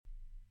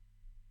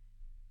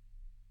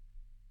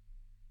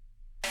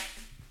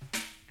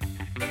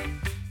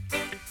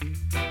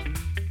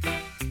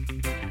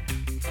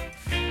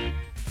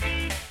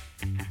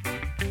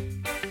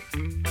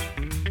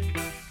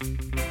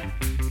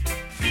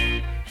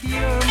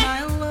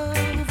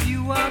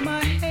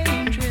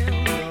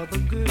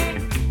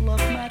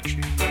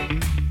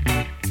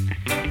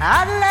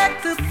I'd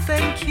like to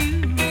thank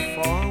you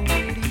for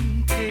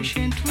waiting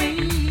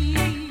patiently.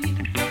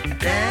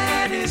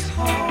 That is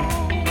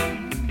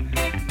home.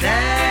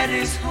 That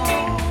is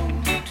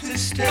home to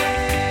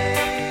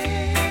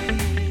stay.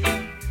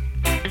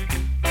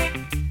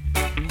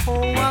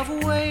 Oh, I've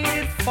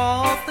waited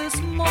for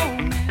this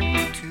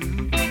moment to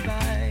be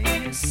by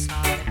your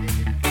side.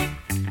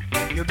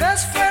 Your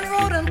best friend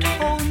wrote and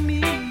told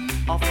me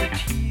of the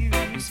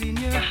tears in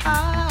your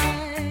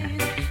eyes.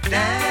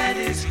 That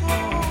is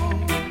home.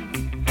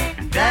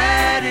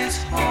 That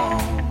is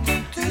home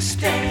to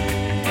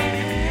stay.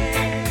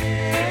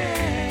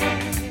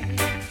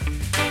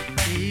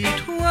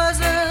 It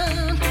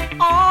wasn't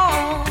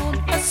on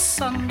a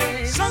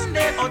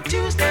Sunday or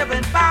Tuesday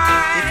went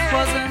by. It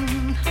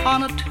wasn't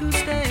on a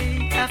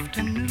Tuesday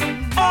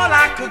afternoon. All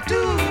I could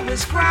do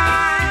was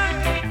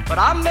cry. But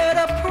I made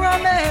a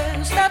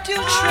promise that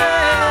you'll treasure.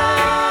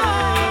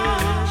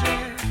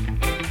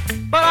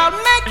 But I'll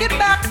make it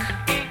back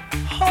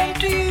home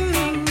to you.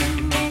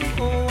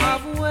 Oh,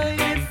 I've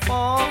waited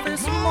for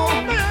this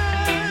moment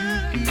to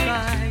be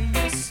by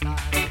your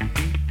side.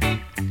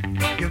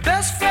 Your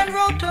best friend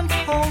wrote and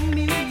told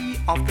me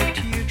of the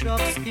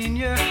teardrops in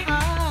your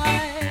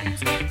eyes.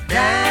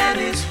 That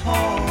is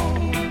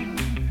home.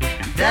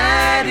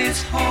 That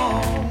is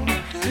home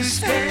to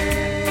stay.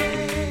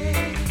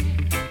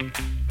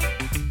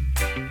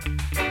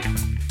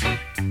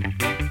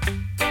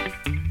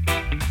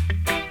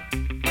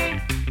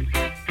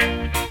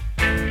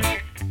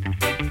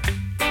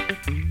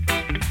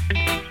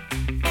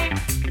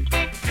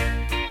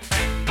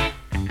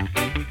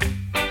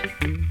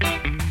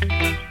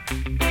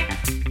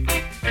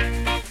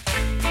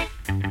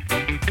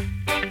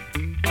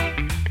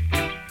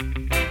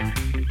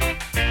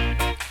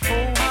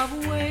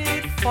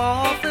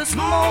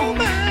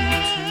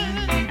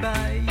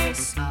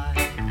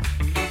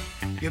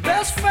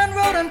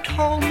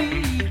 Told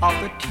me of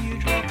the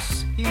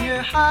teardrops in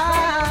your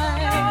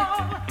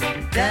eye.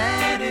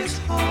 That is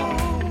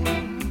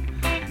home.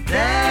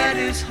 That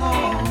is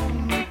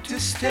home to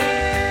stay.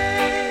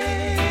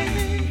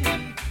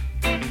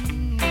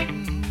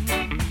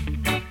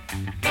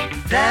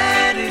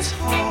 That is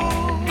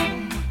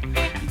home.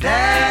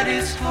 That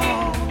is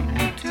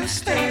home to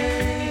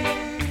stay.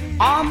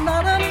 I'm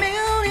not a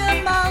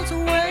million miles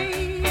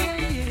away.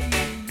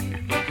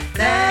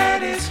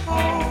 That is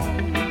home.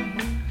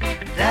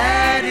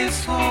 That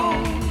is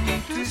home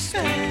to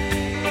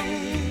stay.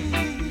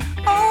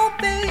 Oh,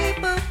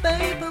 baby,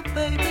 baby,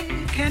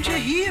 baby, can't you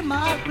hear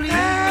my plea?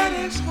 That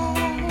is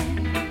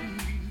home.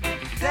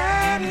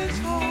 That is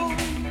home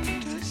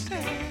to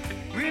stay.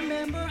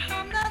 Remember,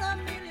 I'm not a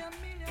million.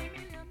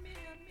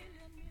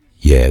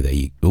 Yeah, there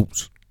you.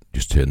 Oops,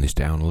 just turn this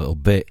down a little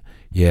bit.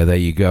 Yeah, there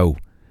you go.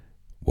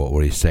 What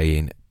were he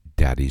saying?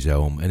 Daddy's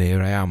home. And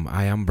here I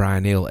am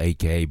Brian Neale,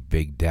 AkA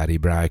Big Daddy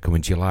Bri,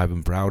 coming to you live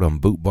and proud on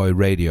Bootboy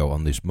Radio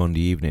on this Monday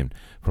evening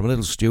from a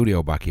little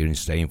studio back here in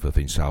Stainforth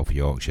in South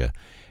Yorkshire.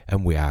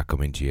 And we are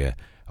coming to you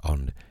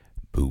on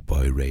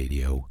Bootboy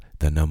Radio,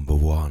 the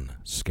 #1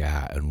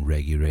 ska and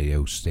reggae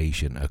radio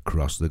station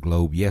across the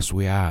globe. Yes,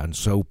 we are, and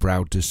so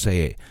proud to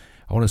say it.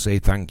 I want to say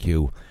thank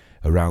you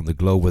around the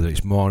globe, whether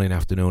it's morning,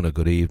 afternoon or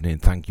good evening.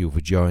 Thank you for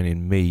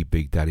joining me,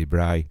 Big Daddy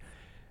Bri.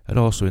 And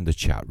also in the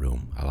chat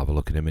room, I'll have a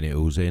look in a minute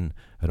who's in.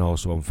 And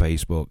also on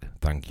Facebook,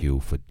 thank you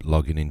for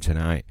logging in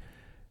tonight.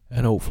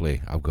 And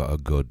hopefully I've got a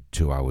good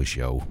 2-hour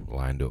show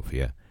lined up for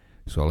you.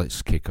 So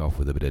let's kick off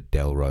with a bit of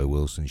Delroy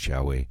Wilson,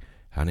 shall we?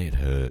 And It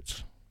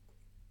Hurts.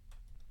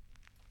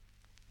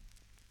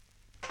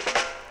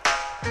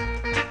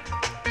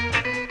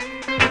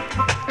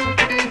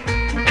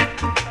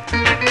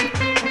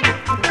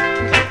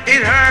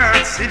 It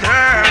hurts, it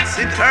hurts,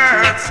 it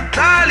hurts,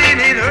 darling,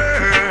 it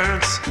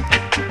hurts.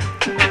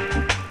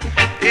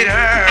 It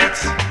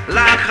hurts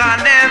like I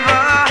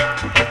never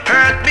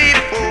hurt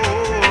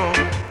before.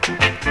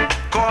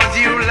 'Cause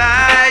you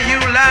lied,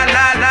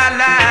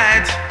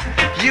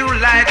 you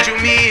lied to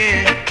me.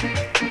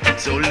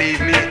 So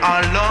leave me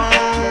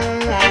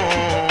alone,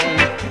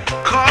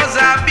 'cause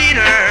I've been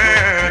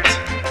hurt.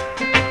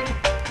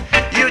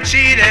 You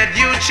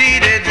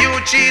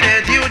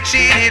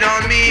cheated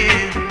on me.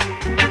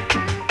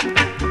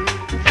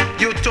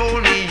 You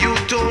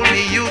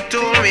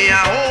told me a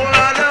whole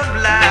lot of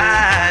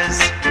lies.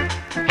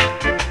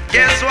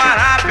 Guess what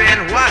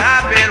happened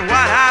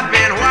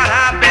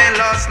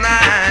last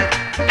night?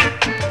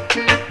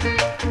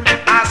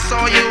 I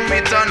saw you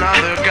with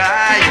another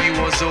guy. He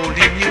was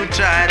holding you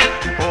tight.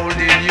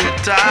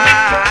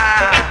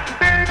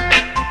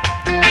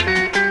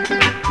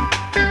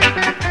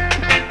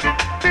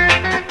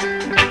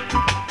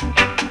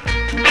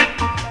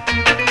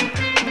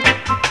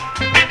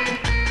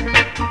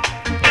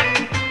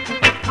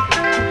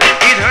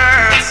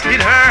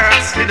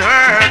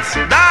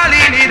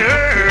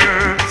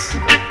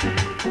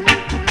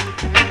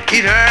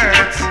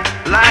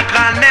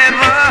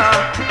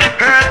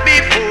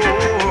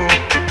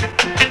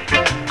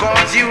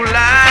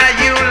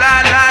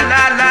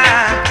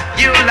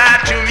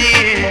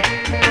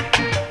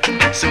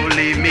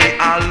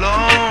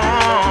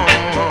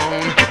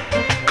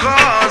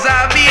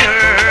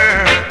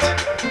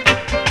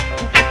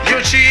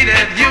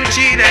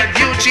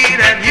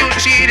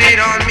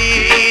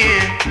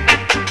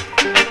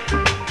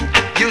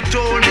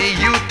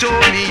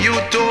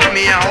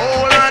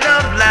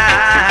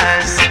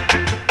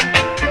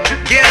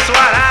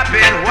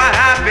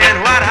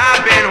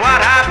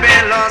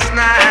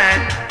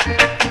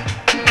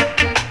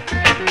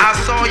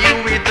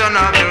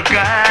 another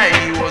guy.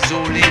 He was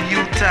holding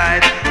you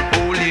tight,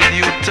 holding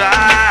you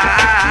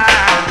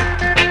tight.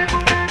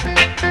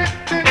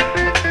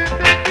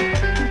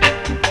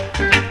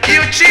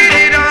 You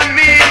cheated on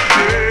me,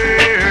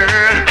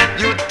 girl.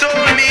 You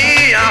told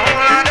me a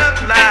whole lot of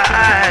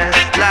lies,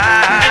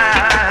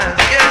 lies.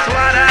 Guess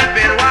what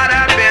happened, what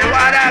happened,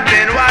 what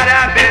happened, what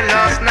happened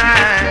last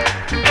night?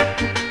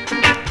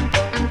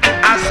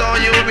 I saw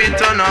you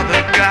with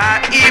another guy.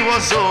 He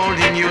was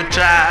holding you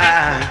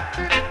tight,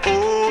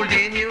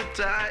 holding you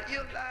tight.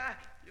 You lie,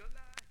 you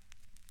lie.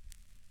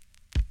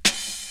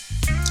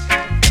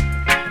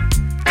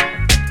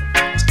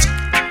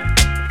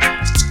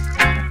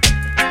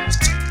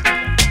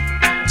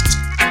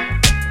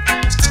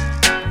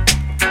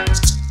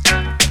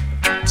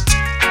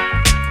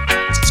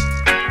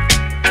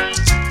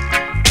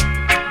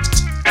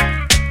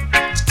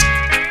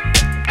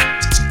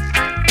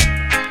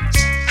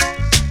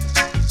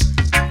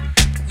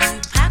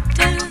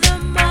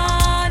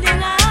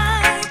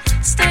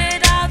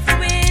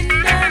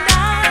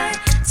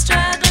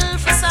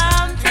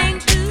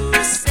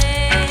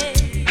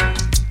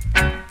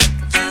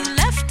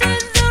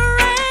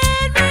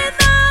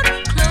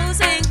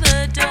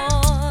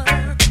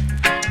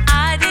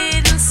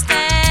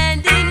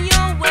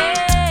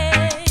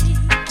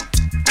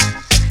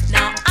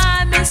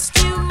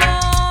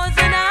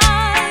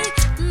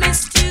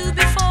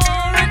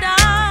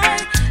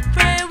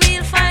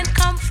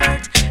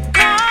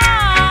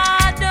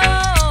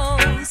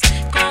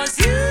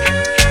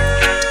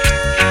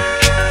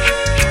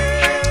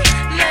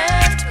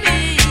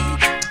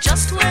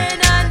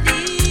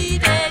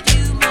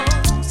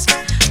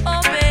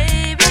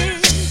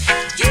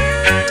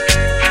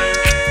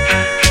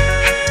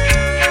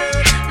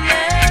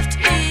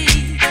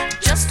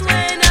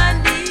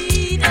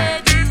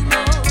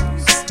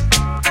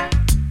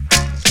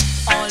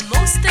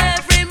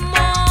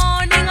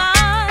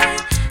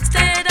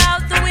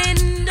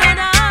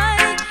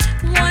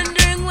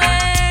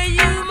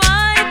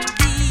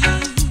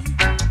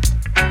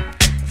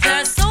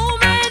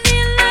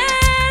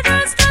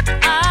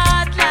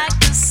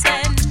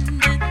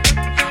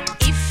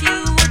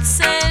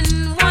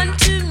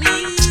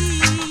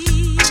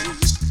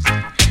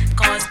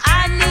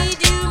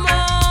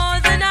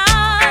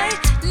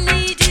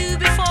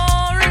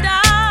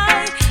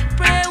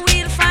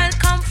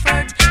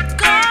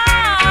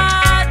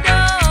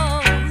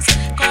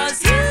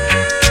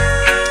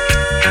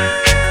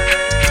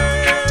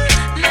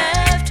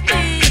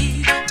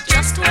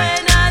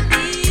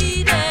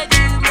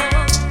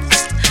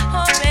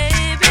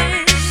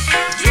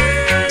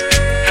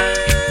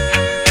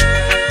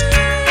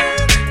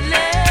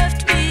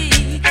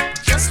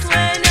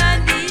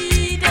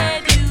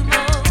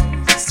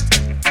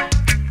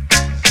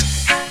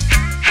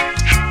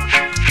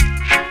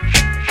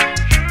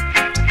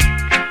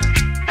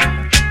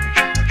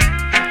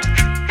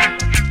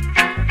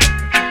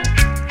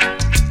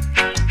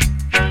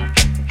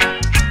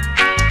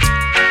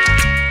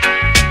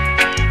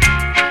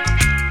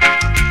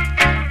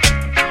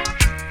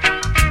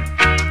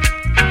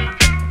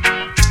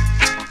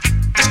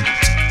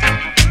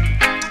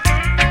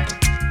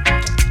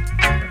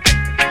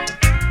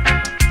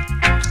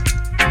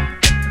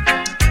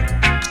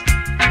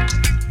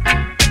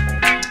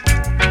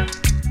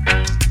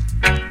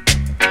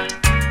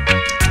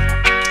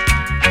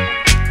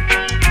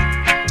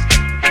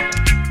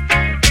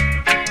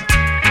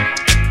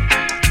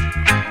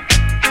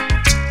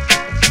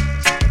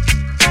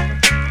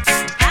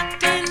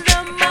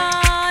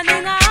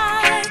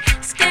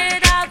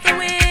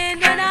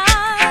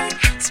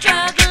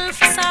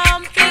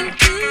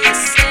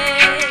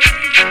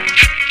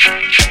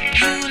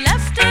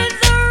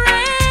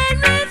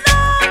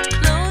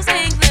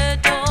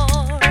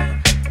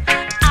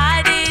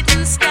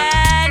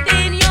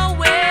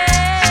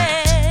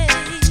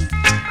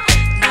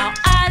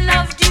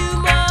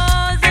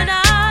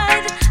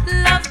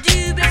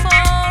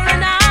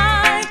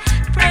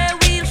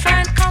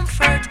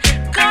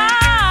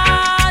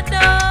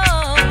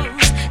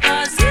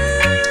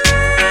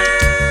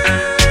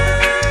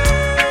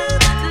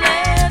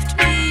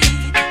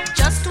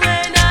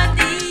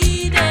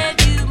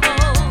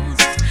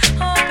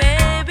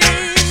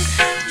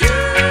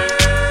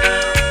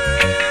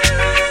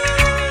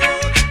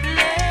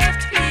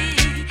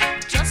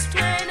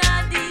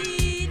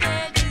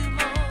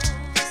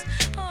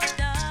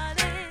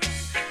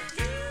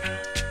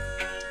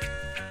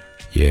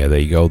 Yeah, there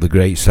you go, the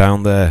great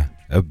sound there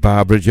of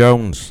Barbara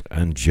Jones,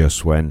 and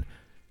Just When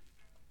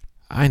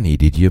I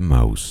Needed You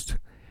Most.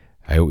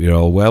 I hope you're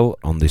all well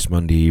on this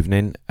Monday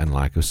evening, and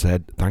like I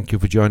said, thank you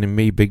for joining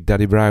me, Big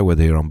Daddy Bry,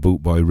 whether you're on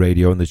Bootboy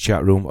Radio in the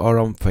chat room or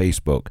on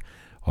Facebook.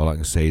 All I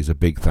can say is a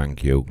big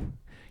thank you.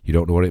 You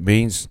don't know what it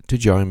means to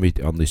join me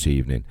on this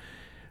evening.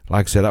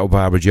 Like I said, that was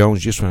Barbara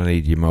Jones, Just When I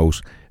Needed You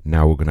Most.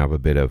 Now we're going to have a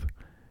bit of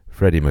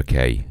Freddie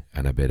McKay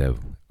and a bit of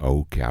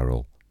Oh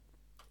Carol.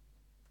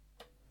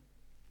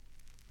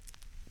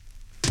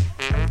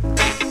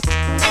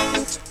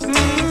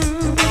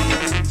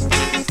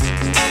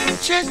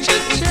 Cha cha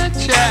cha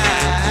cha.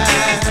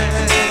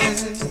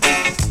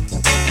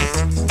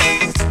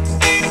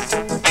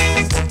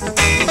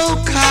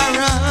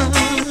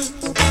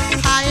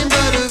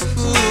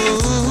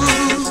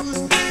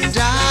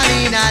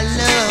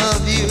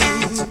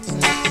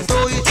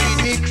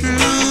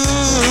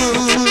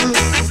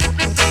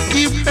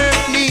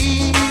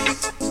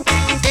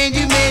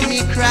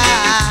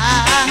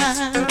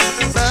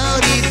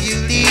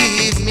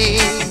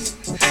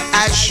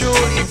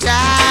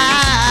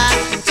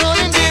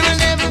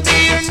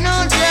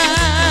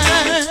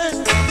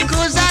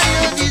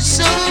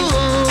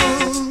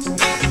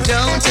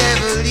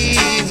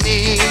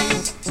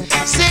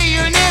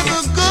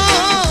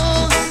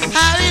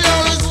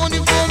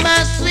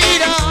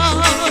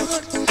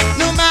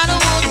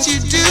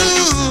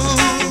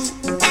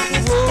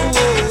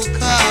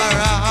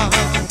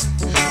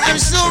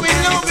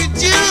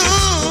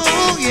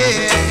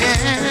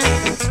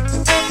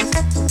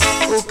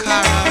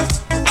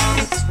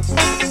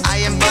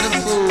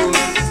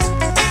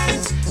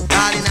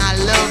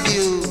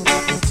 you,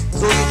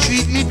 though you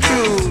treat me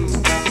cruel.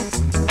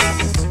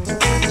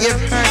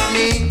 You've hurt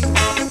me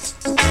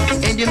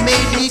and you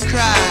made me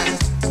cry.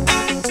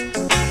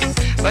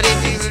 But if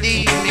you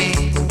leave me,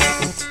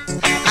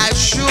 I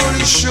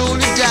surely,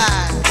 surely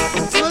die.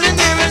 Will it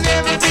never,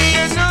 never be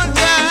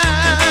another?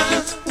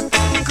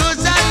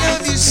 'Cause I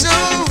love you so.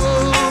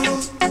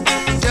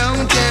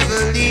 Don't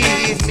ever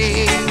leave me.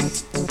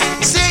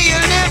 Say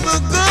you'll never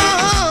go.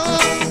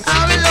 I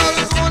will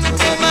always want to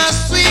for my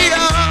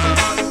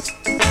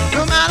sweetheart,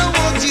 no matter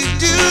what you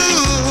do.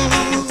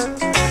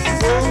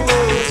 Oh,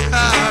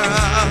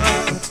 Cara,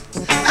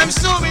 I'm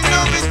so in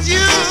love with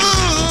you,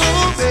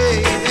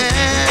 baby.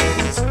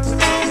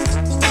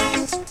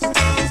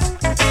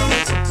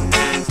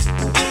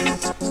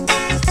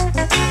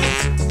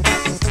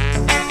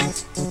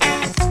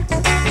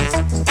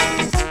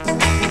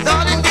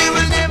 Darling, there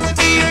will never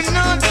be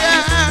another,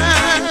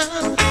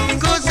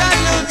 'cause I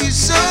love you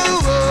so.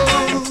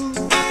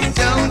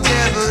 Don't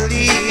ever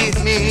leave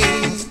me.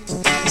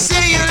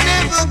 Say you'll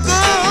never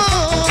go.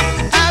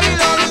 I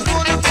will always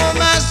want to for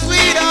my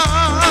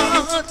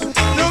sweetheart,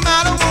 no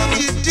matter what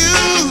you do.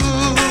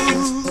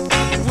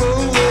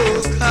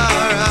 Whoa,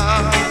 Cara,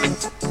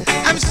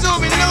 I'm so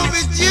in love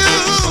with you,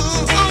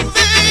 oh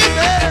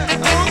baby,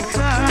 oh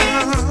Cara,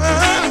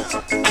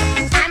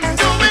 I'm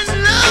so in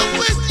love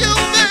with you,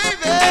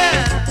 baby.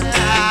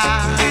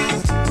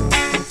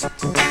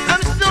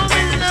 I'm so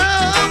in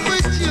love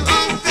with you,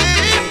 oh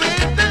baby,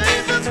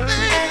 baby,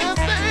 baby,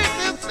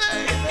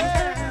 baby.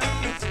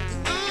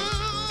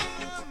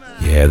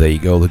 Yeah, there you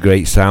go, the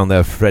great sound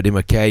there, Freddie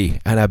McKay,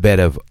 and a bit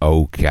of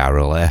Oh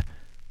Carol there.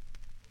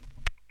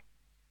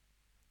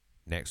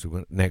 Next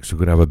we're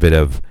going to have a bit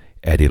of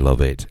Eddie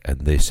Lovett,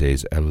 and this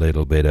is a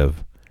little bit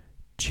of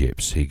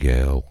Gypsy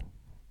Girl.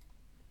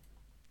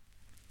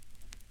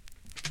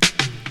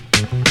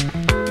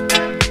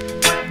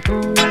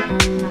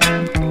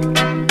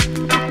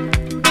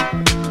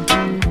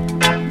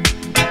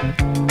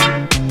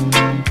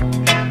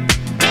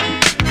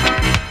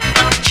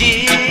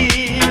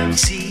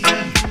 Gypsy,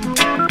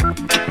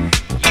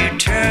 you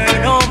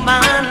turn on my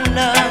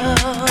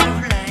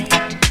love light.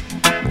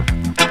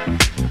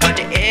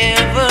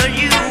 Whatever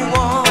you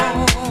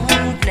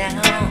want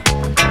now,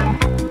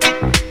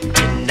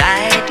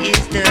 tonight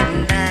is the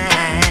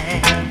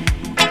night.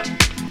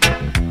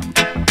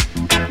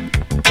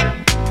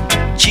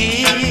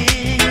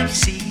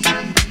 Gypsy,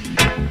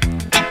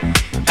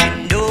 you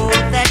know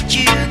that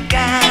you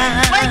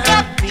got Wake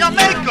up, me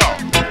Jamaica!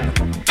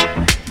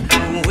 the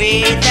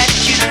way that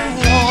you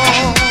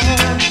want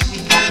me.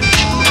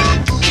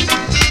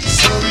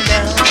 So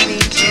love me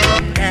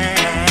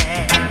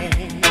tonight,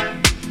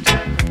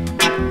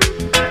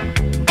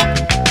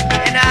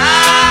 and I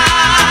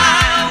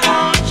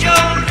want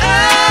your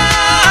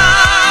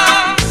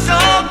love so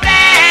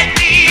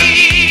badly.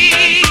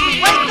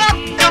 Wake up,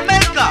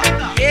 Jamaica!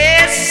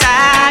 Yes, I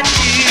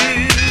do,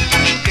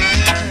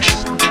 girl.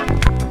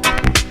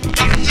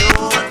 You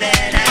know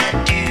that I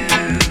do.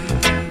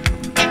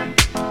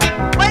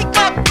 Wake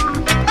up!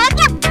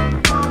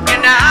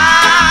 And I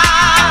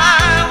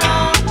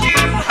want to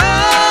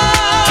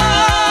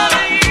hold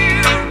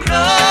you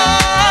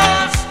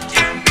close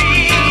to me.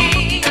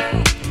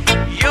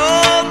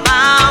 You're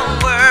my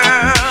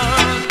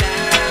world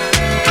now.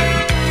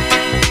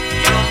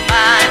 You're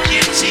my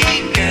gypsy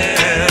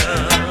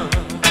girl.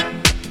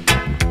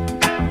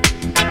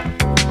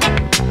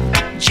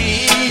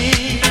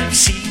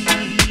 Gypsy,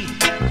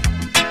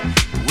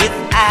 with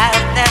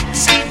eyes that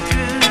see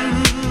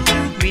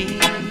through me,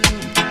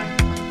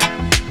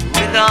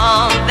 with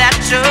all that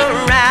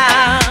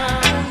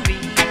surround me.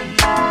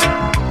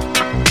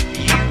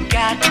 You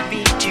got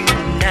me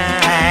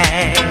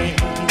tonight.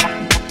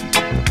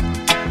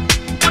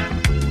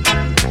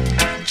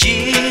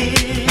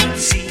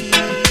 Gypsy,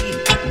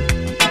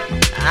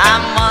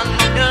 I'm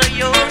under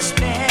your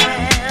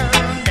spell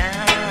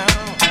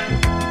now.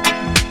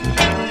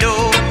 You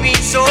know me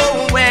so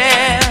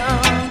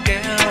well,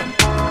 girl.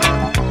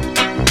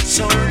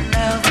 So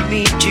love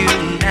me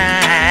tonight.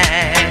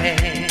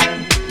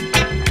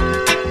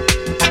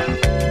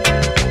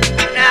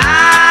 And I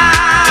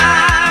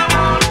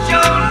want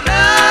your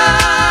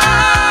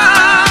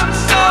love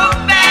so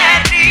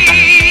badly.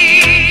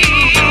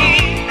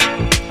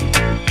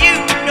 You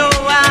know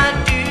I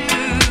do,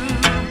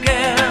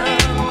 girl.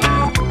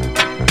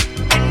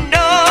 And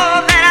no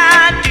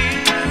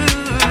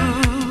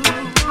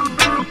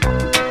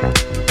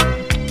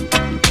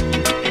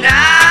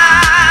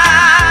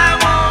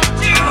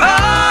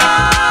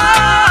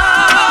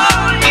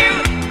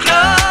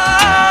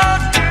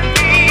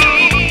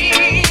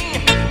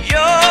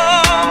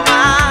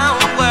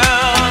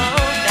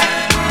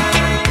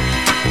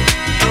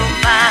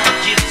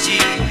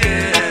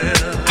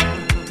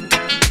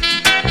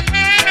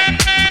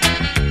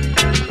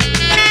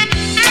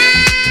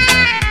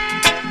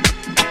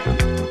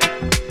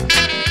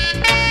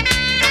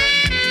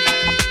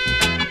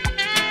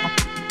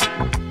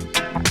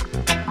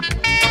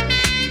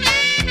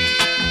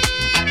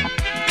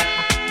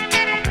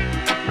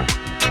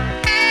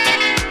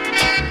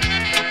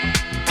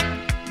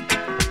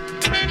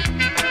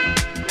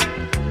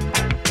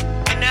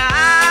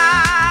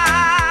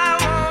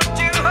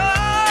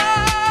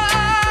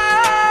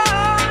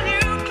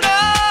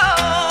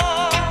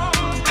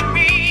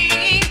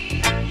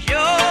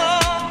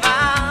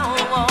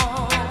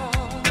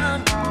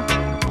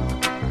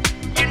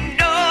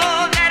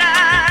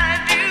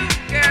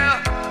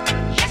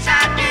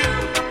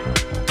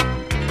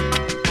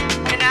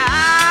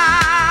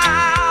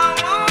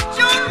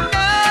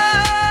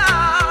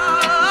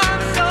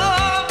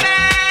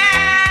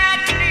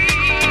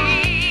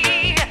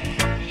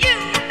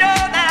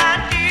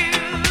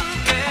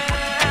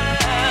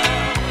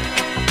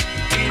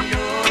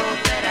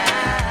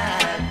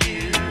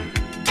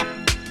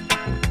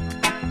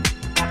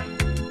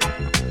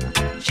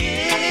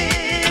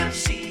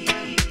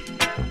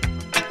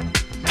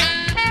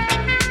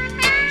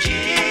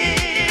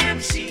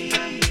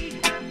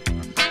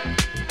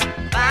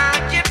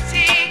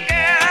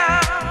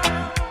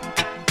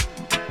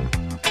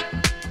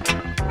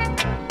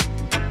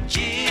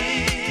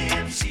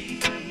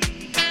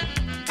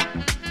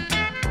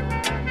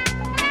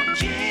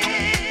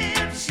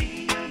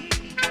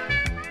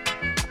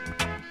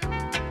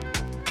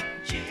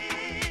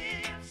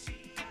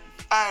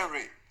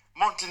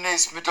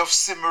of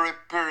Simmery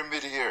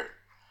Pyramid here,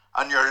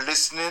 and you're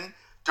listening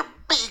to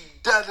Big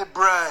Daddy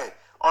Bry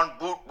on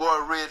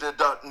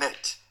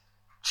bootboyradio.net.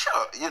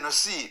 Sure, you know,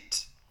 see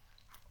it.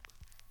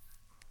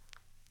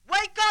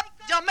 Wake up,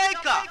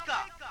 Jamaica!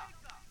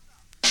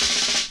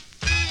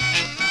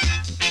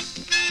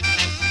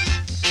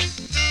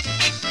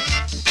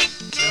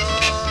 You're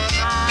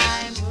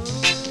my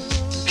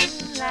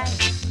moonlight,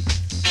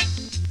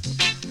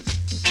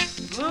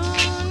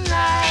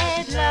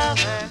 moonlight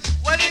lover.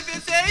 Well, if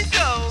you say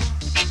so,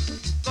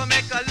 go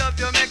make a love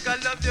you, make a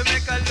love you,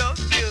 make a love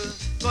you.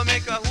 Go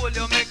make a hold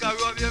you, make a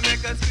rub you,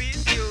 make a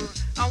squeeze you.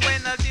 And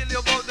when I tell you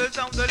about the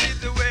sound, the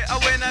little way,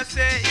 and when I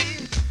say,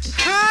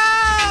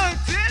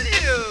 tell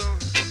you,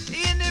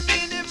 any,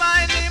 mini,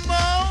 miny,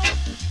 mo.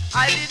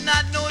 I did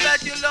not know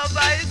that you love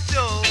I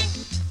so.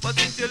 But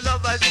since you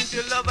love I, since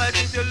you love I,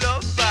 since you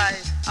love I,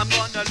 I'm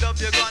gonna love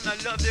you, gonna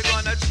love you,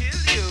 gonna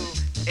chill you.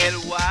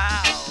 El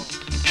wow.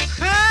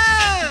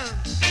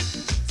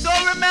 So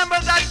remember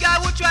that guy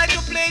who tried to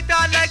play it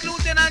out like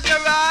Lieutenant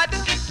Gerard?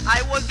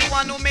 I was the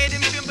one who made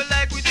him tremble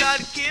like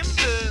Richard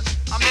Kimball.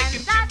 I make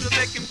him tremble,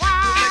 make him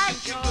tremble,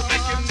 make him tremble,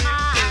 make him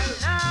nimble.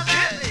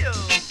 Tell you,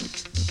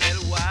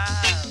 El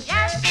wow.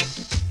 Yes,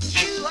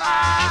 you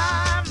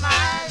are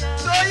my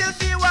love. So you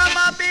see why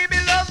my baby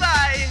love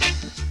I?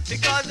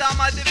 Because I'm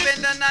a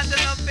defender, not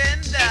an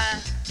offender.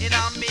 In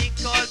a me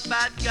called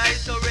bad guy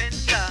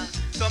surrender.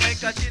 So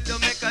make a chill you,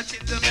 make a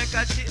chill you, make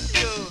a chill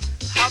you.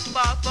 Hop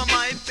off of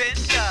my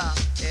fender.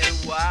 Hey,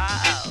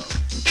 wow.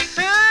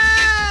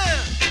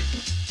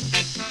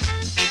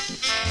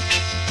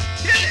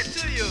 Tell it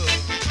to you.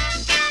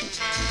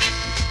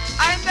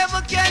 I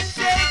never can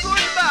say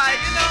goodbye,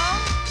 you know.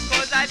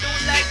 Cause I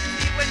don't like to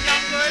see when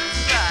young girls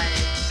cry.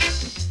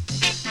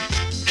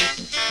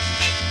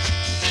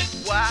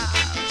 Wow.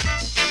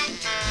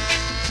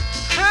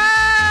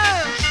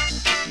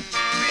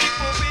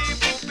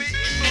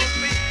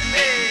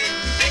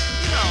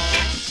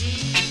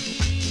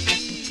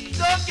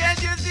 So can't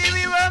you see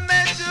we were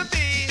meant to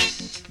be?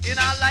 And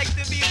I like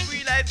to be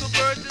free like the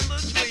birds in the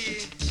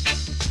tree.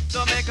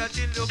 So make a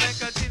chill you,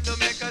 make a chill you,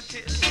 make a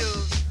chill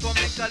you. Go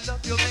make a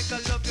love you, make a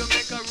love you,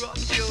 make a rub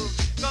you.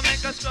 Go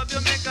make a scrub you,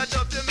 make a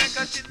dub you, make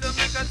a chill you,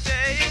 make a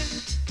say.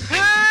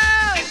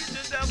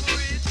 Just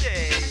every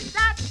day.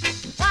 That's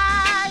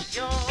why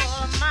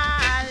you're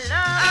my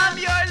love. I'm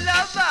your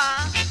lover.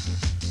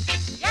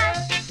 Yes,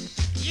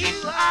 you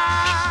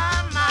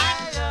are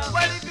my love.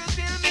 Well, if you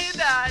tell me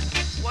that,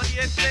 what do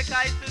you expect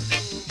I to do?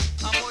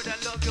 I'm more than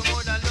love you,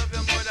 more than love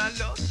you, more than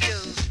love you.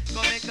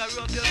 Go make a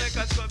rub you, make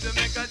a scrub you,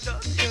 make a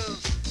dub you.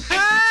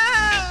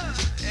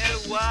 Hey,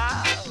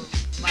 wow,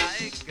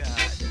 my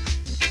God.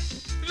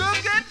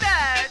 Look at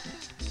that.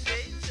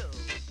 Say so.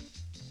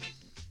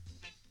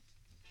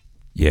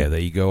 Yeah, there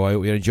you go. I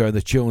hope you're enjoying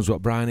the tunes.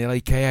 What Brian Neale,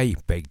 AkA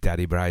Big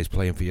Daddy Bry, is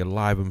playing for you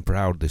live and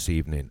proud this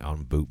evening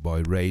on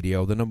Bootboy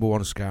Radio, the number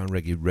one ska and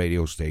reggae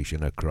radio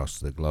station across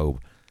the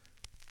globe.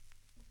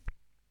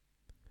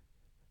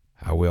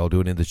 How are we all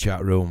doing in the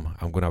chat room?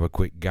 I'm going to have a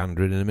quick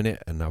gander in a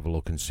minute and have a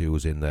look and see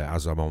who's in there.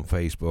 As I'm on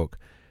Facebook,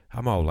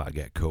 I'm all that to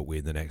get cut with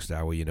in the next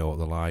hour. You know what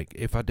they're like.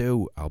 If I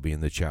do, I'll be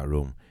in the chat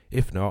room.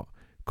 If not,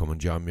 come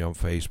and join me on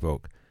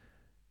Facebook.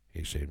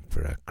 It's in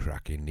for a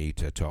cracking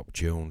neater top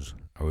tunes.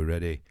 Are we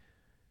ready?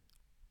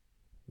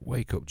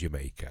 Wake up,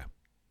 Jamaica.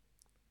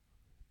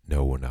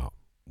 No, we're not.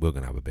 We're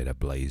going to have a bit of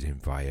blazing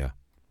fire.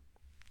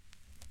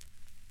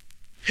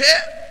 Hey,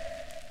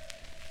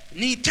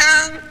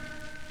 Nitang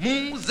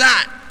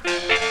Muzat.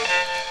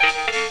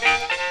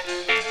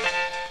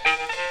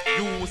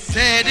 You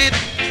said it,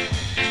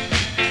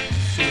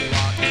 so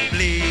are the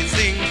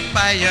blazing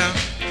fire.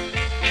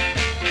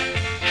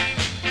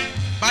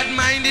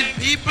 Bad-minded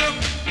people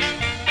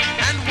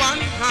and one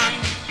hand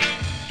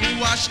to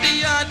wash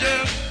the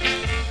other.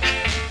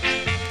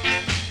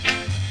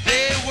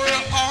 They were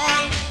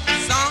all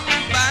sung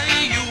by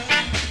you,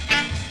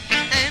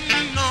 and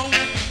now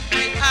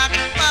we act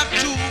back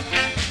to.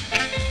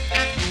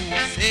 You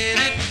said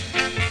it,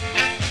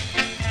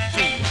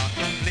 so are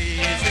the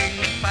blazing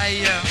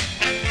fire.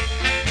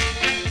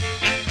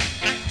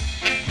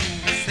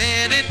 You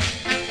said it,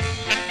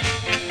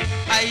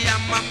 I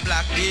am a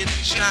black it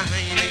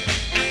shining.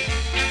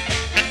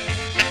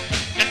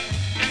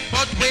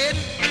 But when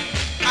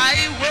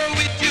I were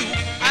with you,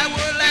 I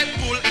were like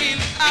bull in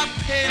a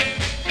pen.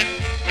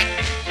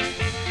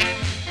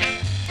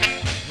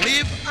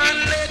 Live and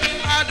let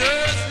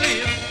others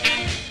live,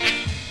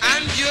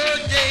 and your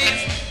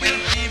days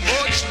will be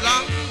much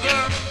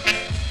longer.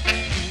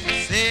 You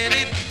said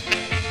it,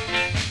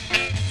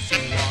 so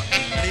are the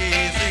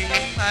blazing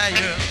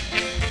fire.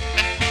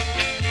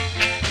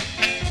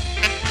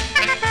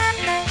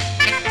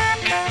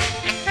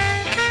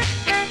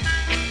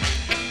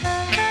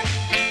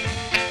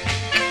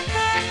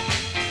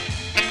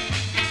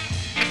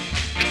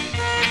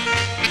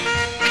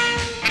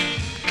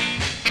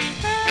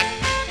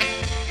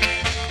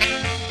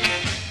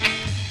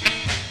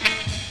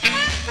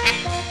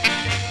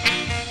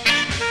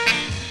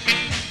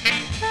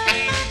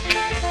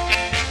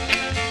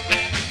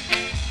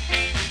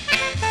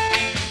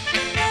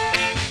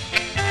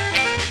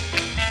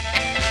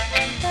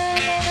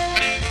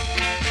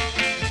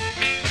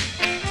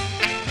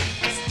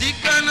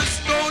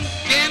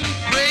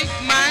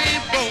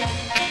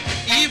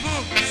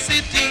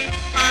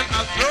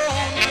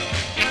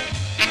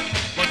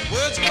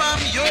 Words from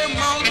your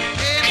mouth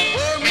ain't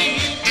for me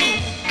too.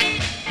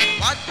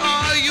 What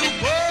are you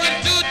going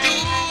to do?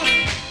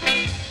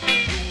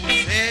 You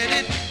said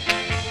it.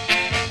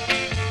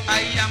 I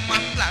am a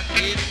black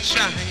and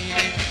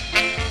shining.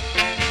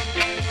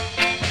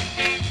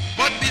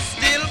 But be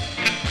still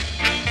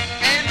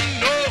and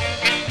know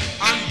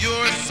I'm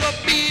your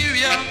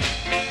superior.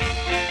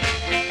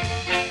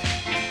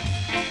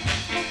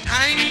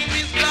 Time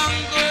is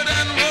longer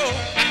than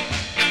rope,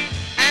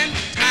 and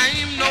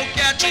time no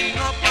catching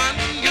up on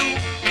you.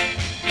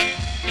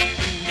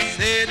 You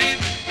said it,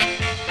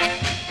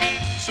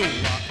 so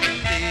what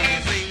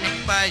blazing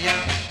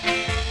fire,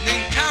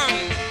 Nintang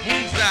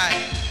Moonzai.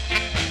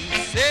 You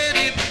said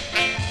it,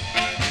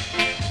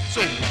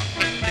 so what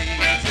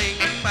blazing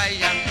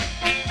fire,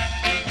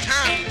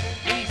 Nintang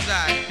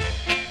Moonzai.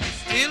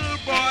 Still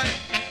boy,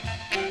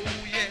 oh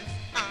yes,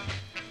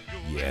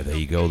 Yeah, there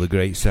you go, the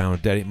great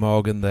sound, Derek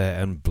Morgan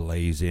there, and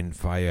Blazing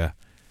Fire.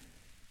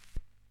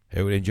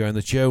 Who are enjoying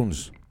the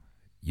tunes?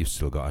 You've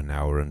still got an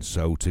hour and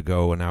so to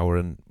go, an hour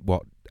and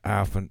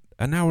half,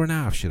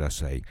 should I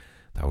say?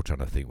 I was trying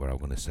to think what I'm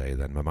going to say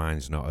then. My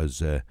mind's not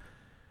as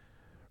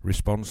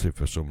responsive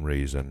for some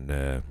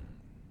reason.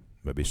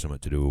 Maybe something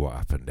to do with what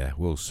happened there.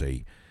 We'll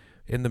see.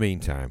 In the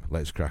meantime,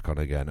 let's crack on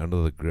again.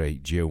 Another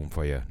great tune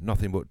for you.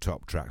 Nothing but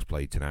top tracks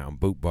played tonight on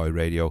Bootboy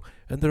Radio,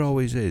 and there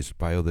always is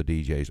by other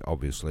DJs,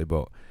 obviously,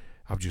 but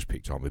I've just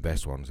picked all my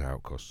best ones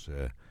out because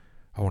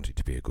I want it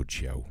to be a good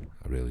show.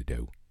 I really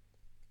do.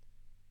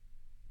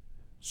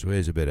 So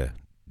here's a bit of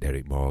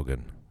Derek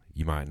Morgan.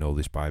 You might know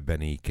this by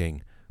Benny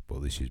King,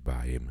 but this is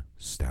by him,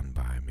 Stand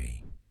By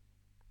Me.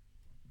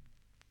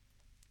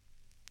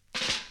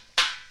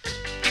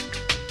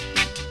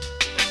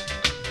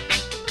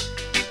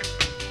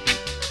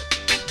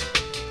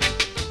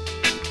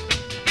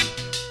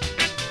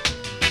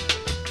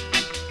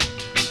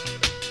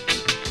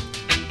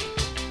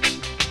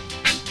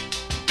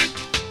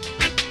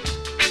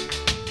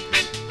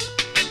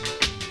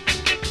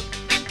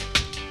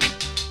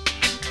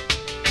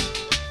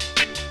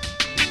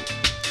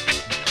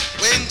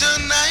 When the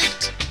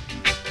night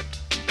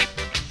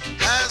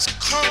has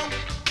come,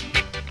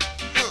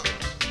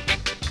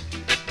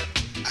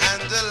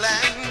 and the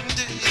land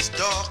is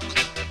dark,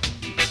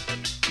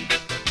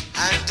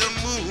 and the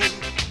moon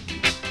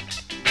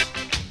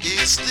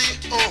is the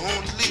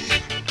only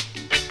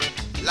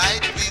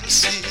light we'll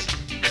see.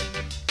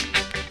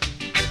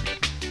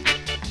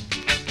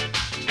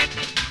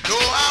 No,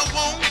 I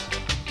won't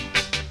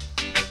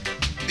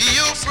be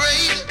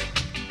afraid.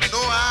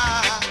 No,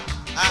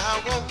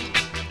 I won't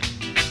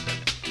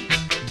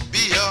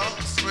be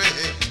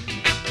afraid.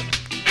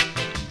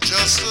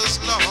 Just as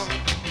long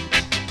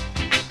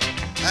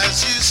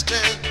as you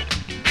stand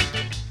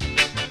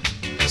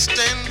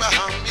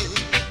behind me.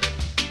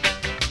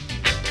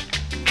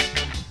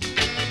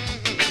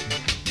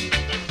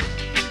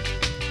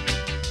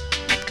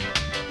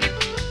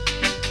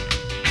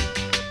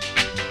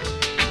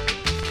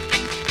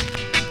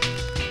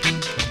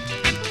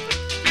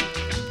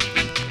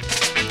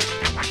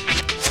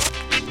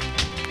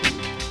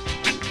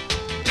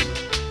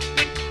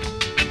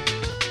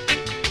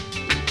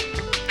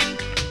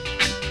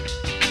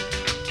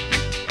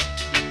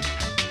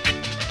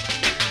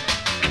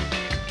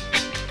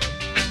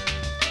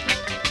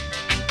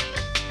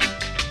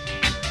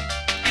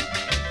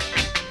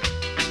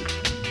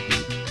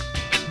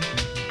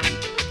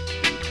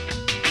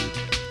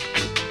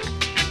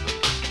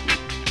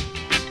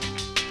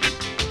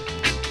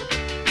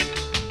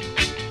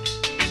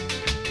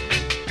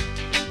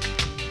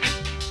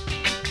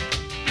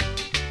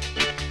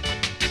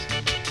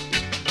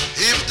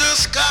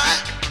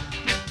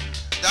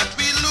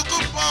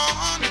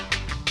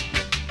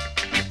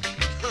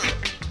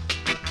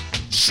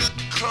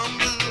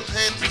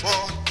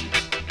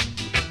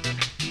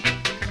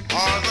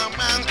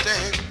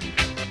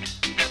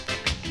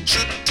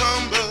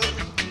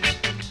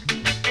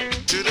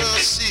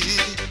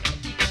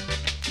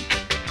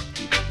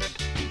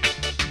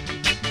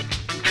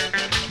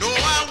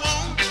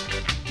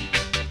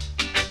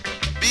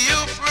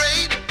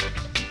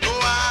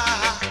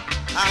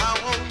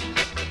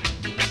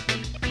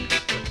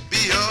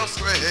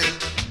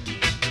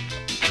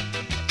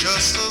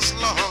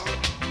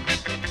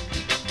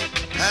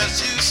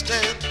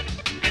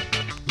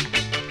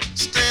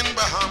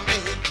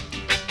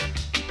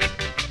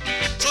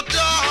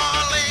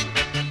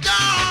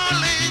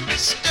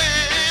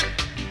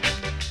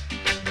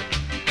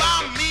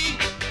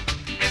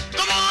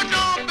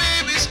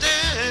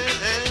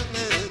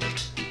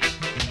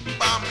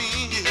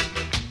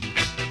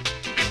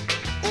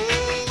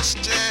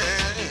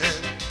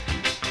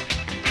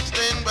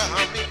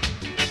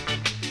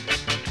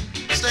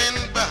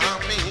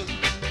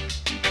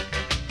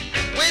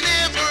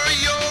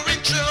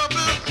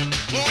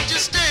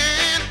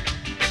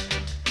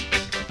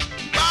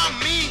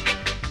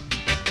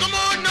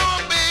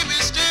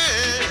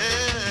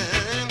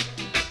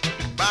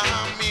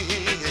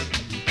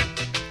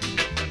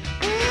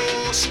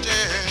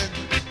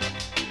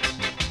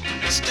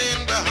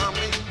 stand behind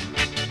me,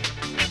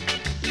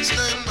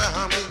 stand behind me.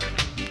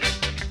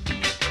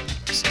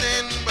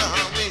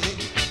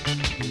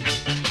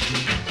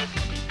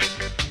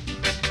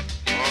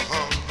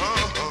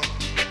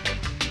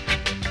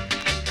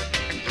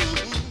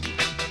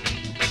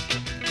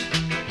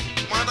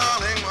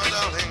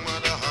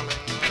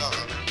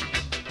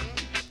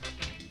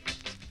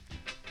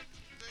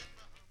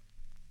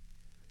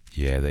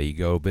 Yeah, there you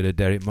go, a bit of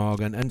Derek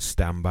Morgan and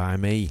Stand By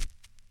Me.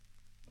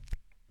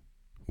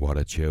 What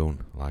a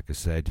tune. Like I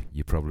said,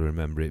 you probably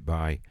remember it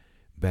by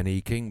Benny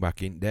King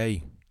back in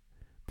day.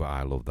 But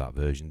I love that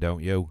version,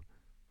 don't you?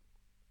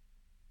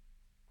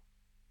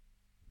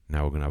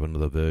 Now we're going to have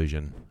another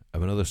version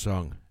of another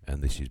song,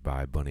 and this is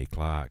by Bunny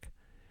Clark.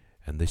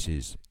 And this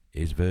is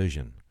his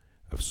version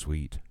of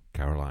Sweet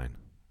Caroline.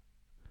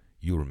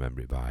 You'll remember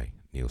it by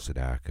Neale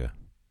AkA.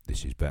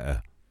 This is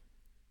Better.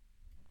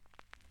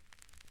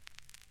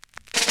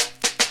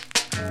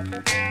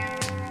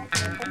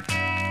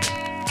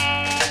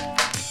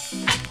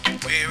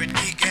 Where it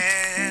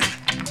began,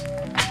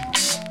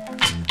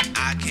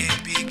 I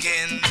can't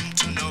begin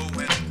to know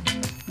it,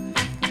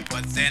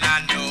 but then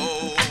I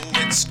know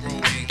it's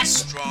growing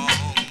strong.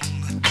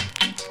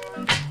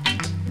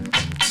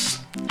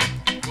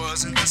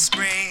 Was in the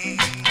spring,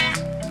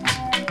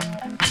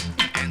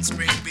 and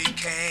spring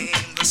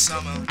became the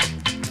summer.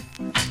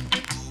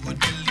 Who would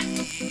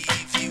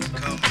believe you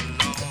come along?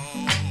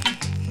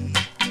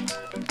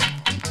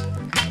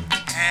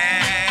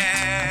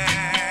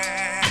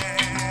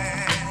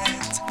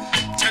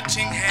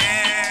 Touching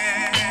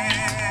hand,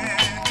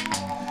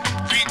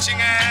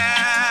 reaching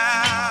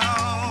out,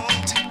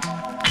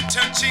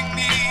 touching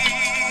me,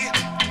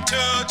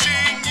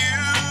 touching you.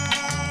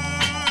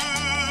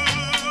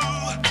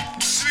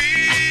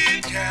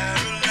 Sweet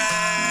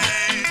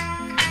Caroline,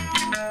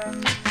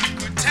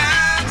 good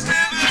times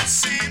never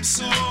seem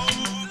so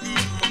good.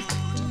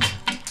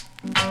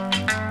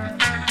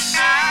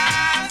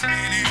 I've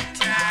really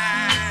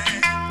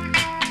tried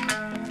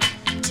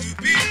to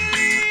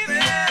believe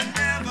it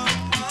never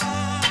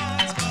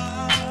was,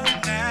 but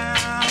now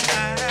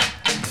I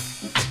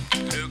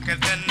look at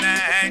the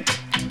night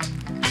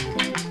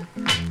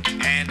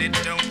and it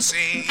don't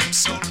seem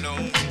so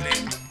lonely.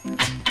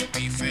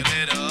 We fill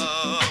it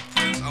up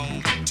with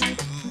only two.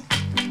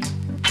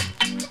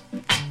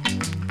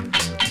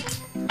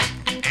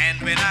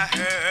 And when I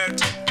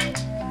hurt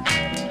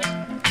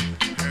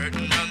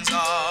runs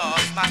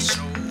off my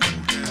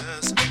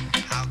shoulders.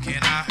 How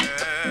can I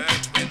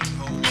hurt when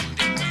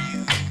holding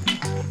you?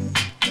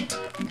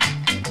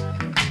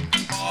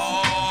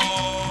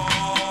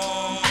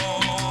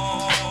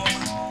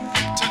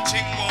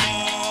 Touching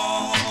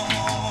warm,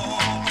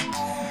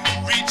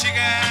 reaching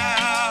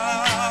out,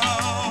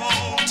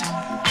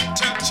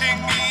 touching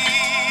me,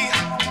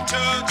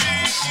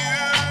 touching you.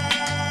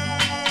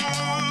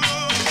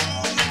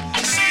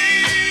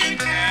 Sweet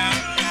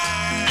Caroline.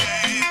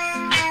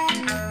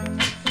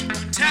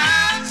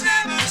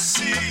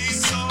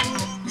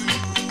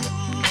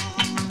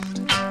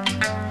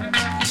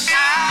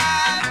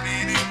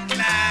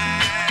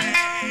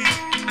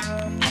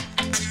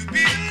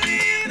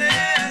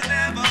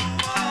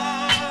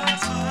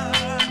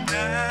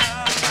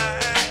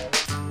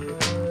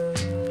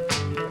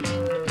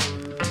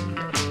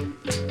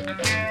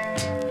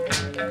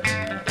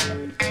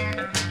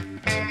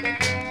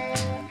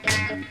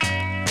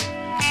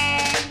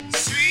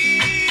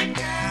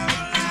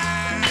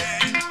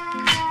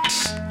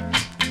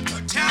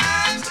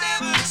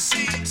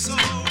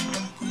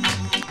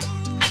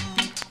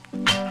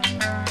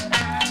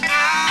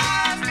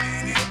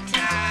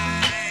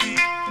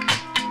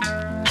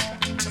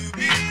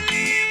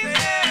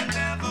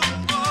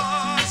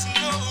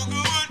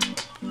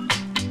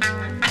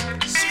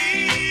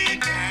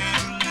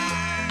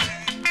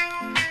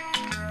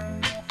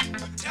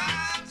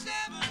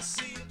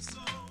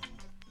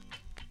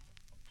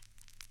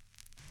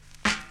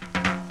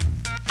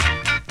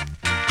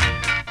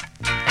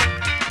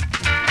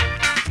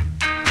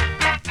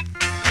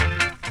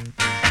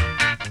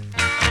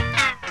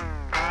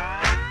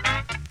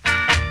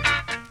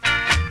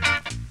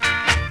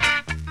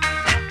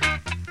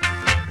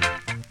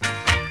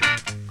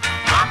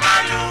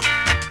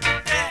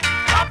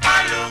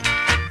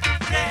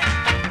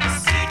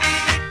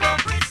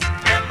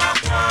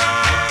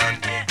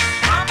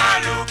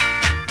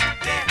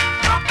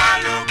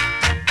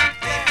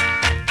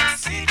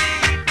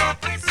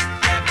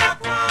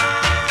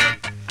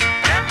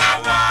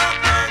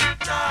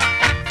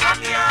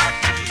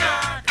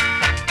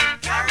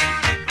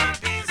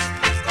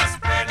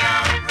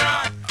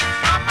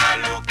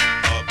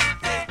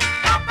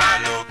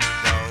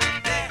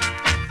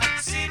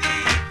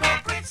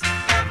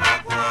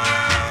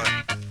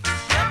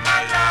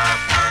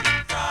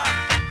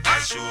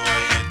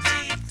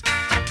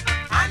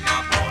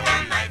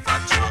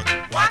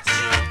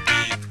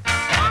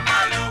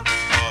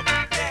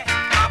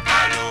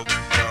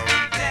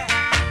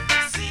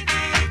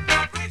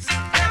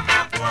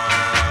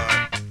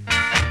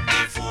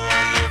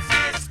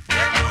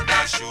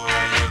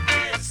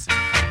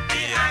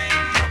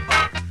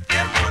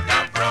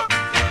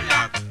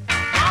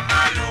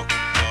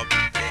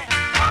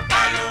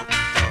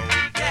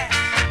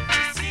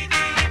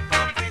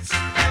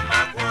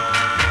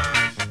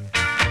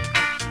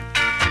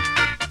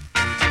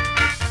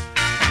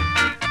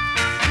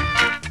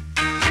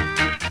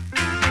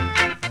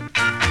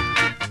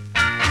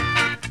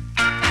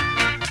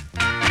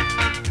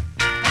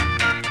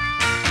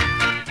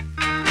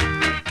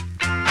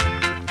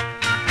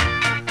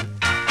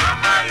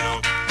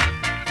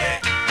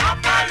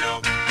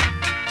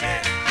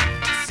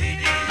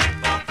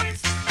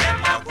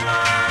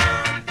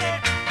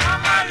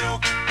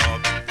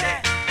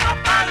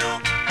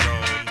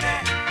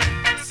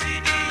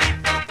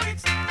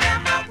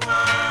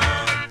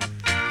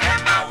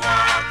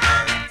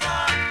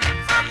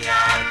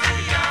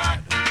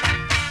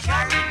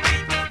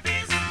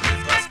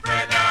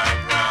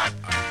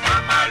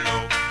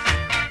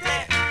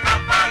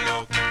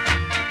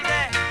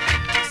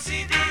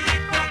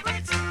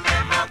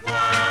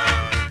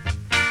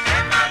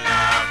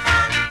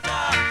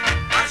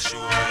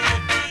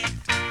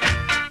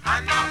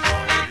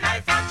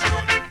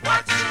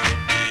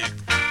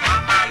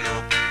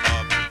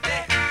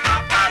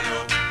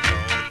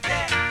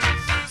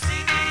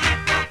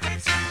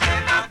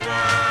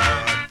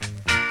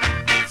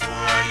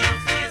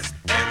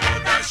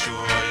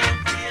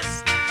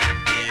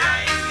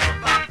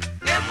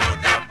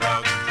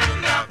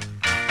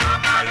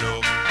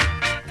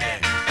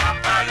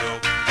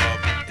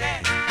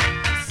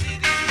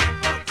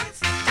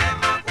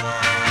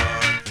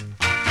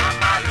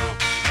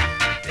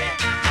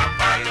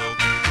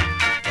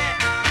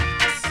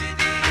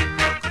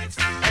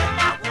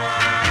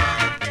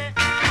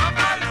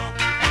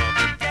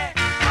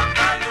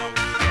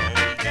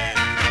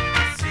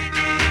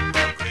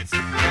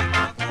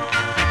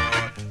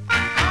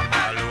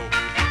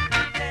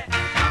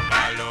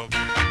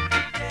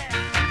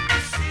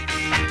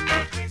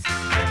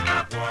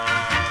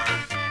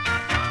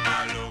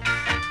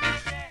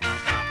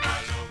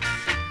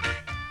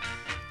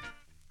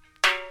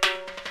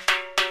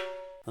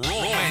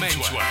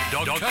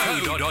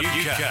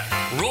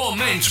 Raw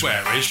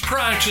Menswear is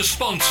proud to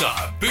sponsor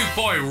Boot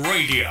Boy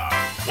Radio.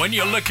 When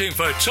you're looking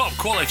for top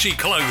quality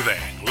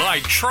clothing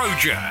like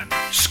Trojan,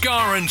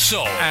 Scar and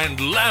Soul, and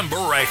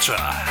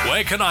Lamberetta,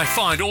 where can I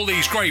find all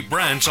these great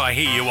brands, I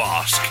hear you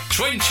ask?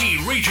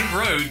 20 Regent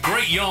Road,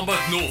 Great Yarmouth,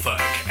 Norfolk,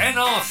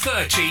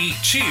 NR30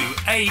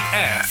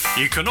 2AF.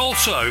 You can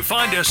also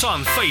find us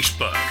on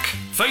Facebook,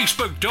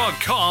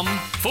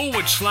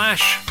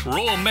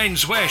 facebook.com/Raw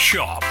Menswear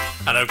Shop,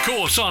 and of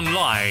course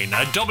online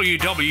at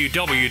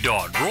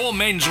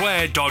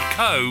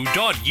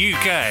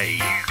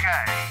www.rawmenswear.co.uk.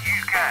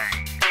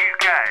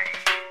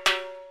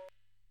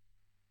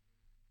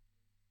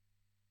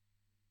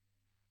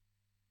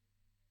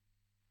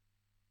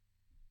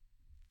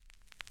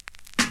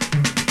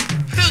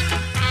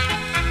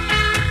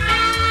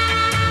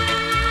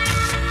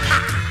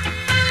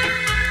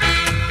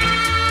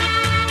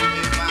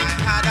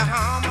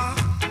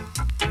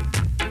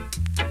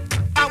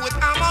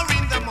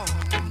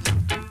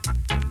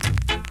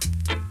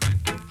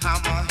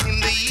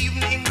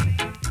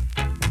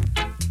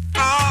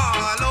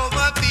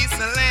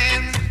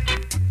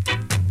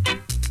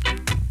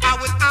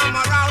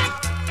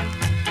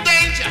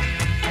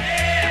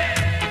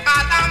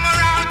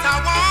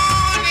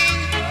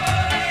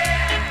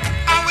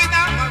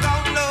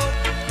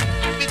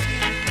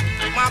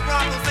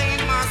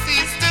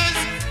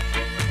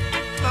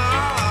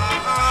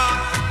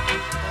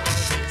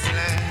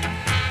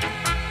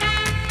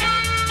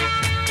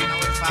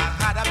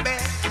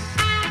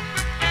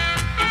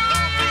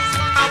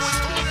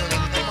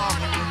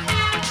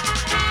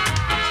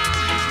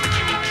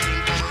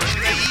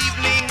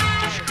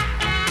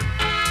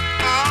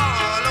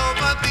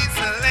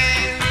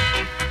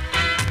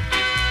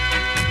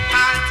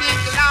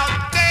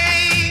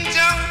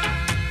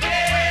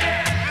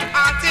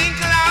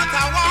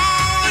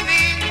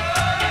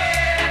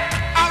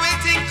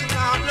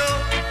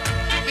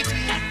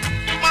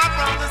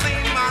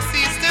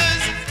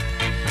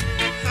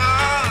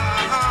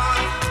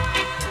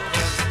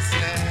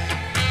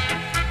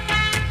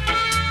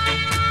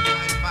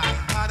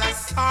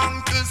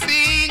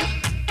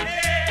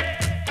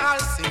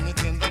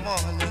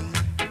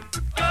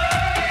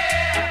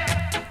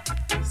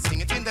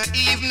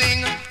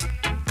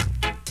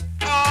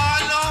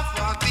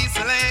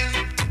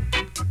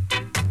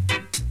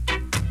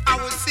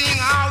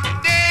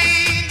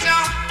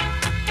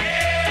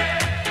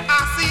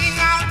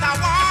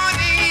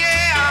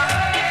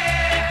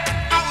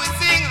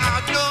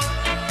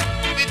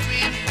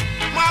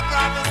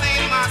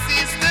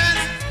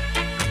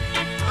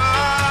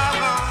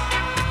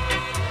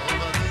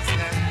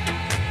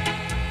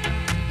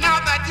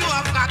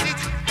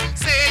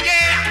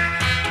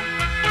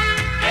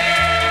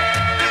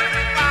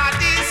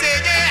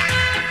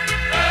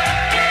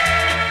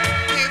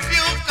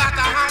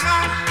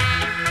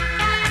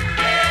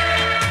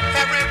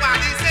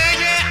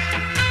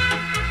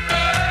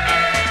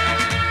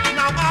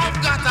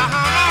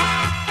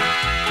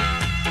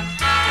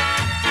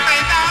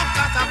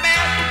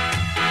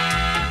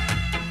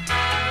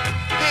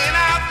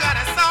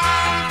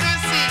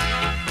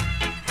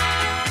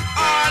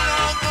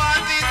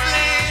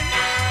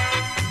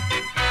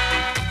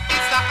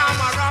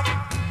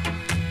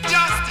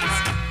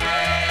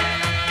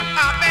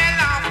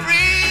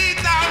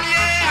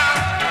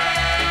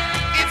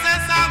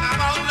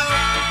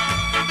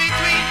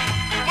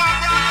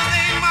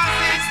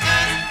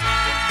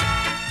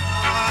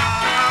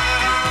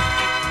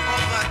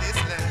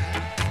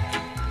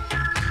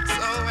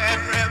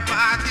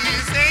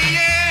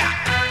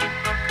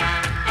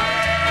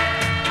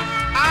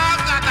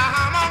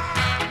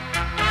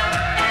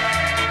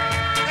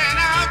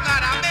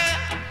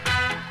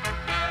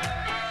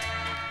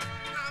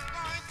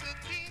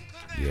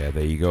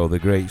 The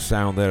great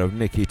sound there of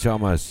Nicky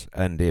Thomas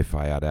and If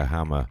I Had a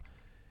Hammer.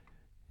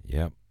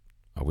 Yep,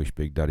 I wish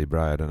Big Daddy Bri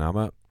had an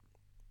hammer.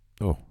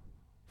 Oh,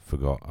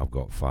 forgot, I've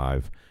got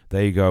 5.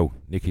 There you go,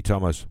 Nicky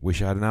Thomas,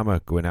 Wish I Had an Hammer,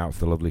 going out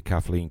for the lovely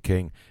Kathleen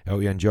King. I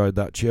hope you enjoyed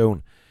that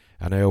tune,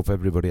 and I hope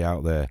everybody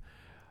out there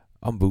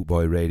on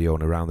Bootboy Radio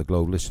and around the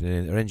globe listening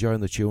in are enjoying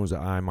the tunes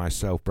that I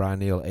myself, Brian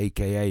Neale,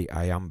 AkA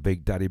I Am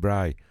Big Daddy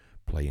Bri,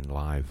 playing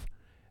live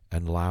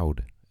and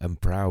loud and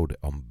proud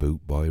on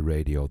Bootboy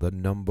Radio, the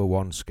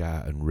 #1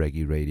 ska and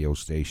reggae radio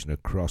station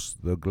across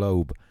the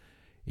globe.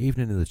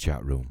 Evening in the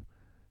chat room.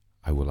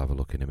 I will have a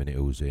look in a minute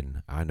who's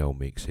in. I know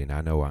Mick's in.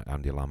 I know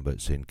Andy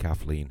Lambert's in.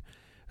 Kathleen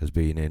has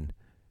been in.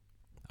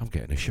 I'm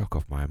getting a shock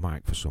off my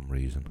mic for some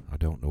reason. I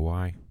don't know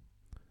why.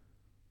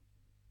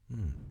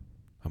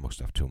 I must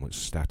have too much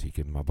static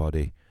in my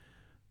body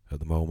at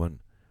the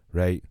moment.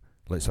 Right,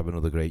 let's have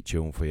another great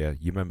tune for you.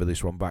 You remember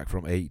this one back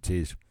from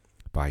 80s?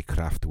 By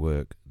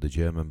Kraftwerk, the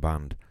German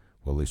band.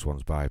 Well, this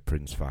one's by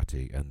Prince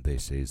Fatty, and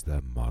this is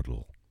The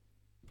Model.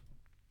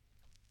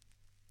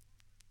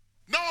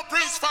 No,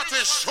 Prince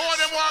Fatty, show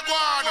them what go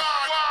on.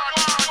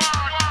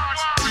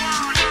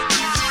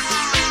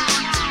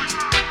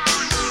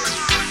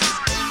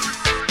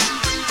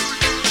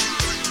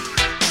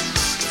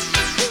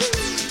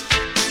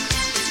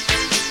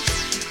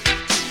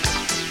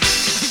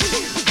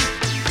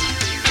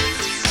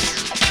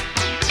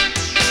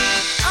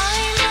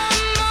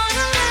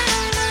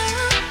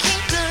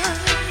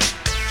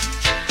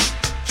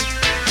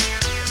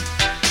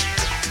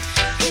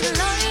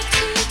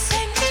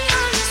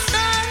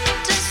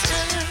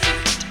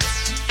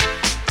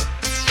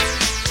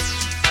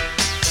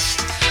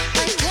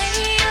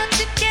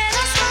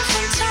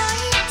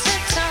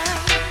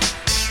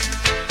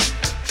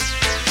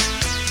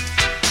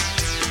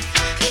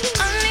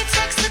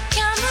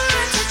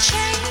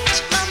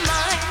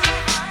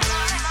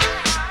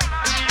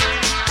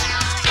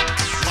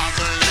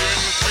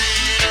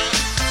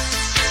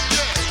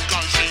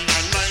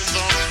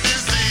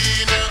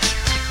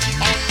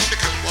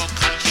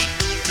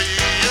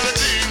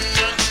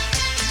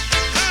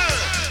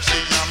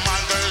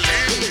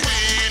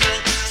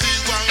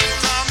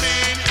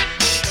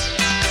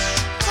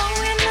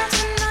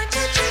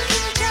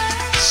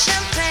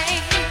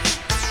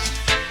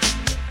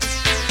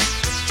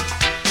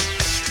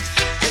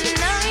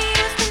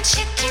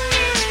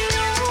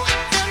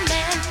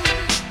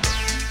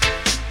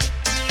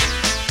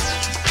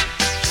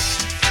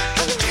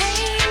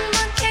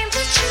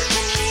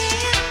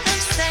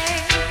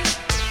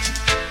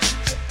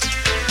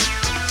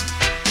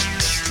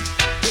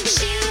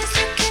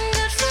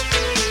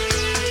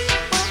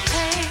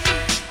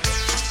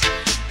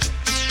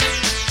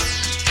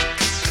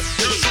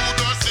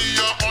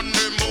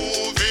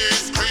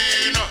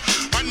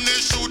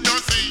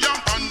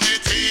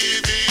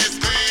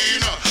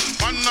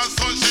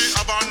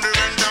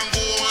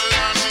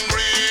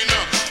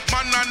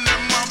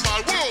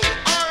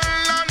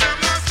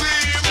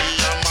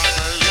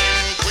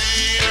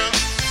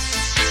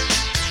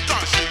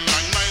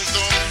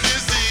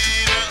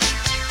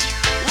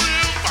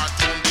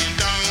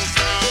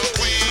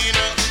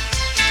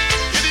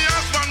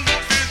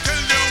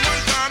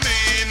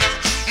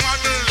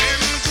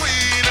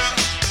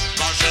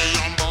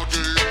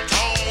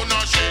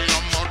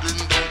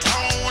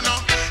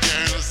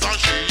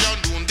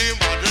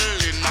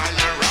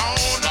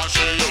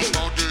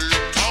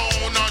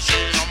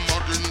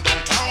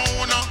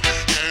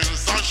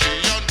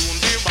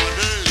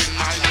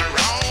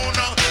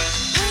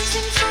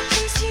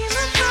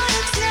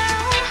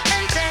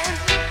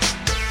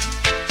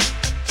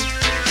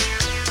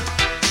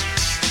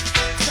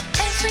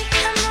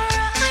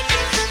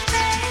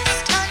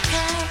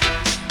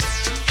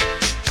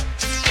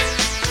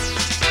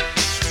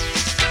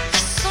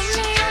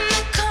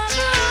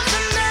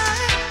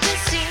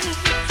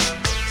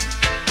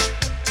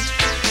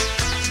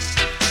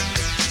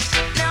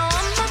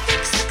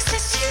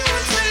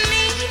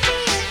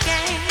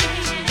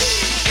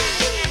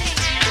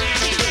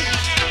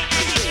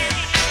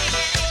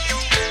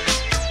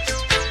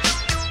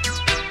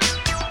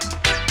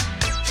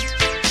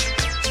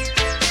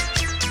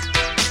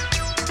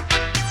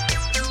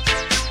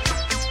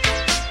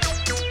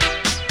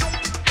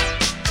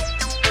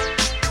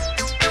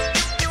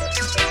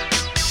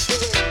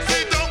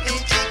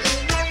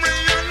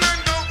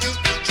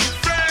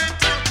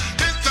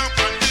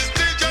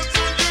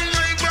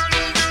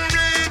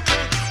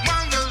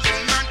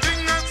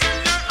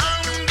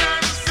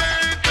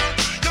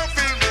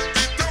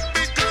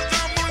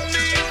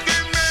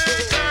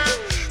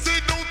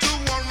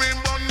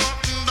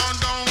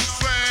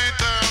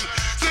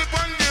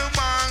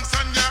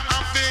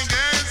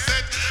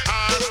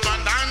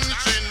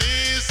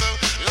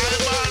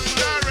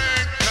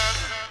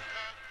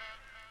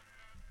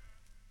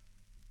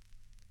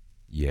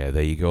 Yeah,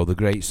 there you go, the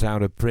great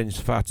sound of Prince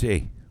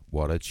Fatty.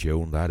 What a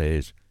tune that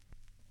is.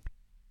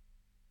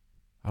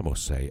 I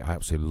must say, I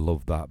absolutely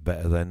love that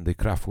better than the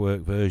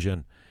Kraftwerk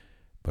version.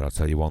 But I'll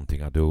tell you one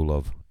thing I do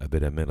love, a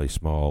bit of Millie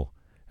Small,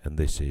 and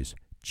this is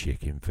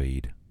Chicken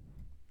Feed.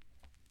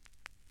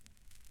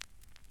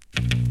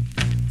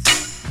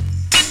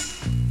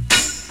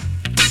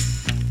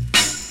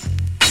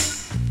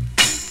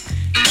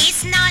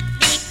 It's not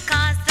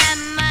because the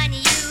money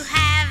you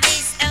have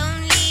is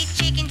only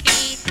chicken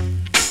feed.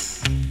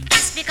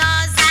 It's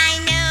because I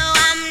know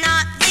I'm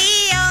not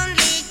the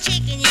only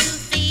chicken you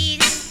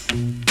feed.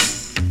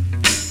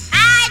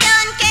 I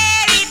don't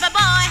care if a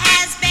boy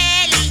has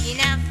barely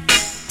enough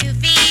to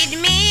feed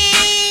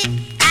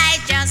me. I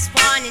just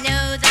want to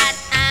know that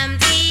I'm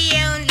the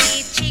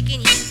only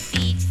chicken you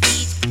feed.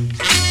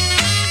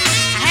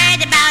 I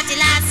heard about it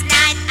last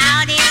night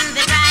out in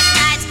the bright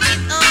lights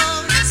with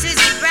old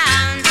Susie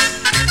Brown.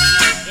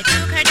 You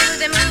took her to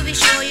the movie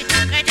show, you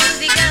took her to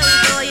the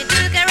go-go, you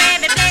took her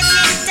every place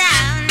in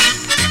town.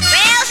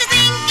 Well, she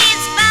think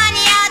it's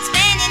funny out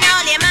spending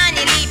all your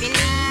money, leaving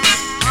me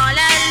all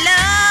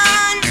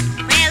alone.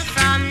 Well,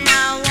 from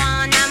now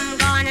on, I'm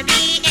gonna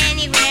be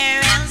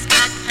anywhere else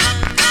but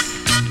home.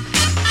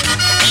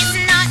 It's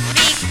not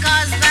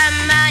because the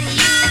money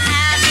you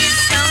have is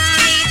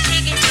only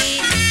chicken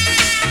feed.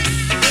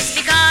 It's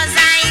because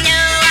I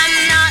know I'm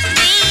not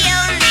the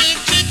only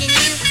chicken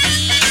you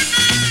feed.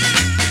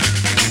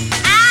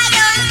 I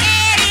don't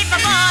care if a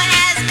boy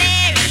has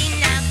very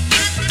enough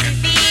to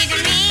feed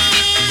me.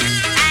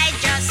 I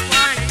just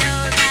want to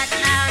know that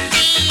I'm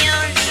the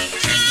only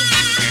chicken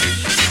you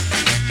feed.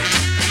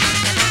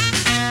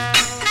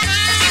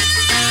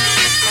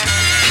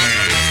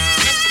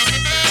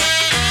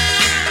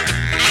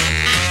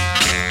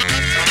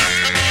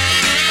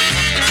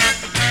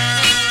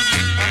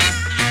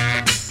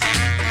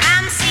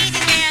 I'm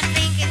sitting there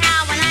thinking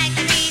how I like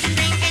to be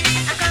drinking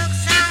a Coke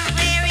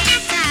somewhere in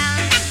town.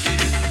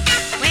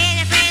 When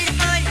a friend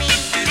phoned me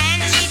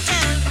and she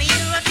told me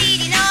you were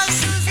feeding old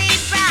Susie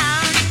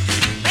Brown.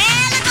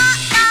 Well, I got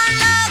down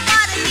low,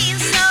 got a feel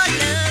so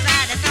low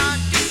that I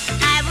thought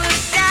I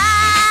would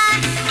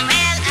die.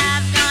 Well,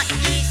 I've got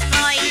news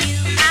for you.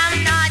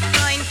 I'm not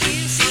going to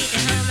sit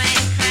at home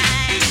and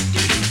cry.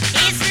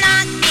 It's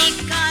not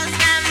because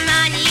the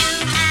money you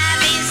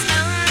have is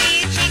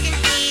only chicken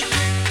feed.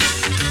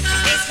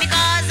 It's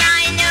because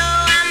I know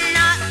I'm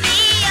not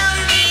the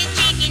only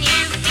chicken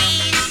you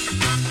feed.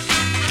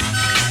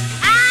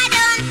 I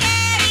don't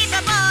care if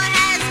a boy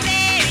has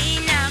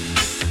very enough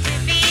to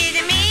feed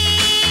me.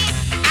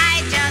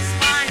 I just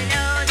want to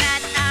know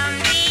that I'm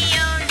the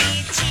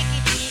only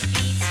chicken he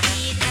feeds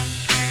feed.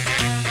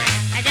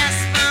 I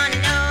just want to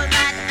know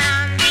that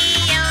I'm the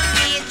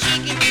only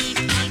chicken he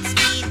feeds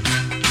feed.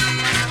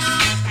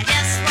 I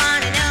just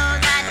want to know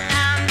that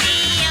I'm the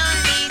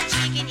only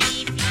chicken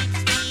he feeds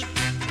feed.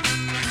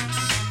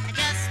 I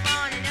just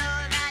want to know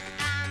that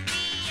I'm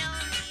the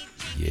only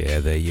chicken. Yeah,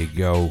 there you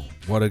go.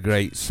 What a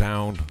great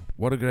sound.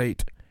 What a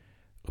great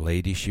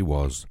lady she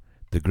was.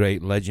 The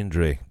great,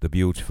 legendary, the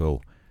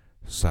beautiful,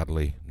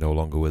 sadly no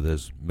longer with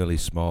us, Millie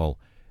Small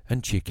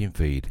and Chicken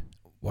Feed.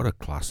 What a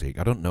classic.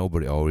 I don't know,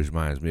 but it always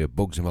reminds me of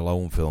Bugsy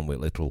Malone film with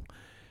little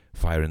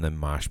firing them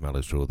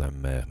marshmallows through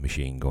them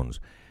machine guns.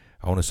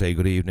 I want to say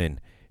good evening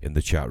in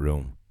the chat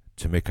room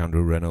to Mick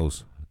Andrew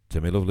Reynolds,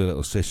 to my lovely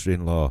little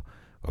sister-in-law,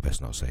 I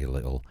best not say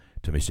little,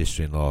 to my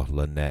sister-in-law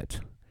Lynette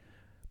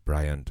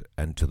Bryant,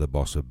 and to the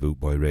boss of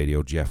Bootboy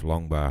Radio, Jeff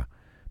Longbar,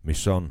 my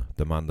son,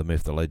 the man, the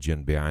myth, the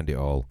legend behind it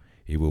all.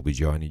 He will be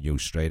joining you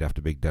straight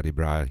after Big Daddy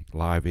Bry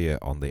live here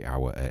on the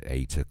hour at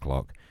 8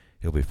 o'clock.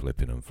 He'll be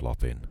flipping and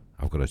flopping.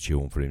 I've got a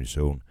tune for him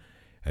soon,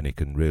 and he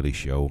can really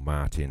show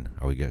Martin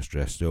how he gets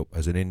dressed up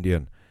as an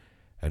Indian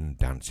and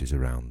dances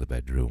around the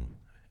bedroom.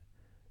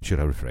 Should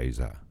I rephrase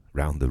that?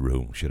 Round the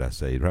room, should I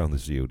say, round the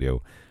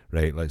studio.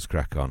 Right, let's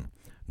crack on.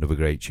 Another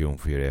great tune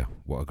for you here.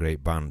 What a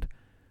great band,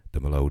 the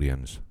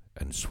Melodians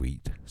and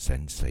Sweet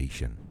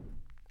Sensation.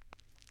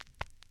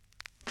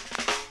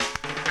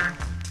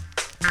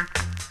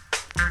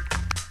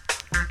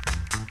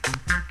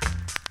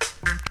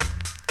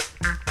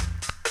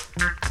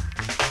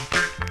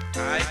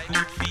 I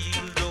could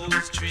feel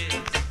those trees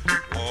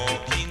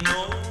walking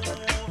over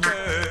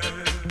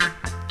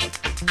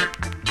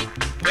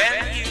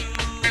when you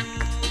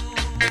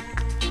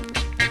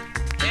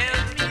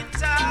held me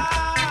tight.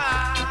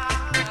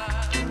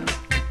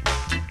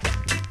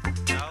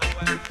 Now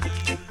I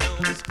feel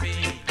those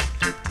pains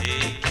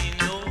take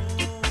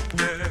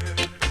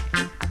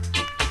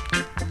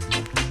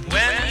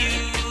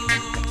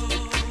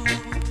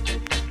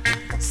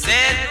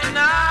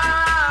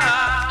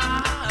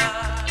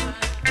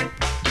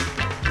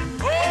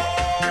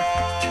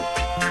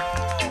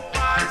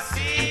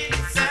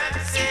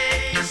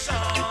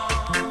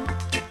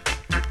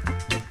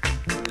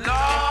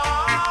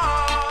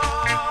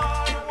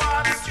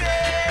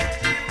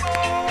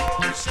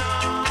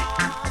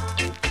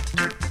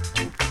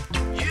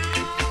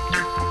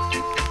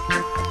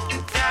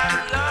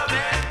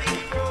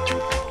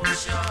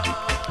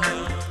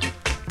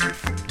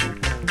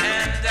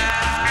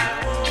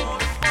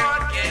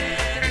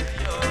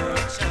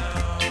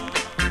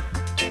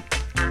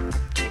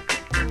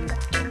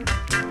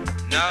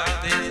Now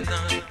there's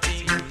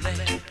nothing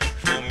left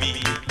for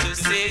me to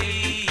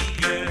say,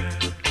 girl.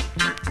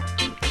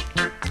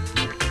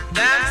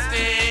 Than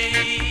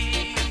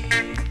stay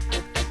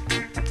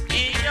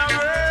in your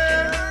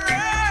world.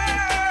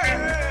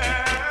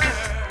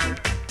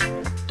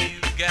 You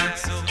got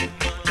so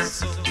much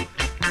soul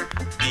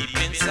deep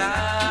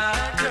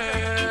inside,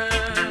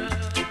 girl,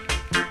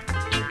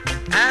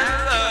 and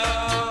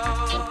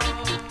love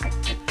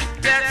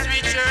that's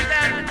richer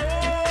than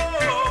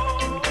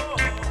gold.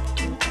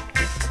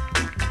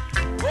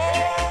 Oh,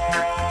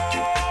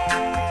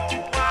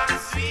 what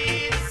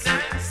sweet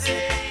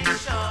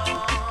sensation,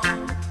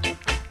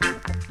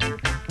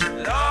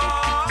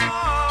 Lord,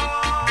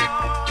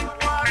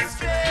 what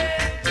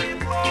strange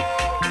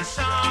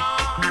emotion.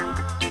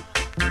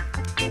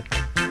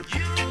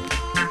 You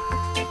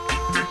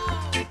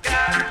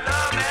got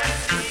love and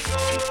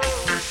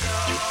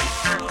devotion,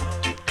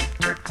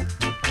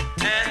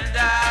 and I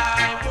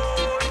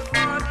won't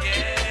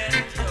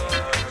forget your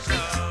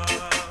love.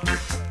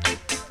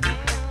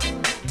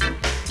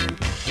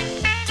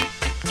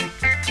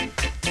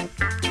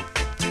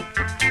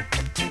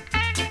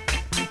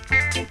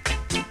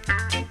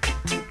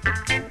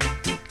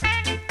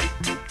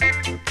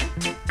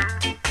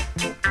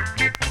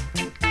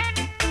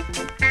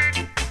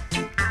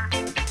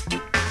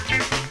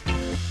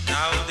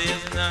 Now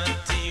there's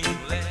nothing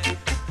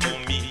left for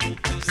me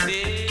to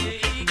say,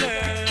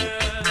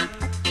 girl,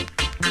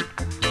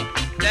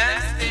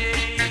 than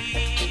stay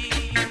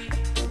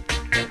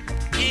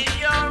in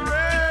your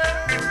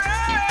world.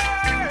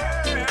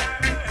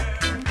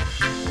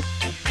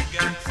 You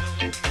got so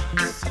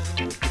much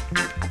soul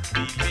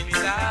deep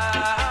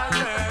inside,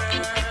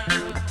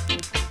 girl,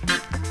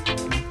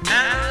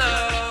 and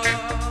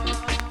love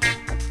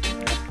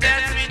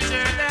that's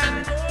richer than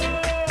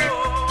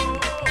gold.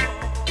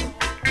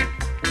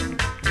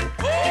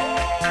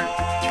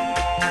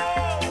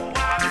 Oh,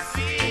 what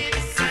sweet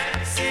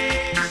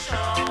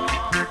sensation,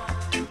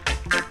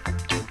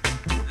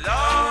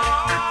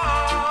 Lord,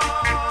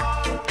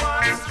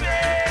 what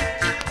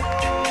strange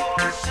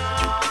emotion.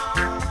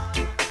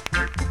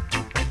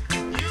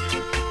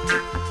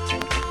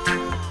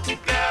 You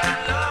got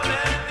love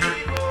and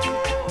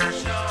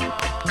devotion,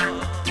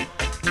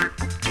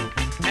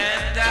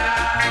 and I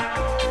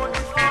won't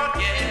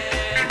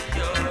forget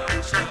your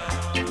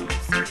charm.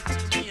 Sing it to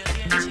me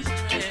again,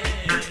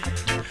 children.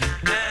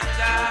 And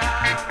I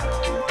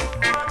won't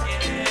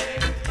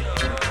forget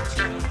your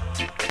charm.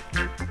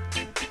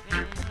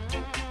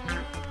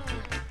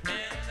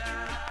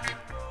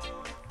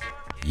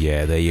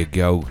 Yeah, there you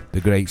go.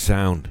 The great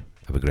sound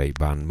of a great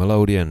band,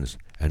 Melodians,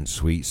 and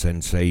Sweet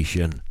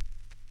Sensation.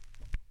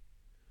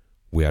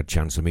 We had a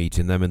chance of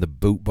meeting them in the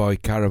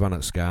Bootboy Caravan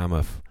at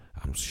Skarmouth.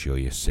 I'm sure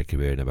you're sick of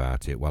hearing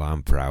about it. Well,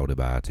 I'm proud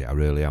about it. I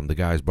really am. The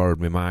guys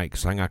borrowed my mic,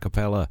 sang a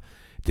cappella,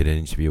 did an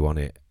interview on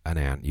it, and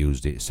I haven't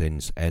used it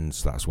since.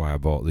 Hence, that's why I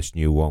bought this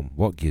new one.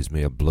 What gives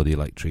me a bloody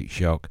electric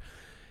shock.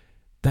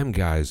 Them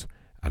guys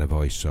had a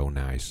voice so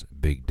nice.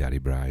 Big Daddy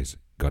Bry's.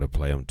 Gotta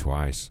play them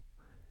twice.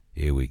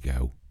 Here we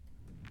go.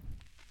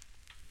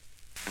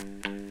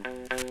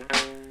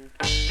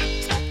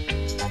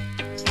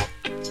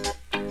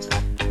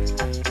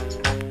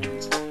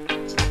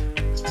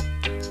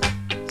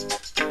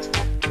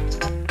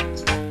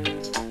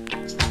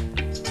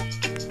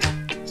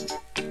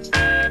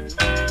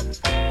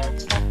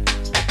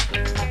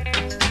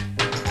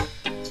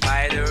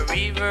 By the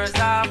rivers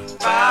of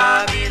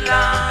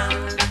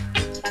Babylon,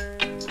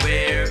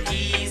 where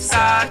he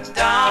sat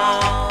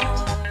down,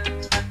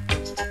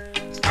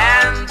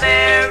 and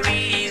there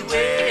he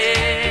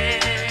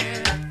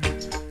wept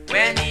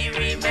when he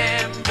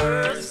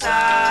remembered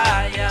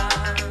Zion.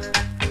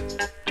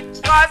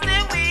 'Cause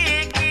the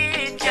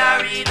wicked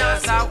carried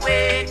us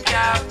away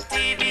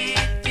captivity,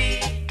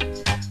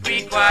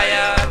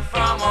 required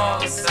from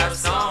us a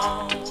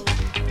song.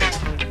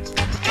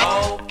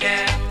 How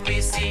can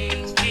we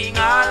sing King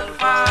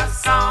Alpha's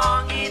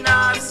song in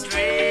a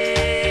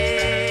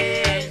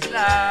strange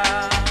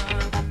land?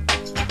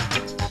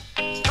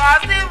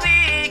 'Cause the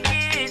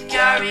wicked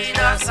carried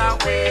us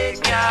away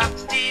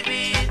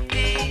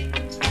captivity,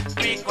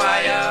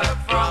 required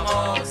from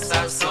us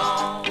a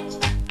song.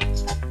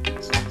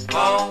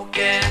 How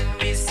can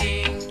we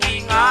sing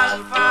King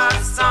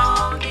Alpha's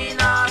song in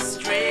a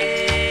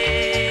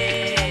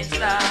strange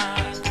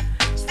land?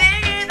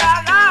 Sing it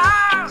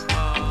aloud.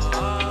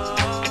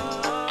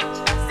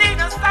 Sing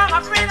the song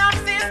of freedom,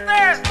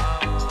 sisters.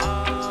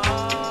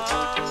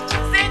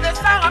 Sing the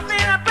song of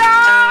freedom,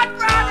 brothers.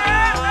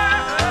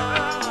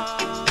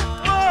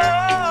 Oh,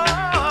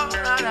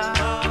 la, la.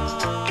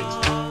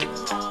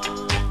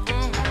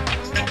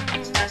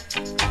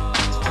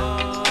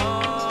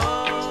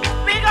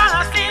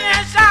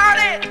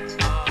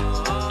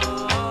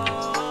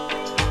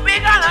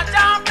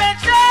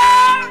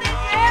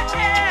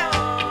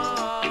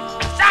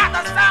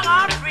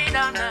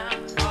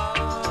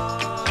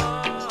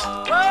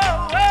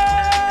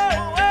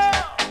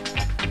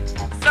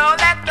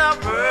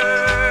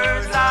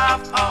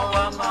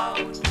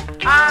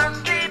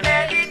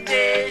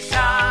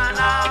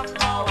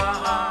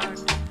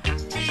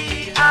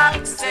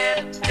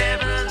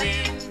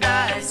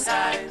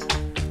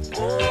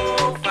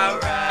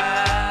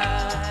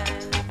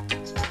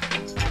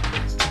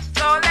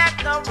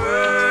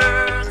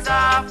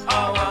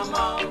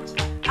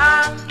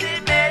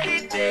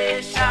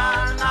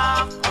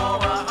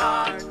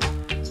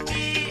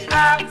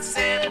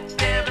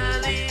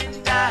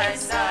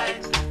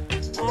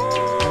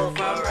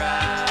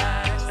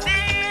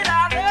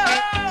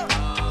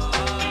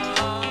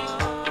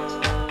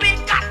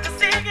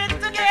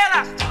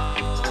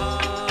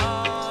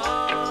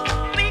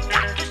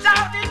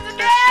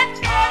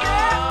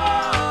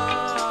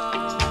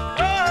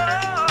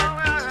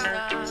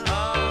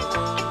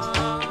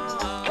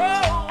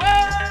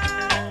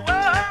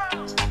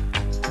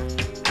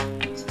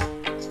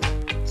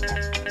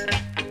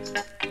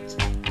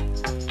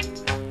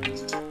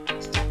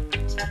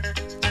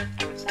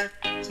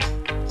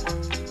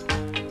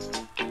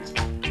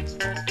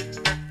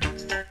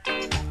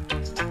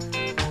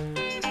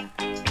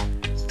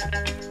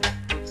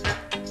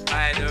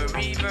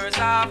 rivers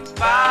of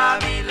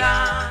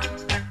Babylon,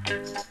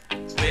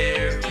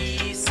 where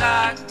he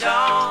sat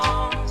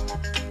down,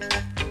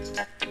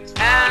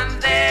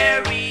 and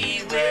there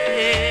he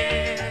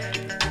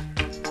wept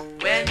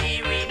when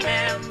he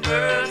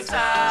remembered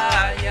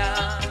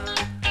Zion.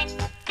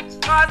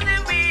 'Cause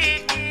the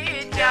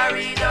wicked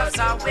carried us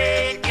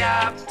away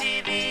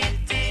captivity,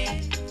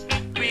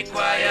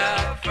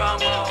 require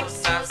from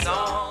us a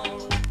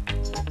song.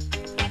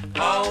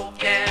 How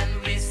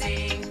can we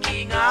sing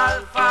King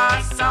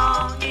Alpha's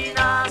song in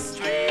a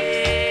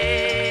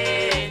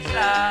strange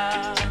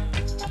land?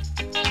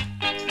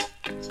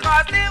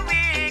 'Cause the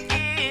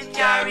wicked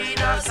carried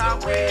us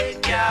away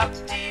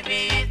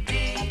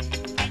captivity,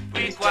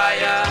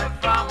 require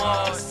from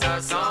us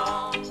a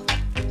song.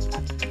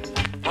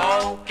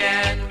 How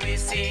can we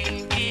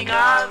sing King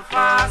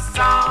Alpha's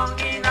song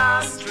in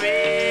a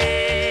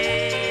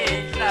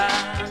strange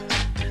land?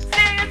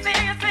 Sing it,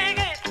 sing it, sing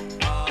it.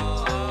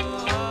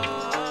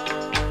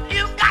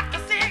 You got to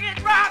sing it,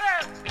 brother.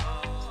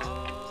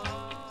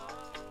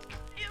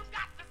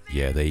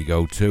 Yeah, there you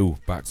go, two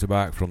back to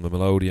back from the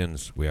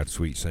Melodians. We had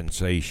Sweet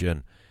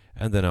Sensation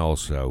and then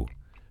also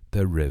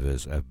The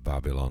Rivers of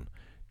Babylon.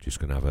 Just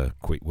going to have a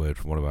quick word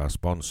from one of our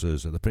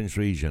sponsors at the Prince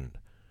Regent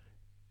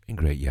in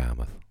Great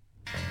Yarmouth.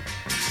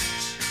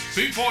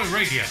 Boot Boy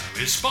Radio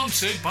is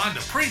sponsored by the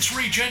Prince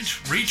Regent,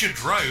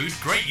 Regent Road,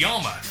 Great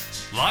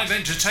Yarmouth. Live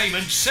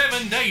entertainment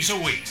 7 days a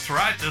week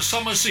throughout the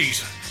summer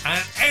season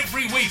and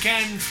every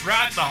weekend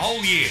throughout the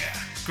whole year.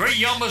 Great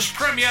Yarmouth's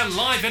premier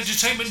live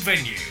entertainment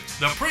venue,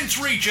 the Prince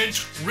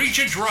Regent,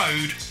 Regent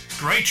Road,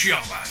 Great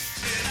Yarmouth.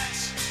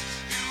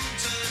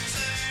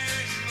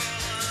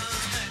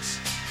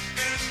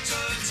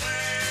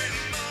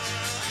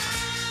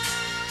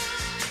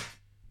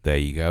 There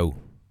you go,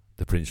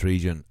 the Prince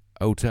Regent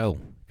Hotel.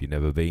 If you've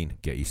never been,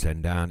 get your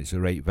send down. It's a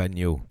great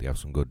venue. They have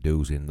some good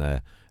do's in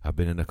there. I've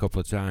been in a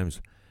couple of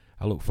times.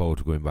 I look forward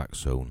to going back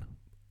soon.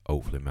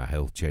 Hopefully my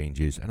health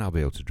changes and I'll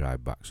be able to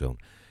drive back soon.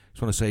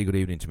 Just want to say good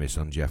evening to my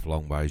son Jeff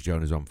Longby. He's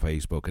joined us on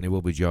Facebook and he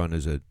will be joining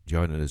us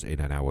in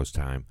an hour's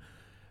time.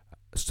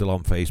 Still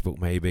on Facebook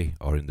maybe,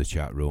 or in the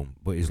chat room.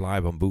 But he's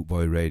live on Boot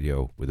Boy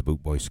Radio with the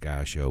Boot Boy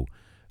Scar Show,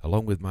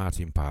 along with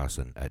Martin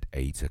Parson at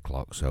 8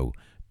 o'clock. So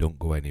don't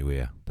go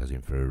anywhere. That's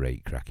in for a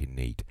rate cracking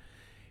neat.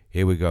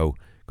 Here we go.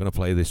 Going to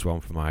play this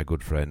one for my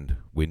good friend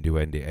Windy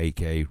Wendy,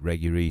 AkA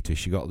Reggie Rita.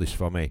 She got this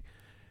for me.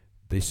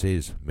 This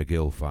is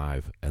McGill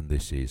 5 and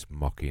this is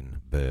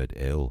Mockingbird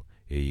Hill.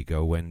 Here you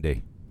go,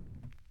 Wendy.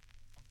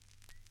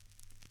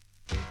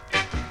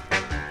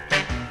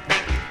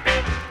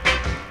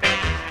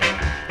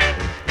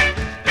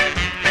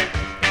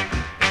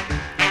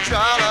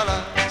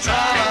 Tra-la-la,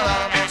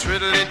 tra-la-la,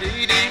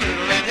 twiddly-dee-dee,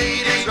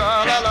 twiddly-dee-dee,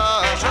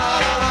 tra-la-la,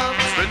 tra-la-la,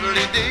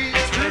 twiddly-dee,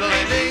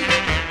 twiddly-dee.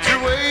 To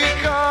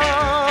wake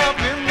up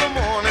in the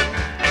morning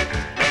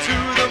to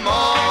the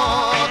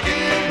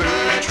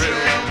mockingbird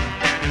trill.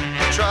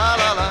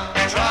 Tra-la-la,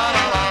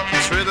 tra-la-la,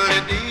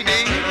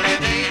 twiddly-dee-dee,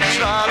 twiddly-dee,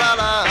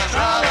 tra-la-la,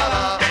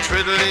 tra-la-la,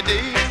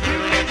 twiddly-dee,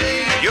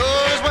 twiddly-dee.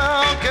 You're as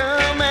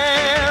welcome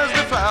as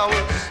the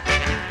flowers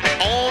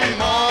on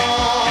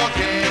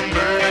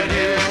Mockingbird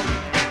Hill.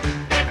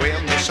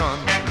 When the sun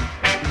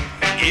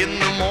in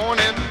the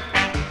morning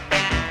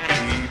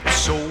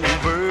peeps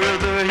over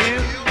the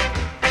hill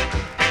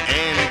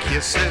and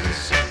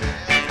kisses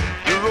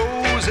the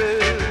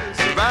roses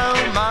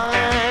around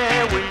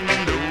my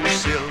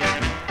windowsill,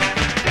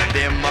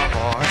 then my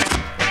heart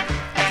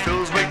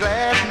fills with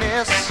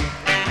gladness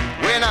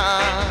when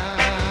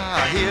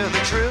I hear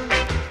the trill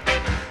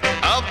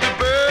of the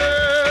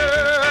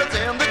birds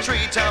and the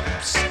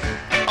treetops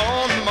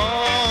on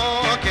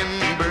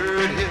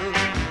Mockingbird Hill.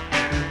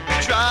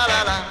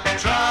 Tra-la-la,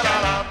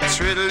 tra-la-la,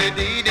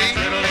 twiddly-dee-dee,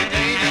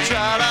 twiddly-dee-dee,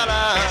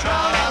 tra-la-la,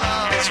 tra-la-la,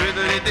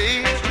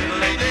 twiddly-dee,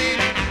 twiddly-dee.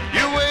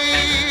 You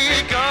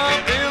wake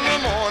up in the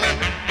morning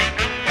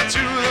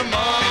to the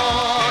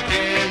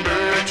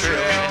mockingbird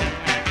trill.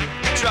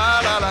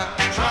 Tra-la-la,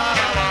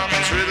 tra-la-la,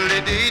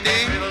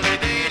 twiddly-dee-dee,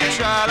 twiddly-dee,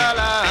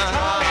 tra-la-la,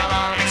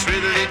 tra-la-la,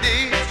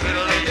 twiddly-dee,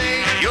 twiddly-dee.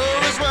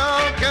 You're as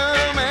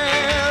welcome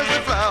as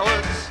the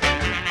flowers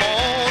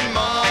on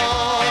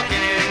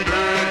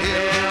Mockingbird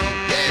Hill.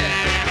 Yeah.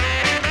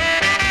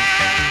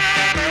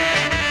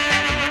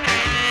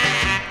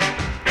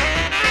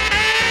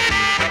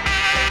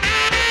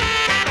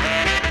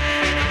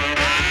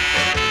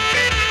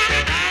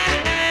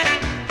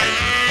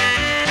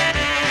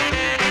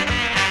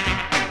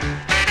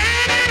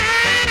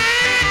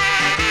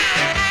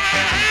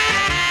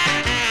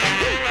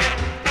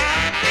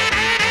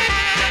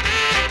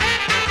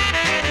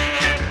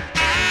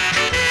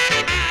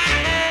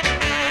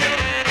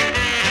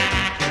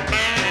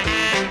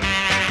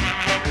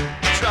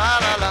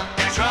 Tra-la-la,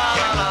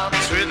 tra-la-la,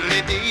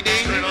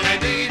 twiddly-dee-dee,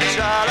 twiddly-dee-dee,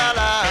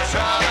 tra-la-la,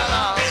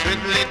 tra-la-la,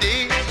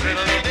 twiddly-dee,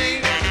 twiddly-dee.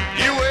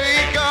 You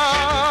wake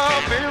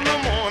up in the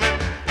morning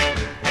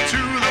to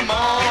the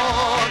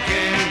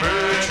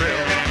mockingbird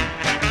trill.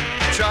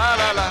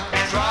 Tra-la-la,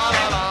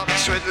 tra-la-la,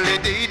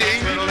 twiddly-dee-dee,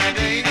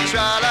 twiddly-dee,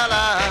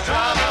 tra-la-la,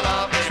 tra-la-la,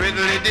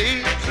 twiddly-dee,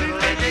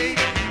 twiddly-dee.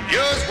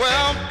 You're as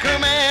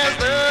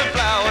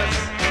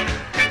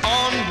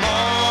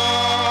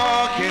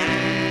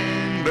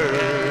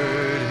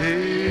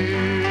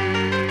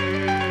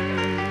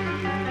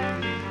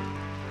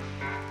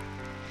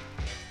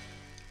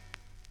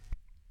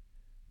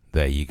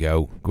There you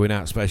go. Going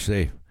out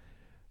especially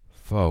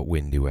for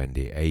Windy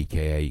Wendy,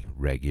 AkA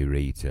Reggae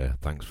Rita.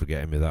 Thanks for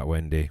getting me that,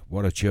 Wendy.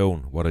 What a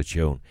tune, what a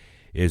tune.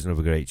 Here's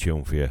another great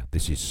tune for you.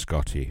 This is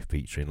Scotty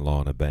featuring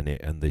Lorna Bennett,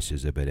 and this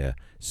is a bit of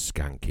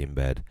Skank in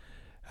Bed.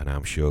 And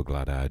I'm sure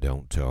glad I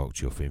don't talk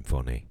chuffing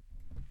funny.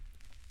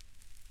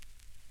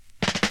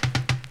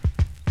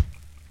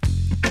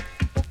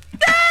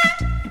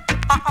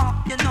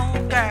 You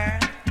know, girl.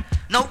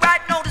 No,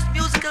 right now this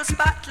musical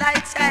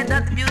spotlight shine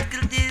on the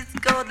musical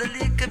disco, the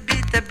little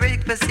bit of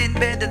breakfast in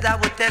bed, that I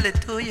will tell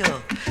it to you.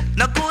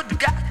 No good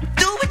God,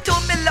 do it to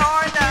me,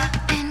 Lorna.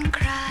 And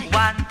cry.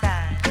 One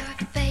time.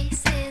 Your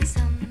face is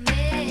a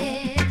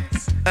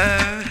mess.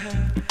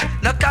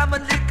 Now come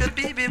on, little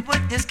baby,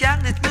 what this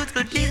gang, this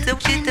musical disco, You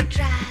can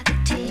dry the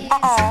tears in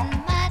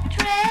my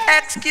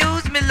dress.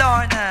 Excuse me,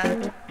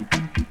 Lorna.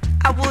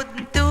 I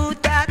wouldn't do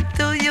that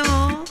to you.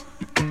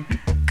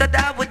 'Cause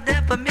I would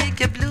never make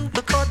you blue,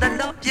 because I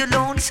love you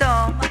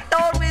lonesome. I'd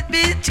always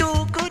be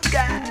two good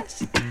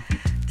guys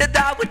that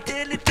I would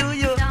tell it to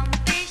you.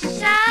 Don't be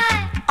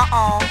shy.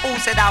 Who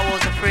said I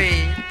was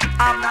afraid?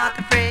 I'm not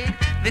afraid,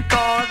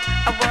 because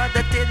I was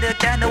a tell you,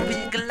 can I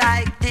wiggle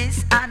like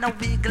this and a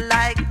wiggle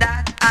like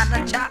that, and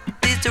a chop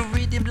this to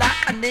rhythm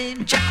like a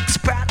name Jack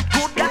Sprat.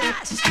 Good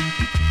guys.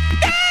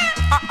 Yeah.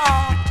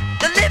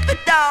 To live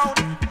it down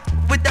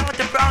without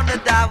the brown,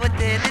 that I would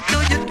tell it to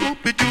you.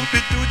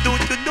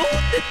 Don't you know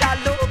that I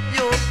love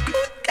you?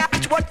 Good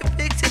gosh, what you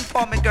fixing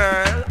for me,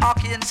 girl?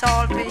 Ackee and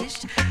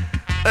saltfish.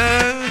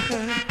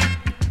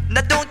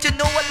 Now don't you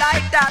know I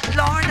like that,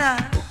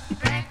 Lorna?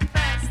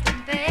 Breakfast in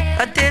bed.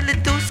 I tell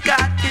it to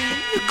Scotty,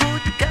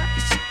 good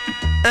gosh.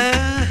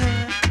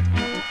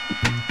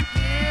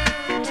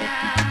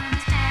 You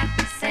don't have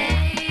to say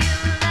you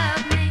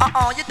love me.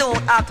 You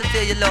don't have to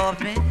say you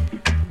love me.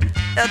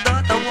 All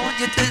I want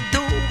you to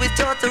do is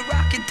just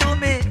rock it to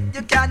me.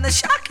 You kinda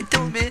shock it to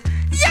me.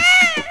 Yeah!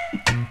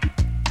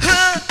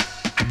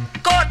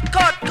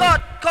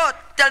 Cut.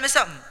 Tell me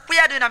something. What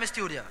you doing in my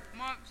studio?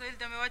 Mom, so you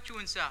tell me what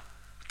tune, sir?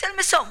 Tell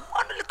me something.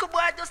 One little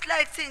boy just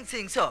like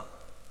sing, so.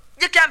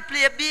 You can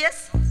play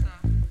bass? No, sir.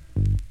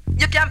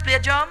 You can play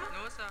drum?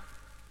 No, sir.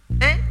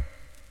 Eh?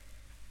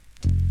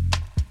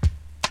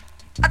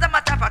 As a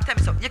matter of fact, tell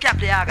me something. You can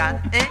play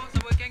organ? Eh? No, sir,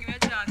 but can give me a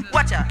chance, sir.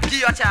 Watch out, give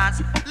you a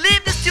chance.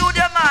 Leave the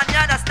studio, man, you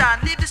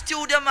understand? Leave the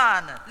studio,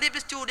 man. Leave the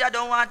studio, I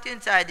don't want you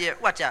inside here.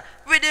 Watch out.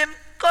 Rhythm,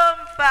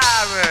 come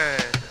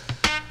forward.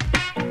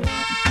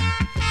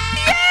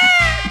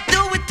 Yeah,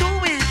 do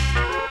it.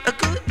 A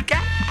good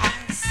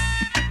guys.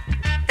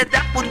 And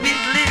that would be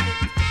lit.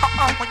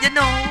 You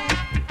know.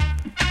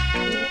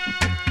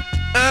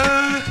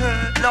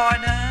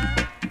 Lorna.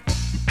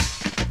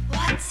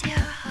 What's your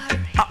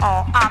hurry?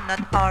 I'm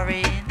not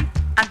hurrying.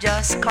 I'm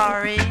just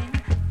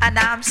scoring. And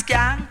I'm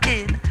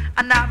skanking,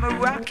 and I'm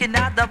rocking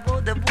out the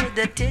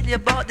would tell you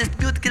about this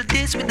beautiful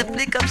dish with the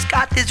flick of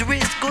Scottish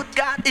wrist. Good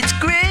God, it's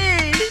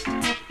great.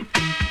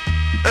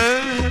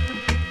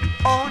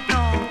 Oh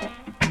no.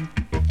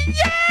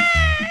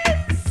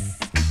 Yes.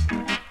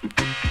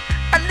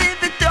 I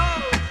live it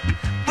all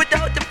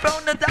without the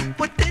frown of that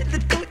would tell you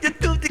to you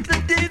do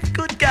this.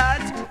 Good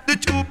God, the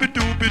doobie,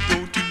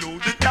 don't you know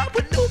that I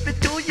would love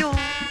it to you.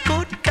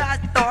 Good God,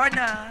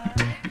 Lorna.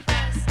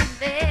 Breakfast in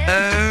bed.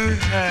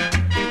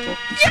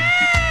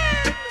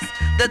 Yes,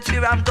 that's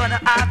where I'm gonna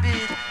have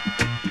it.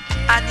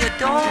 And you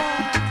don't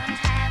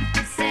have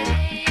to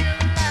say you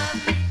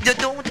love me. You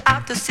don't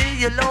have to say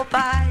you love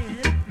I,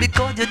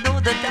 because you know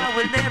that I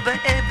will never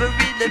ever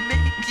really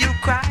make you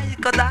cry.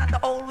 'Cause I'll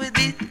always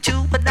be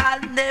true and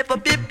I'll never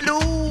be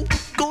blue.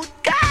 Good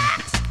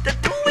guys, they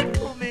do it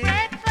to me.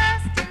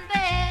 Breakfast in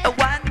bed. A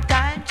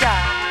one-time job.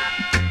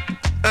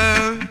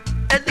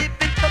 And if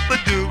it up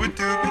and do it,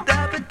 I'll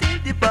tell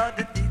you about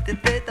it.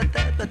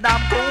 And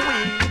I'm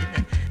going.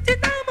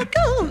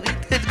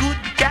 It's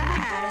good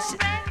guys.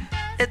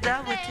 And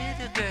I will tell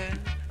you, girl,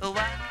 a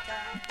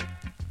one-time.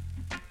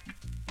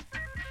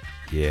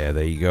 Yeah,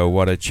 there you go.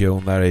 What a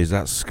tune that is.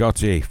 That's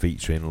Scotty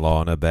featuring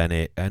Lorna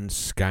Bennett and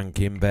Skank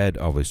in Bed.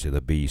 Obviously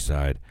the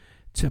B-side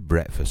to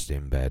Breakfast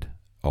in Bed.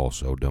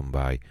 Also done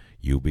by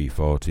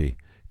UB40,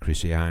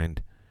 Chrissy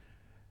Hind,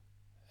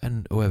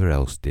 and whoever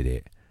else did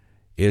it.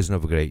 Here's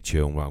another great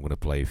tune what I'm going to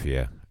play for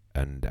you.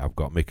 And I've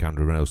got Mick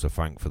Andrew Reynolds to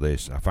thank for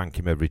this. I thank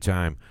him every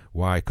time.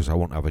 Why? Because I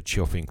won't have a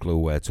chuffing clue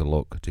where to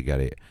look to get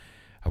it.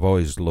 I've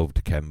always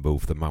loved Ken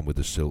Booth, the man with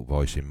the silk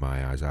voice in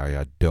my eyes. I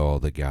adore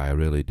the guy, I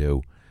really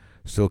do.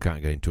 Still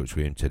can't get in touch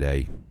with him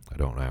today. I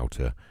don't know how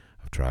to.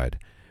 I've tried.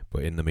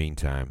 But in the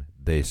meantime,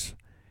 this,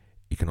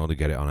 you can only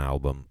get it on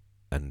album.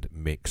 And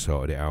Mick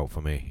sorted it out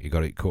for me. He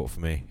got it cut for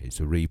me. It's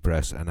a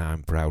repress, and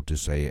I'm proud to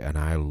say it, and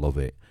I love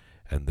it.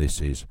 And this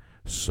is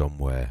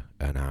Somewhere,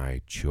 and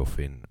I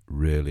chuffing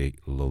really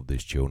love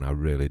this tune. I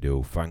really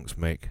do. Thanks,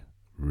 Mick.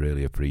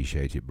 Really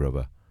appreciate it,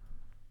 brother.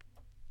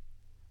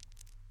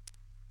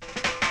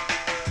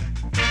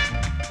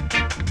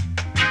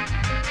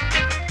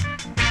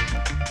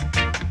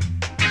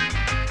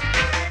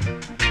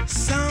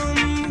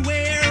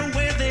 Somewhere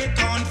where they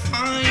can't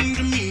find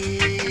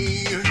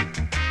me.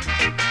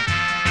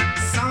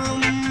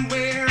 Somewhere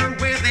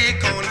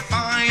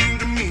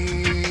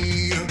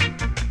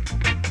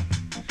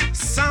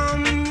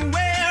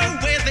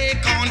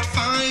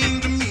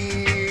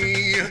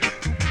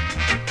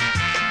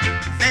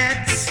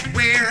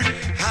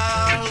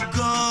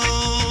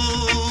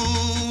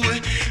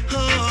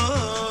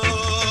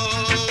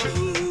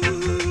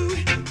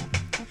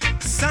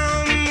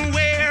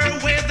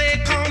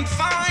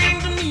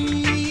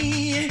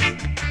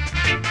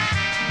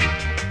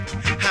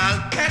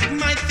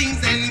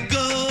things and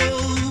go,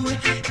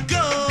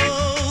 go.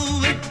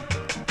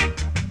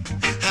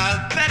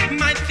 I'll pack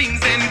my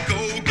things and go,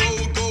 go,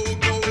 go,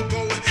 go,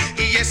 go.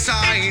 Yes,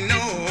 I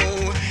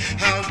know.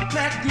 I'll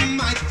pack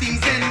my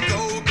things and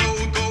go, go,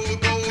 go,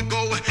 go,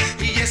 go.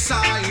 Yes,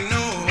 I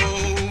know.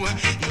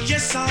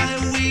 Yes, I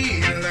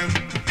will.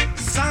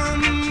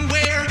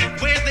 Somewhere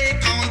where they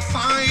can't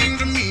find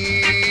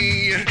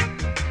me.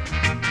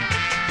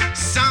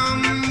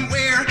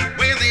 Somewhere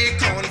where they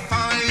can't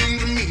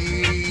find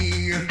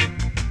me.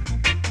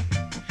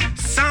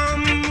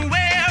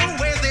 Somewhere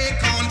where they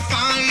can't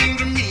find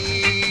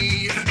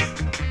me.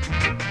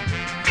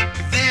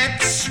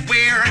 That's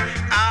where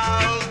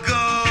I'll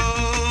go,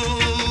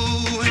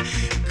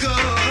 go.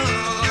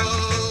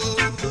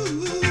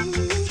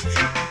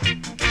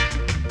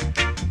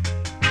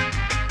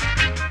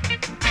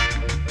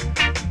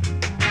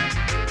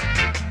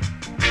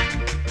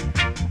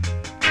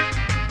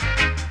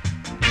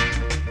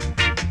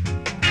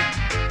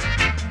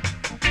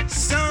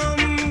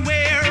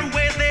 Somewhere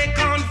where they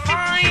can't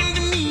find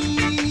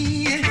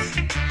me.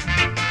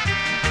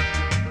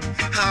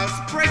 I'll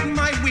spread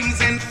my wings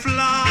and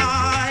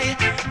fly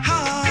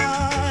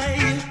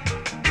high.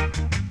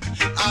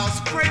 I'll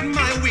spread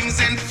my wings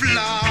and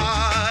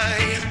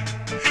fly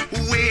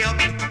way up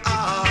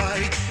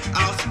high.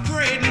 I'll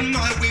spread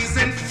my wings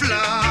and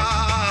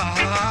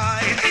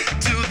fly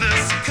to the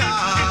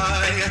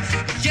sky.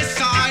 Yes,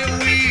 I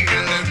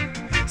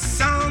will.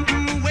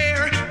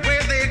 Somewhere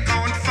where they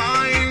can't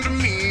find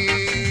me.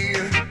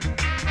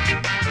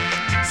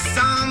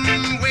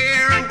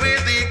 Somewhere where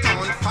they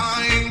can't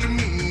find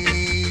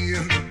me.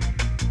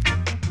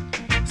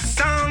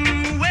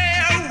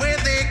 Somewhere where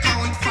they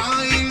can't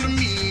find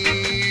me.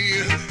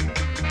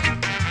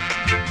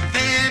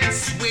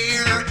 That's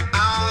where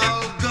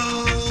I'll go,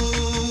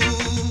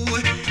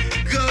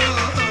 go.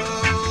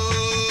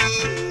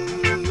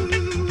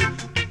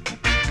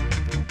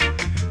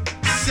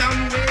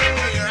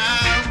 Somewhere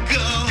I'll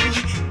go.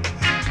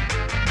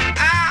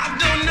 I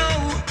don't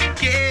know,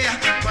 yeah,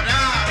 but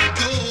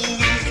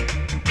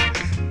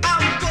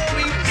I'm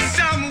going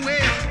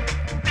somewhere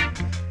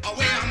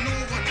where no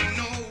one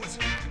knows,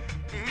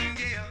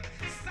 yeah,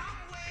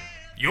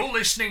 somewhere. You're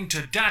listening to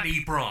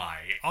Daddy Bry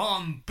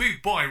on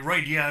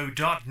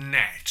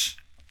bootboyradio.net.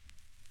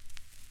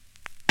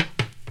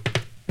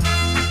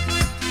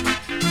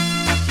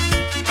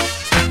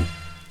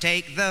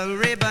 Take the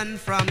ribbon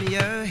from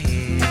your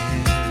hair,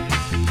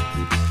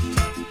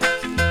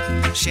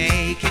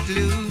 shake it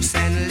loose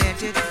and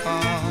let it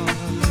fall.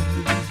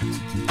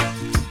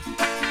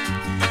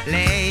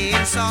 Lay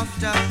it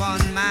soft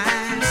upon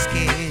my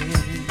skin,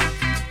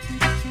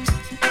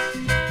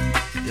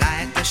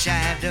 like the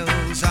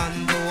shadows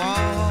on the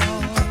wall.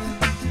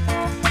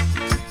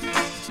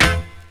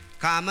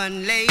 Come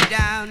and lay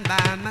down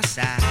by my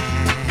side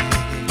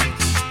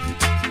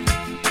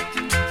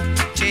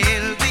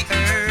till the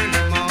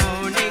early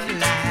morning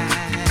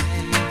light.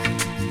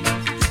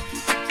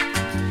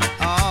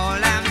 All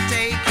I'm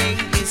taking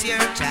is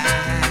your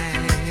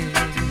time.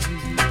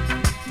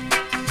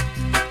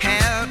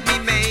 Help me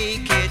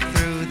make it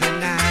through the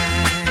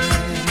night.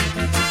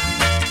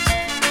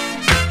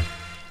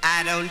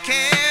 I don't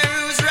care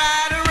who's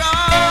right or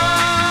wrong.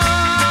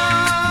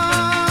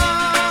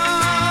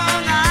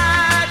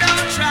 I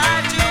don't try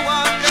to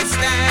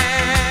understand.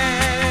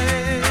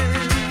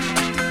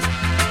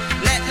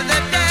 Let the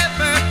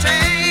devil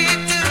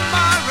take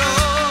tomorrow.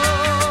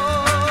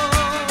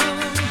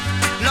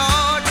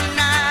 Lord,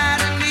 tonight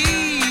I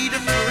need a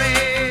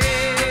friend.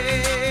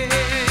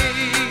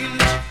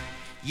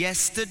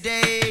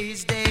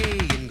 Yesterday's day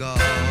and gone,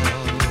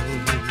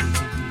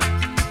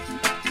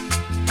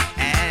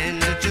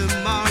 and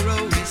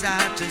tomorrow is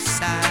out of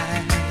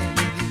sight.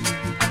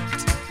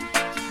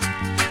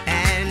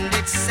 And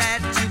it's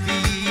sad to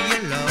be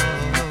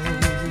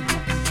alone.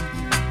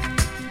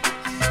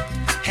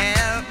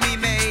 Help me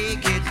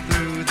make it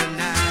through the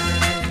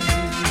night.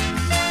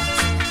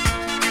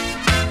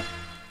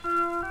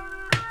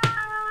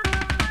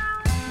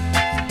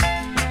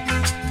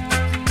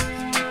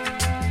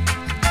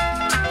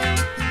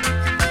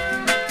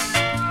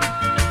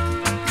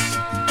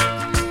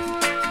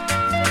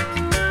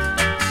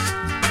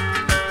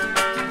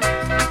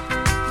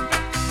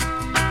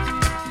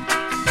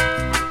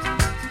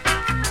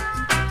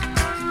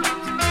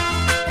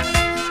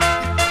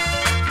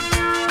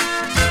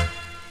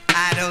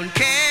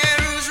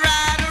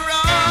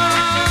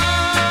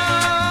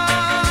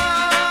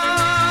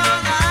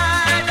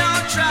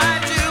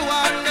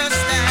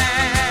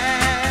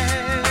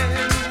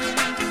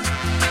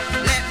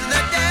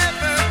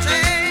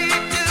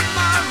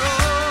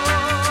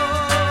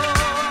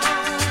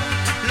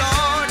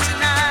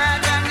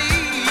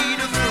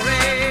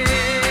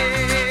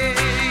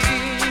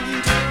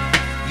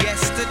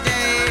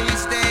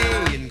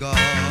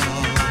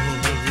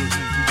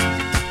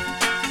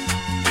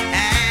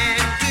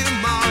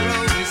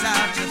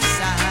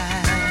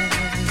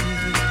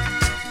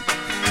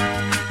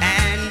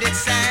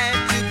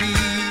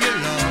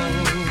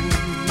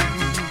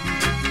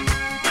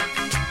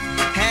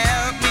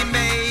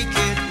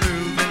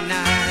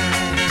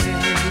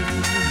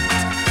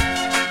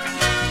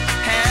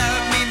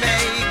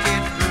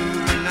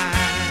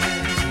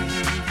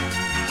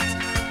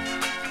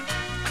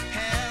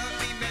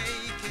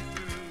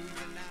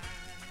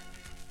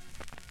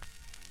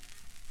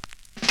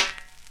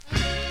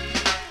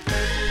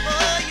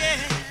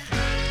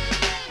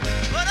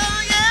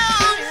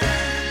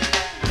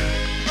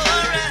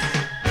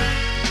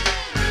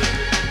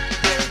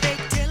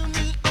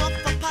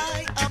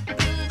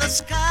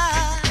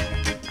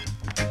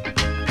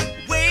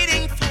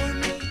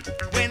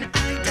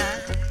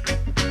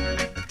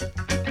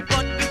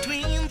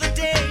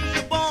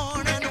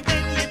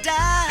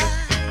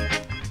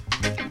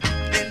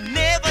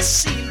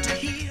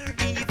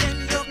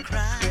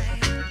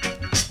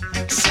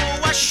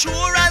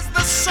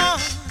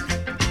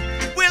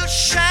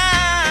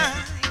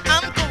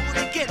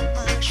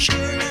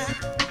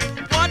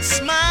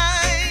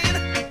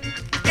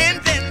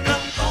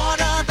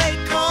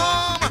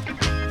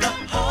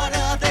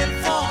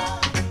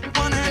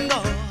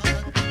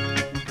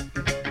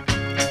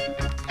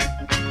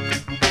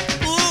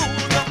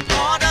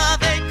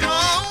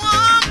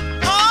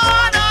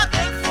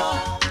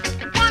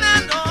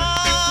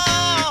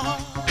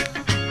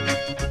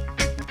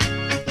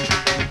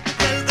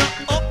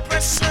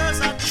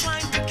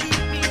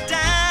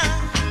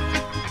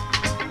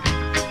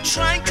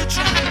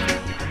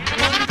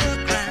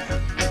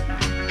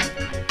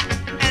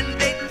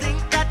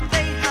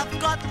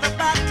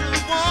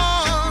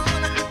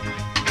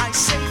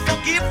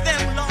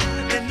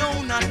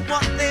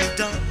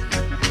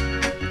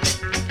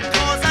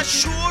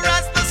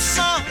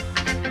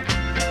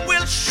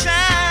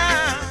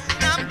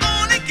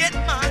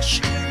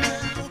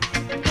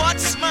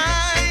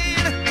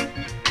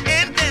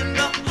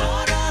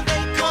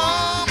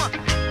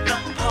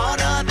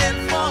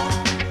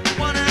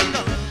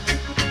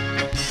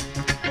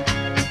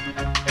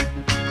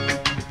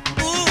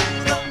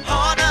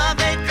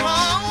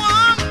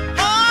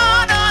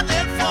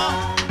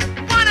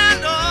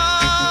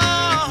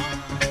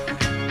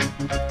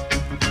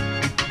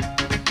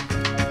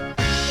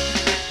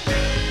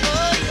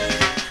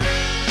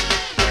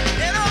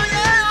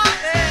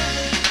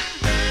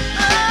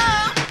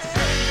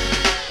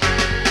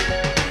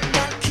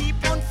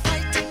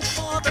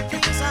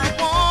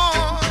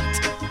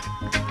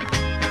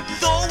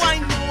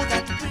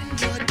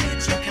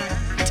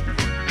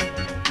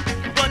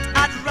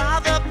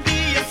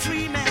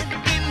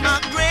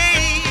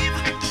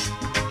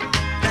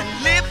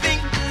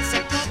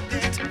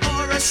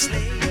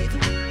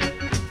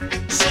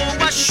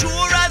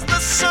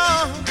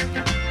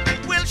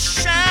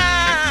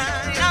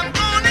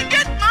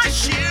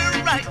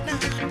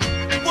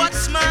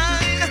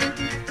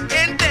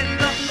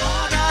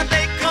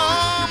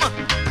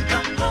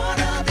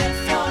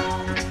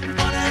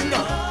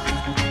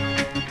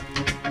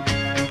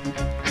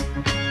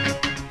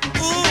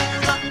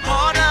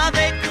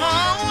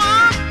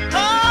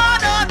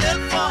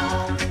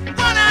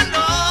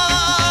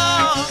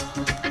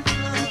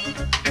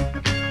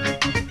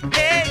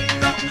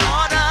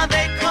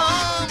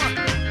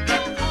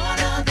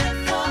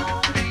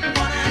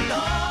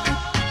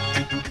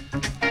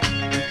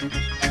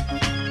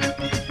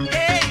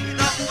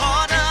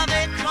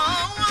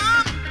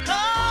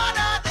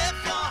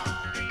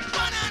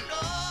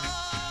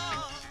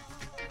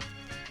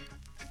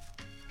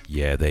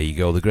 Yeah, there you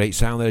go. The great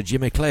sound there of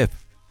Jimmy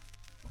Cliff.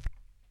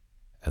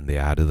 And the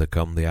harder they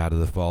come, the harder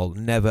they fall.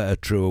 Never a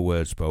truer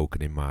word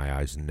spoken in my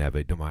eyes.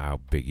 Never. No matter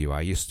how big you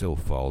are, you still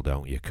fall,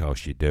 don't you? Of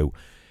course you do.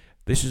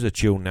 This is a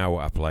tune now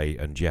I play,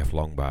 and Jeff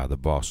Longbar, the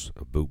boss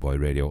of Bootboy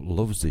Radio,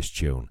 loves this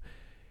tune.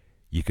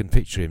 You can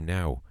picture him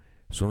now.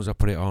 As soon as I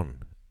put it on,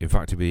 in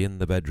fact, he'll be in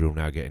the bedroom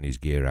now getting his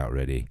gear out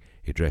ready.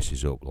 He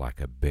dresses up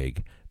like a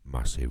big,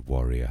 massive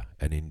warrior,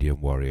 an Indian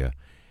warrior,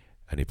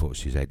 and he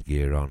puts his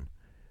headgear on.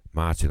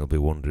 Martin will be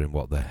wondering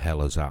what the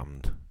hell has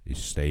happened. He's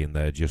staying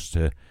there just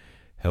to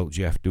help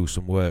Jeff do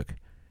some work,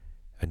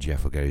 and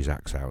Jeff will get his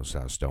axe out and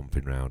start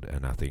stomping round,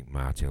 and I think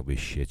Martin will be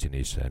shitting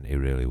his scent. He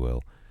really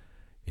will.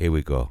 Here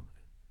we go.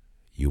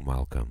 You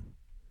Malcolm.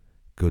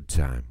 Good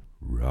time.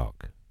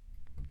 Rock.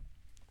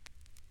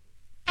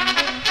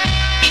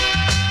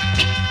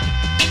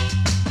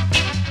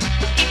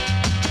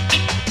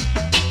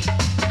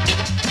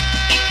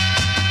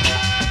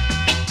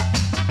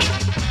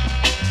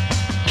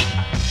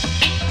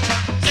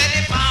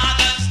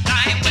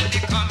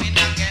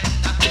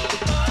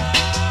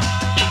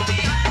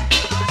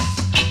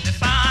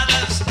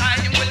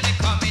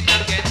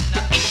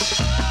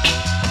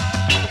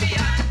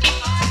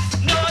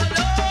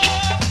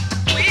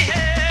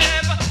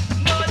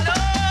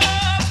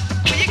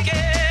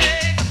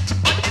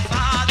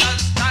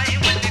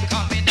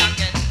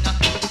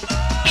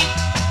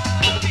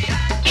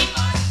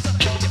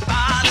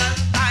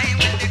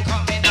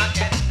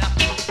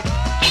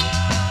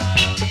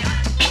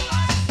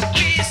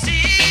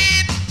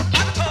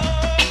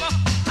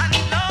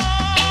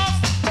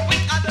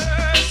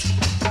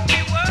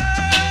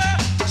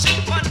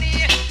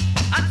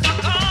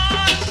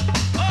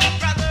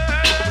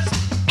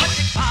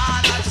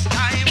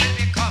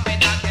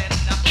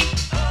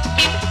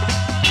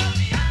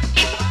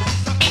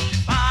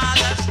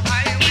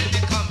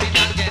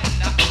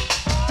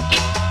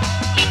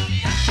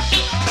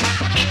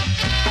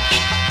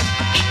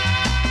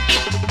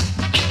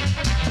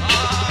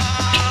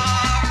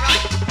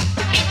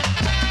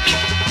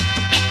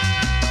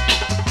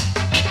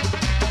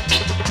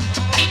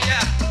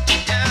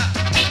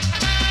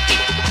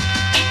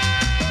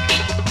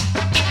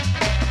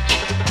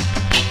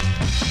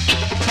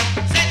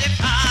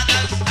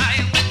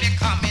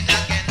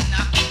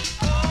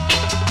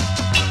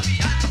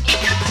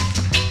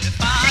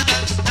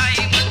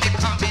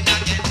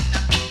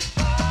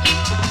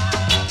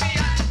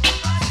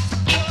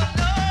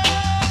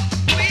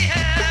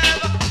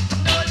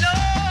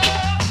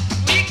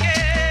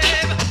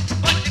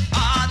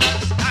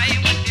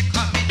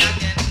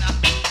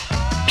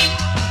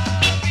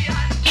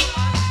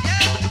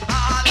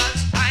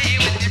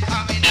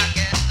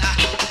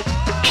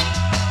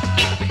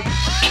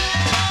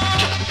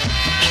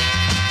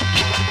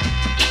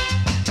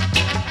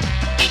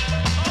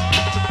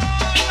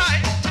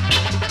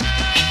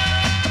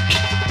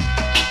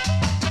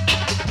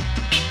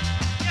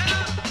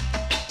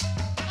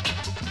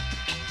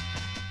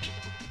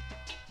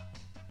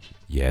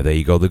 There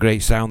you go, the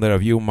great sound there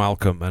of you,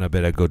 Malcolm, and a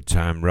bit of good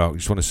time rock.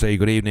 Just want to say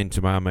good evening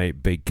to my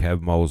mate Big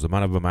Kev Moles, the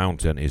man of a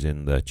mountain, is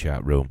in the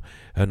chat room,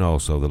 and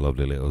also the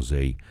lovely little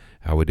Z.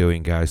 How we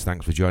doing, guys?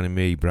 Thanks for joining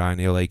me, Brian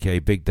Neale, AkA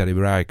Big Daddy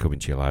Bri, coming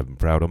to you live and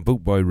proud on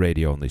Bootboy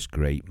Radio on this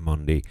great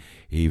Monday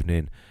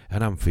evening,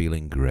 and I'm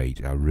feeling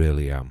great, I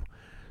really am.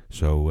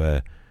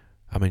 So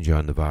I'm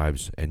enjoying the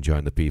vibes,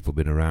 enjoying the people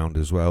being around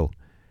as well.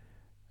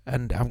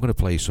 And I'm going to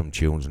play some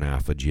tunes now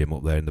for Jim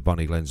up there in the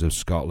Bonnie Glens of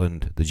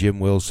Scotland, the Jim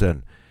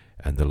Wilson,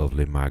 and the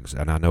lovely Mags.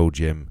 And I know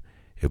Jim,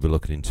 he'll be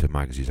looking into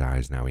Mags'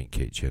 eyes now in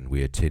kitchen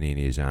with a tin in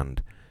his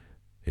hand.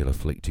 He'll have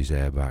flicked his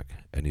hair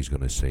back and he's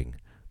going to sing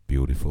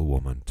Beautiful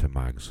Woman to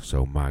Mags.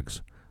 So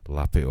Mags,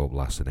 lap it up,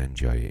 lass, and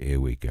enjoy it. Here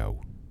we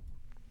go.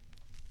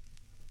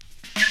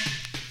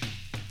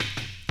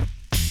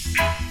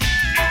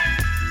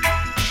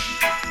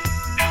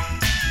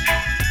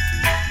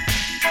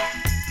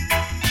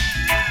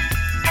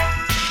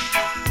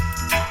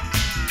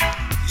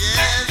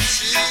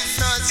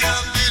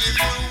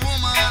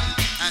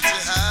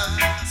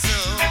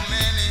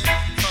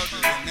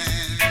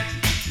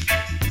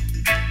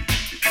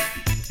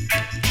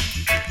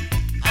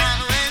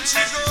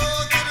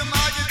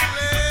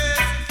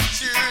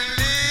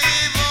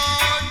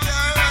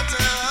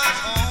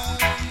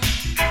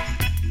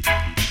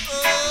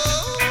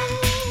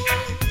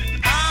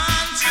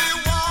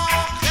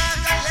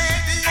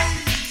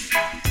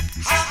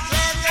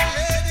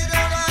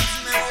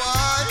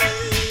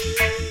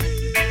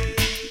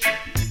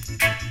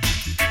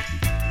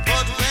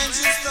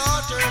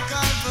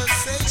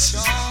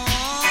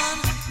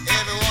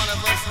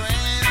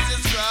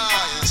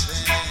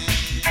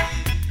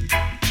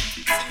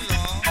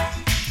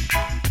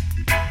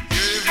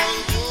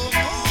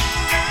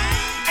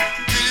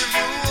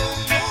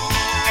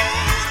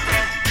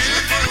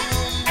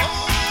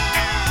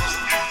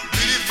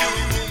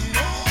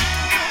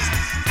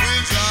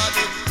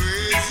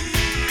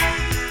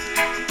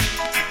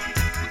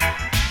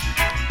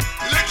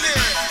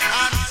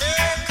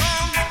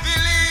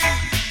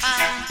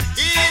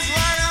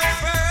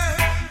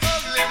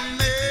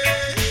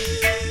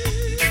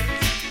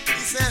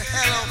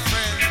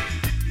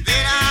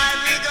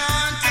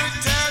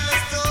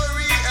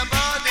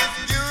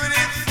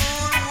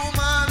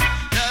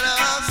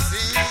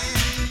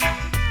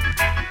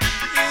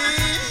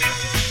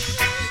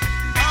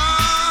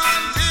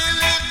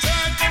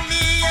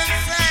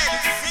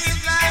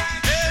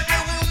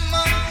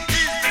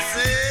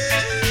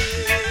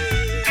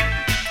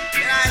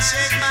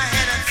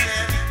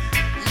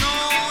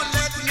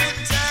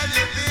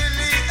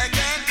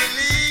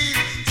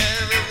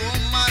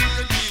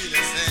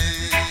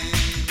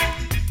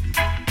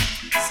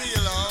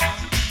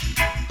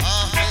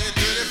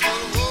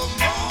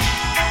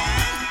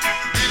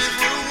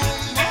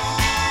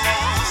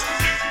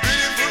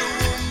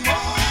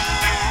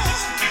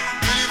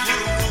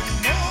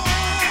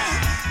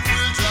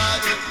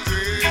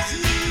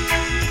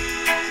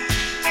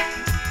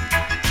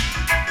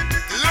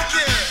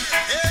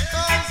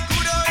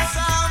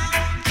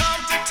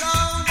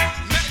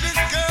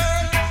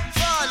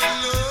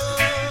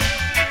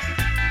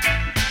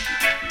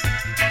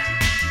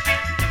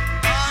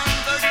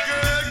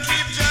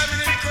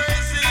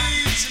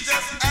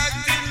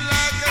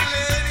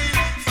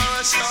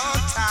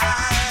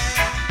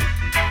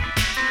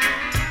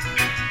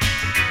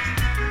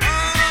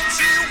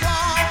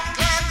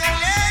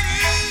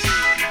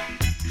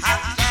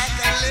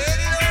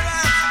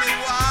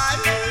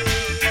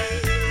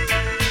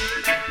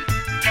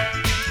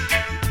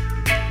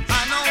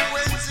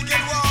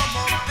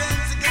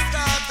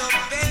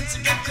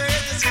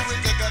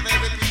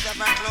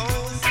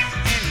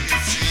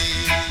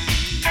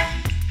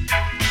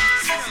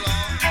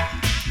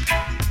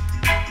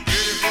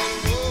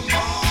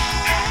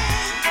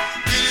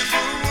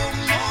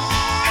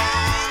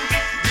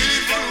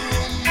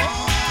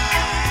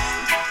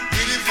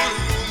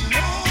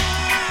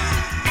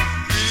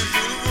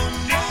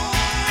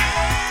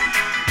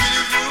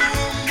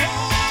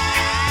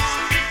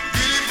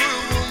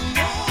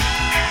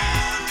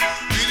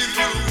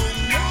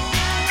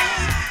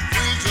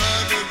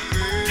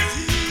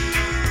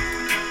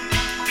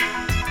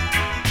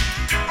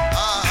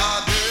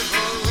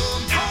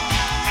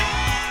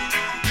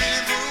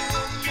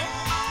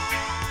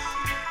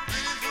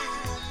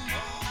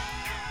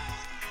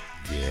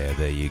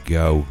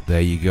 go,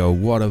 there you go.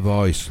 What a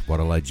voice, what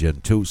a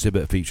legend. Toot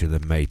Sibbett featuring the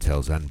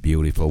Maytals and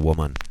Beautiful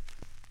Woman.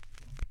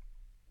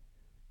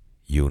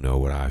 You know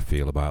what I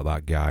feel about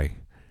that guy.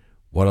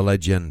 What a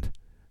legend.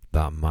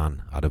 That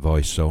man had a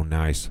voice so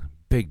nice.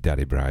 Big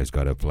Daddy Bry's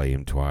got to play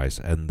him twice.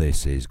 And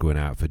this is going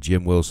out for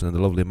Jim Wilson and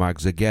the Lovely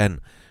Mags again.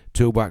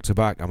 2 back to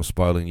back. I'm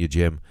spoiling you,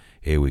 Jim.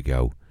 Here we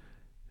go.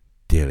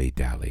 Dilly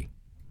Dally.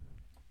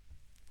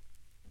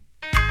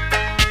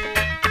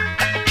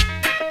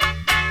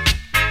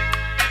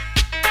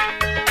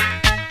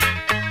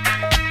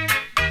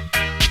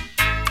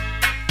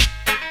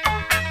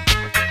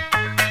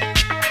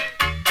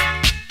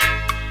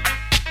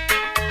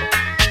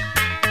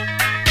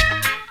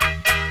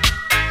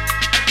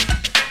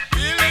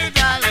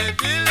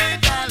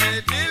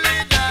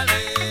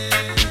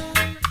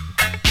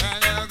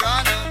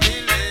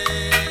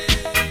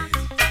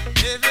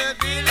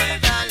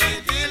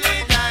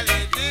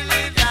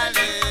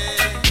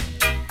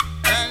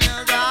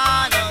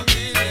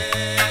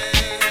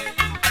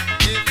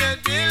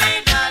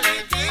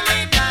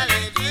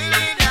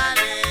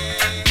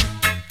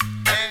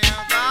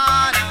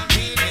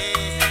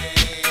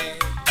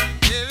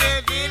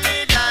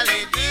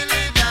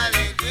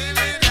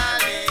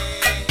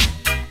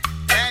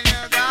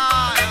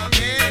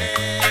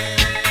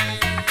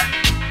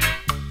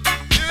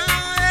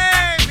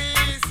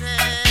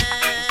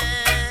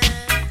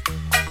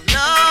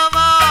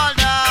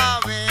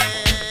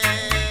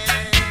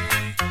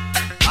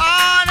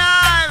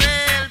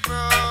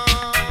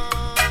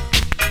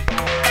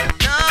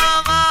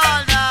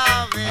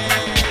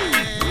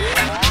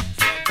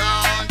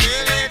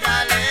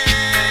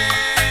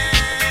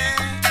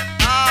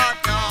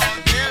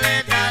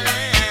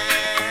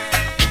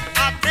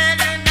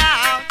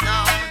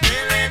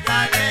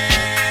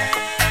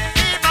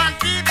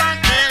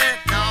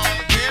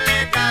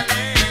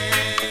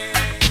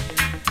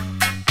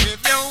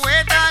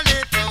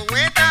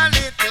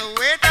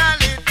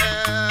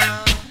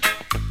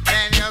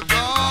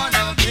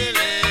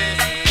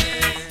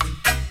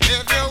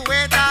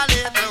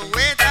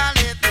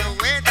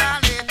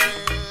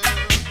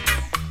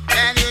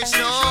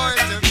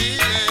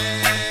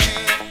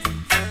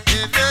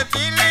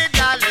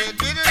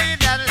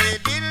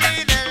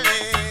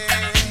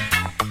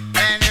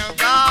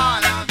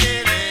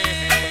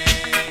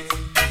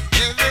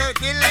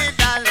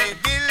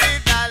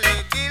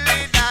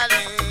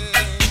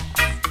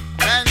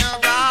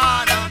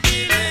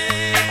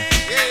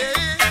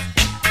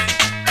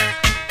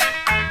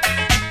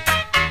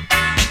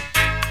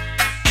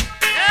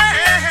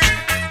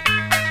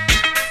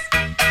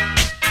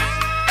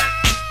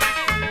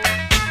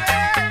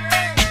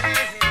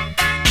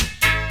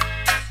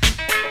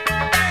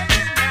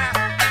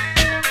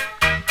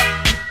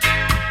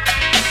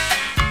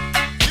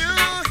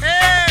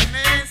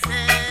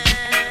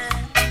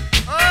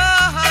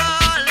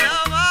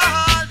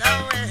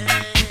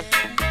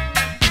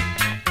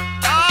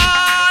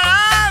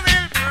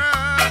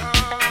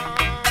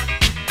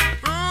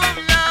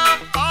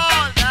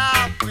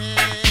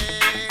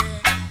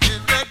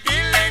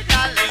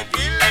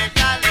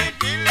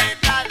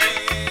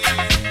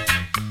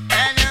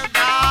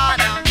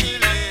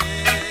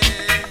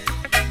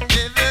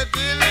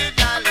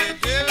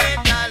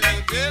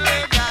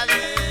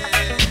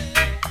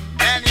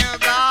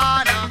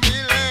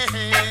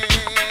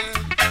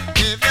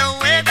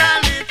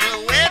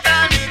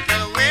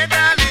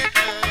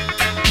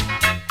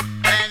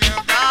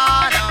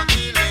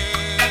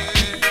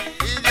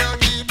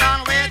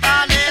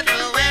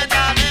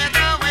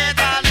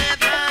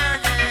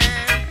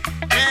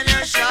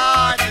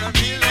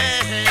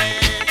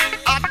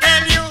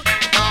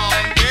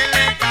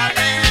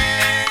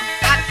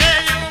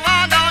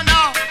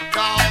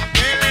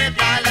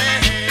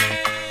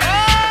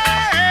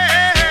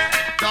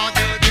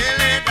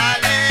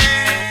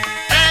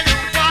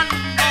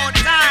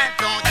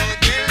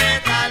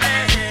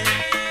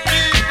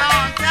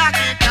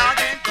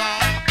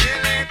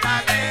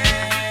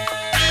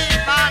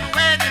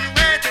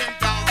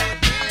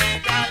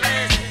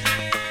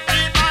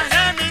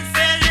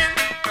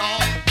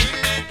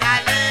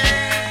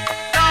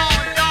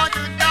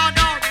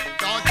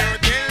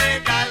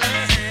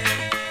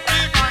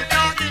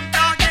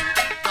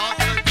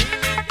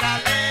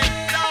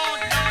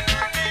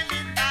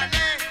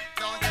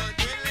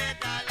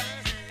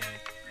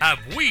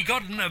 Have we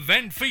got an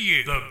event for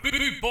you? The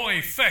Boot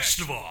Boy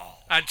Festival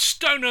at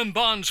Stoneham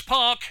Barnes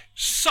Park,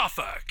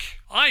 Suffolk.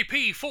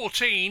 IP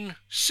 14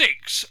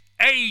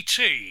 6AT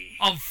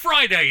on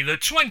Friday the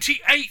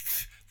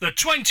 28th, the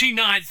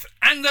 29th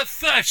and the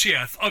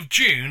 30th of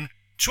June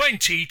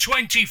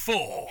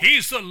 2024.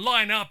 Here's the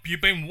lineup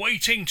you've been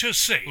waiting to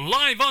see.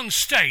 Live on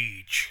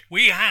stage,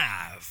 we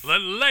have the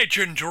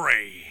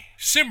legendary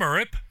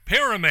Simmerip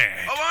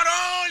Pyramid. I want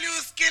all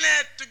you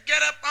skinheads to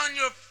get up on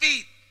your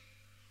feet.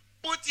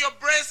 Put your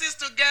braces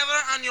together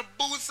and your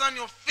boots on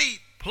your feet.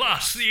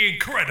 Plus the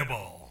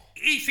incredible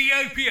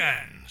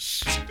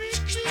Ethiopians.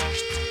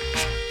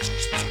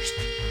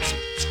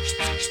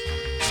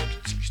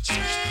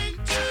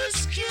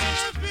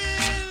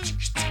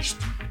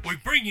 We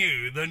bring bring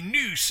you the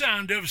new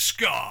sound of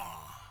ska,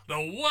 the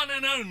one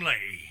and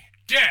only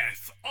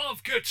Death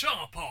of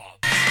Guitar Pop.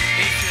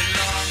 If you're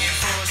longing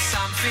for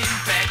something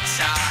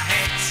better,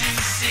 head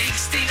to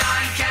 69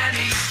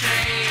 Canny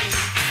Street.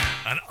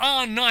 And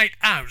our night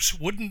out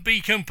wouldn't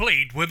be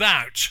complete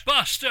without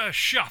Buster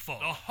Shuffle,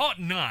 the Hot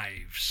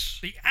Knives,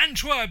 the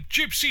Antwerp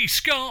Gypsy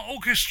Ska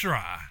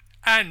Orchestra,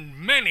 and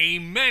many,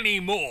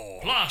 many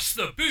more. Plus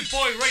the Boot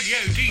Boy Radio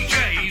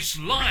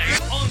DJs live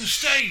on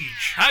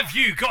stage. Have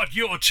you got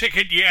your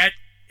ticket yet?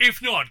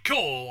 If not,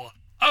 call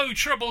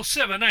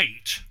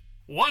 07778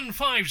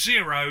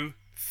 150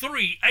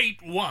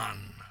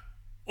 381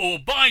 or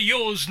buy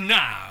yours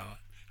now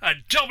at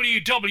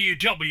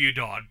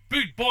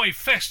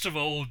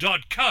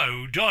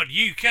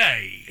www.bootboyfestival.co.uk.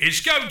 It's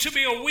going to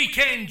be a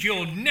weekend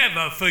you'll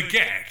never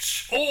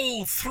forget.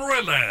 All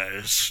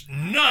thrillers,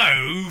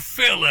 no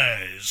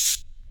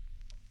fillers.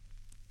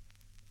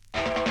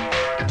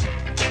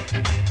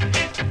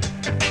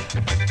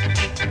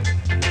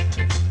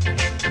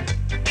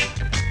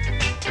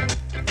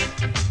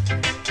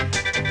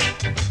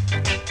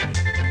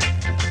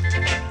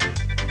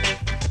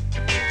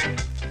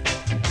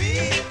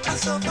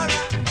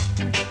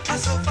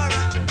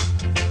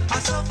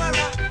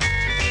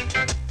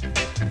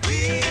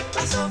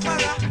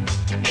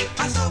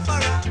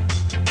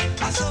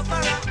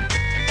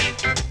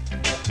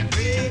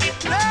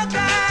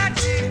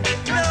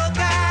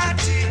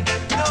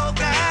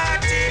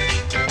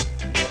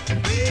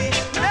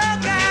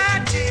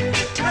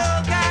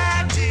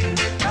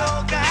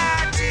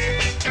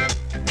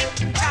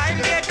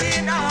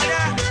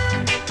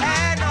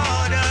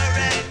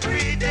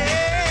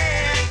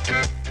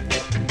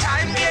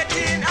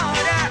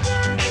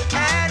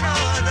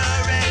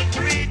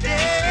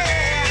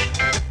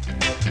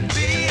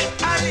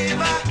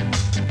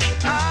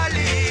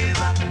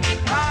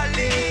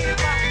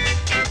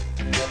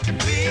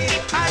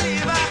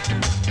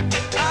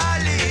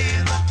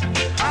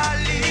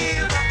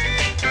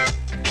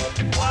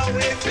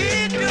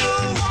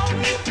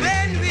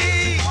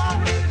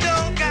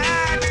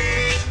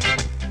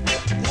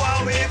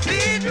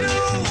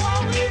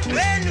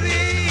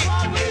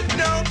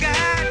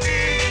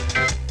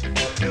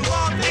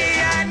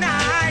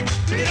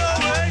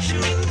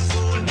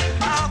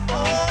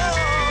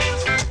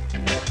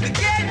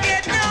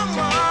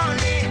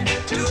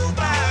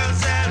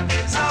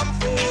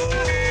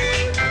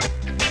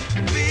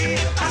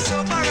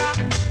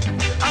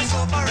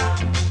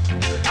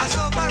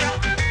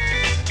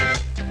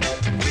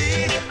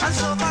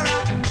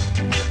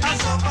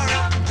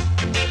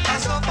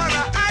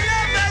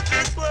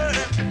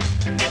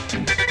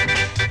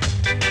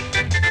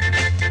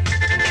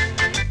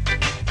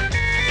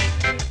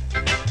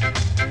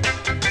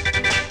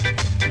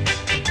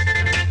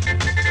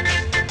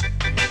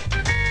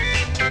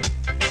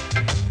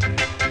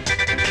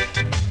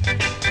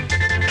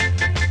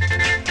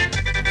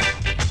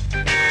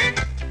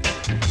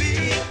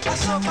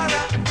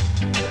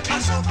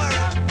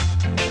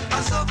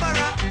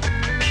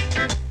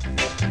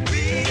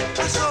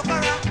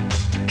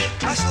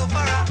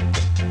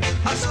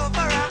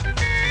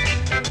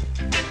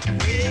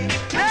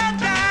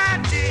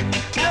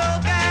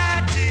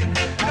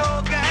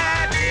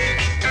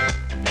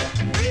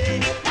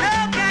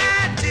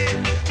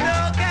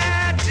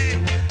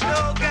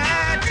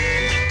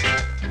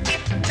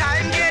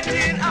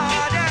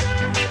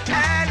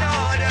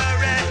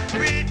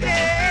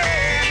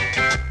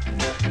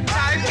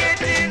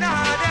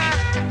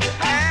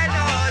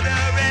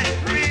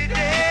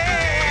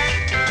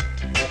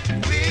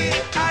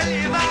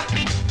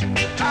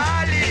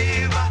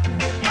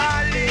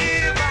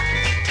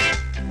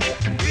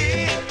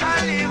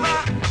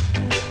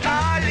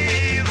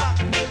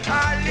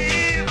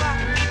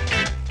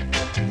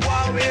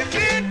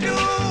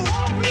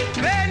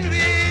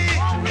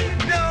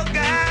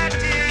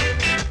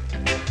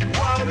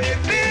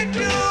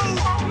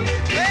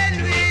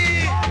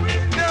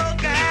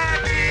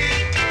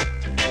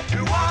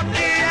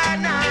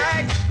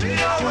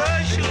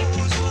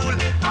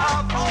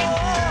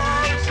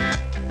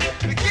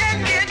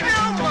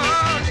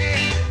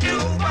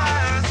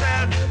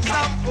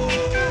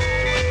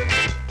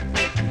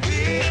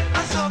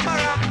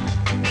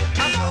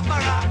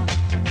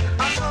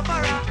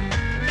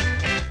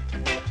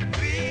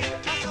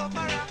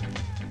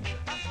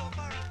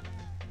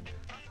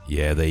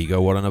 Yeah, there you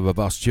go. What another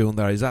boss tune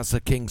there is. That's the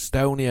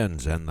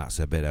Kingstonians, and that's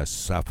a bit of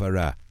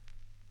Sufferer.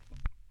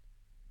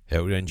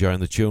 Hope you're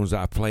enjoying the tunes that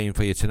I'm playing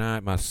for you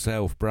tonight.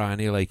 Myself, Brian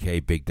Neale, AkA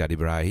Big Daddy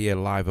Bri, here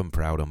live and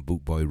proud on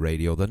Bootboy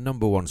Radio, the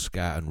 #1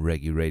 ska and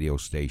reggae radio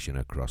station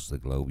across the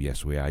globe.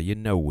 Yes, we are. You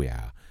know we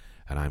are.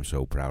 And I'm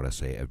so proud I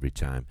say it every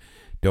time.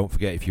 Don't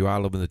forget, if you are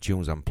loving the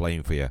tunes I'm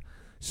playing for you,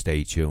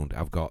 stay tuned.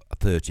 I've got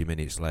 30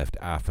 minutes left,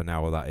 half an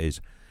hour that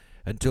is,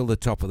 until the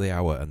top of the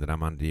hour, and then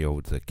I'm handing you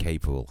over to the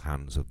capable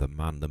hands of the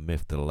man, the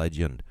myth, the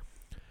legend,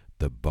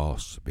 the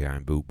boss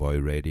behind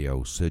Bootboy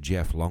Radio, Sir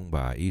Jeff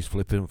Longbar. He's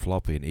flipping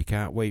flopping. He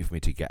can't wait for me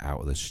to get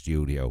out of the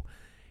studio.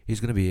 He's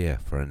going to be here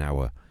for an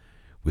hour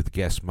with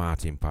guest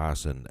Martin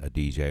Parson, a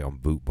DJ on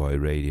Bootboy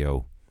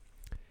Radio.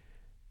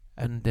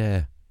 And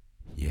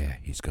yeah,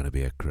 it's going to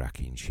be a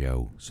cracking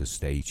show, so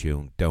stay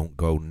tuned. Don't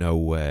go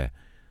nowhere.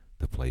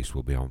 The place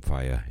will be on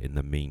fire. In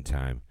the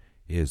meantime,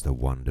 here's the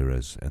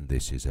Wanderers, and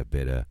this is a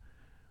bit of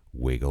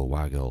Wiggle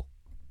Waggle.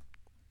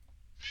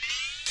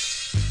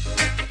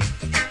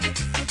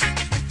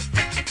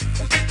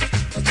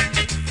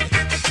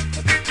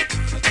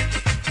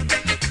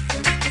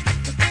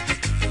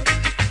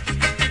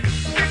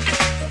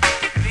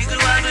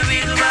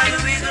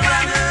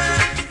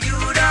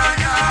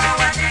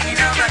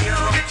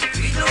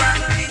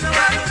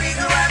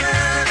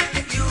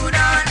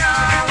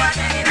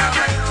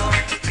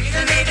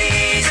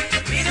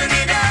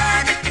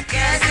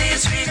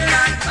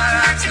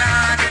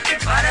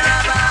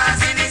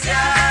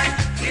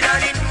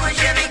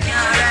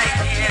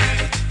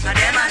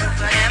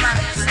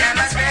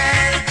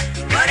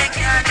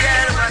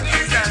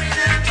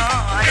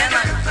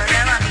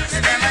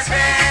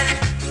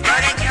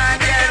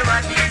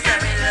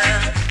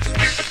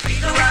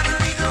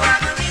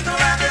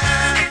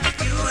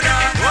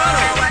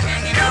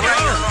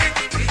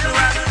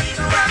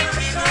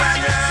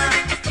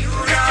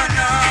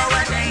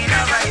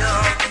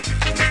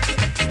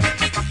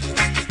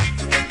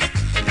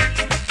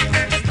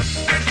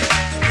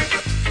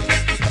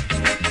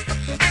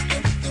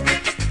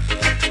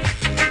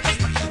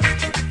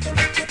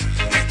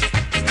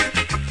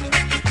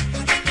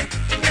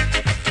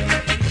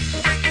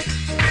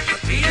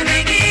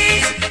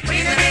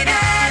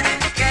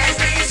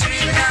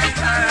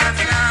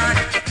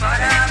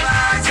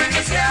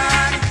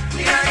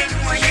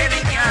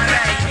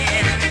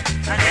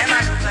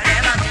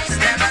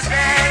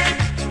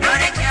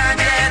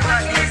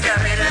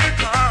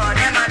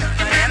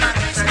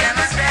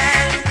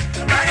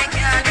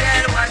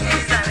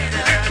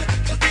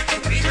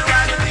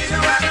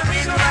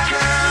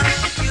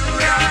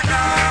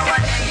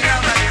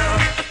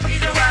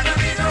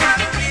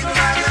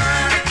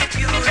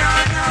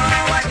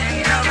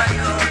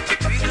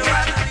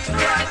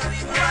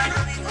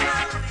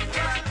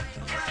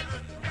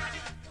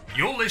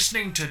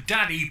 Listening to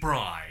Daddy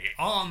Bry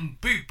on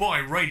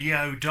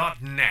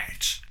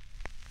bootboyradio.net.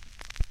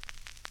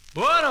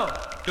 Bueno,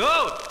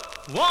 dos,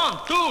 1,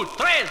 2,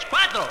 3,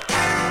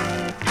 4.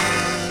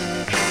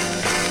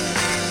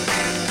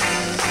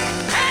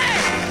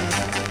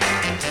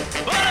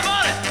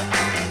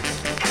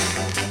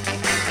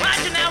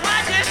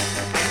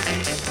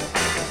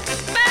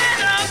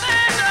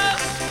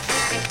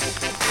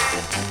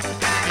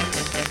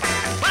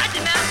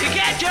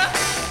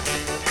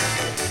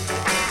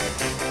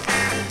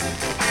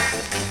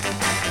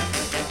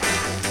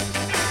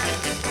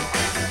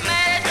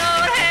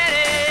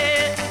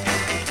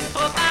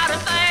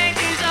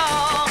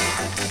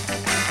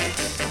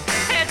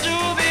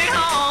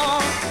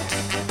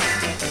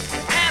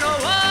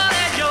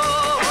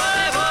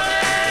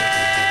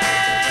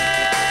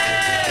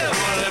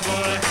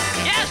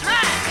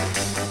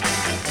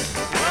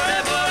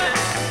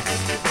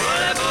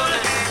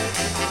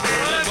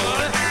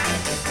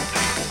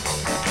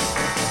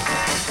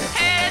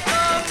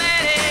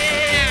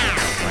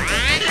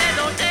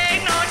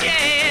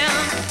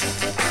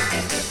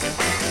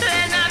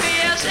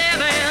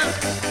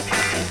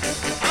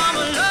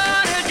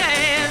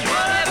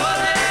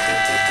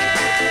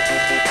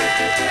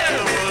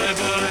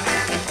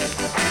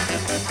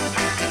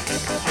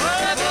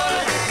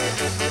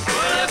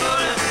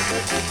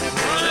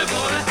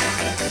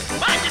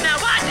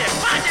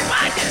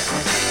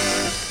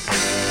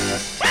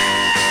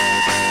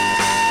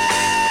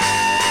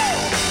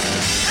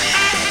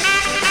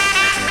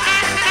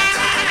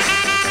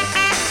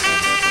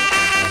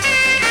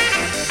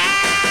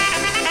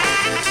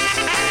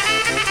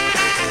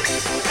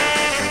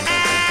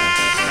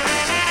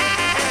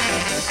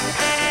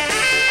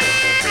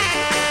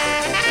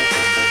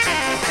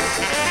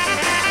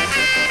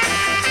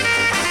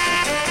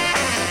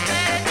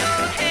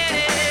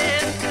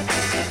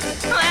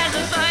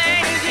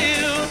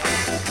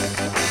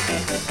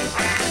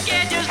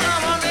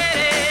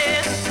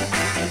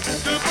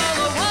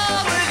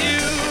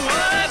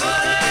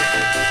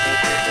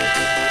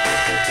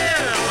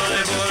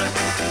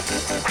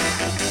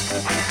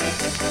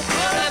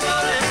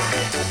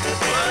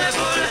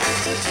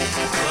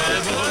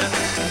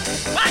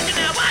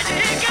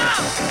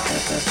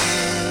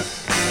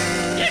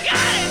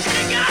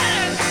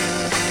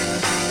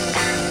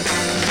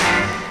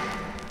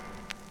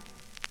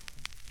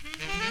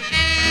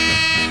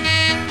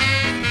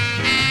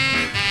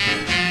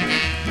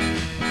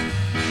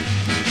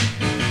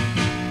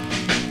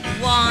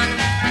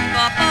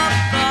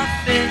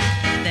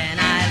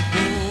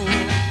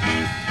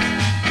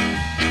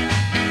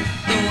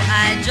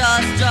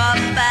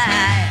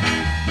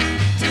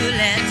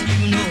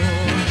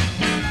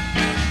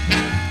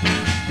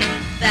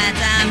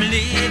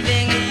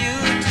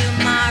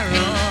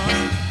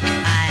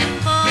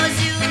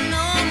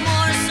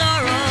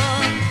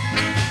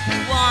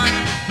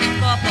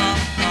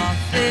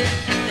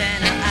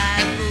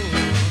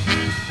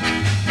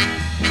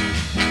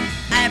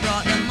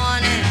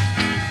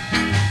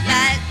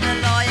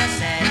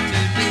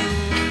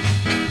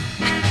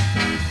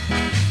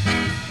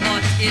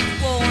 It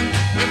won't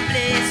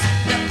replace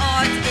the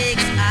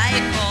heartaches I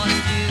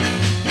caused you.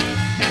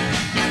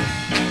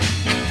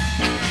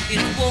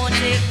 It won't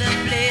take the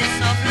place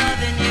of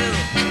loving you.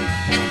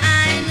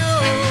 I know.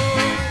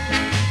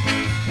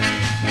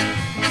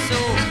 So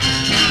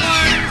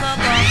one cup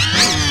of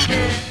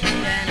coffee,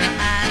 then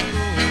I'll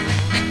go.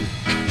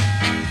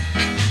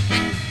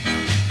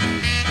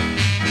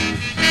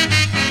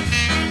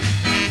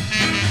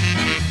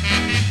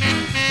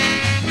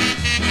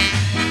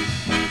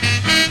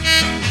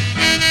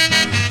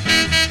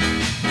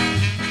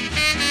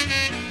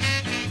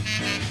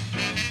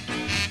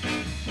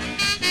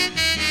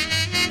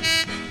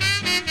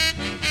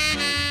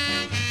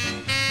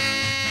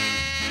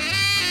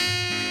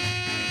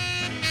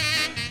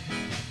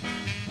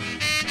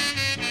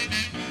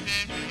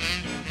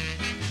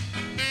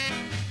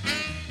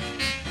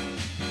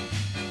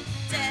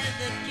 Tell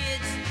the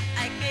kids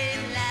I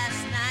came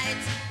last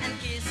night and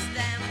kissed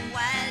them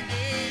while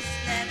they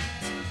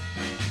slept.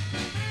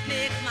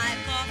 Make my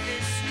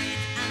coffee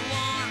sweet and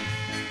warm,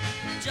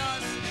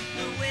 just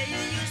the way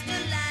you used to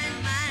line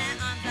my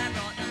arms. I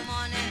brought the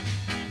money,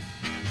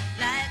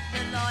 like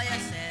the lawyer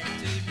said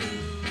to do.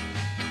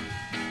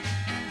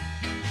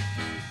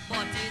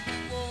 But it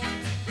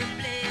won't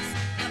replace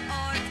the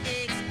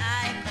heartaches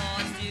I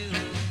caused you.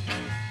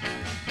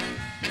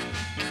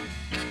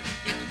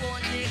 It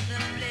won't take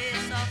the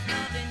place of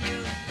loving you.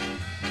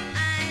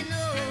 I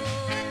know.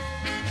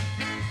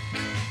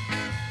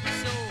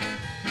 So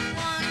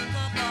one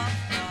cup of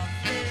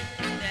coffee,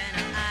 then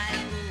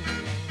I'll go.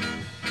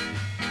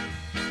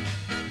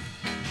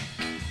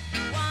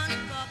 One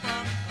cup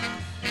of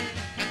coffee,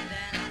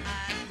 then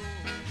I'll go.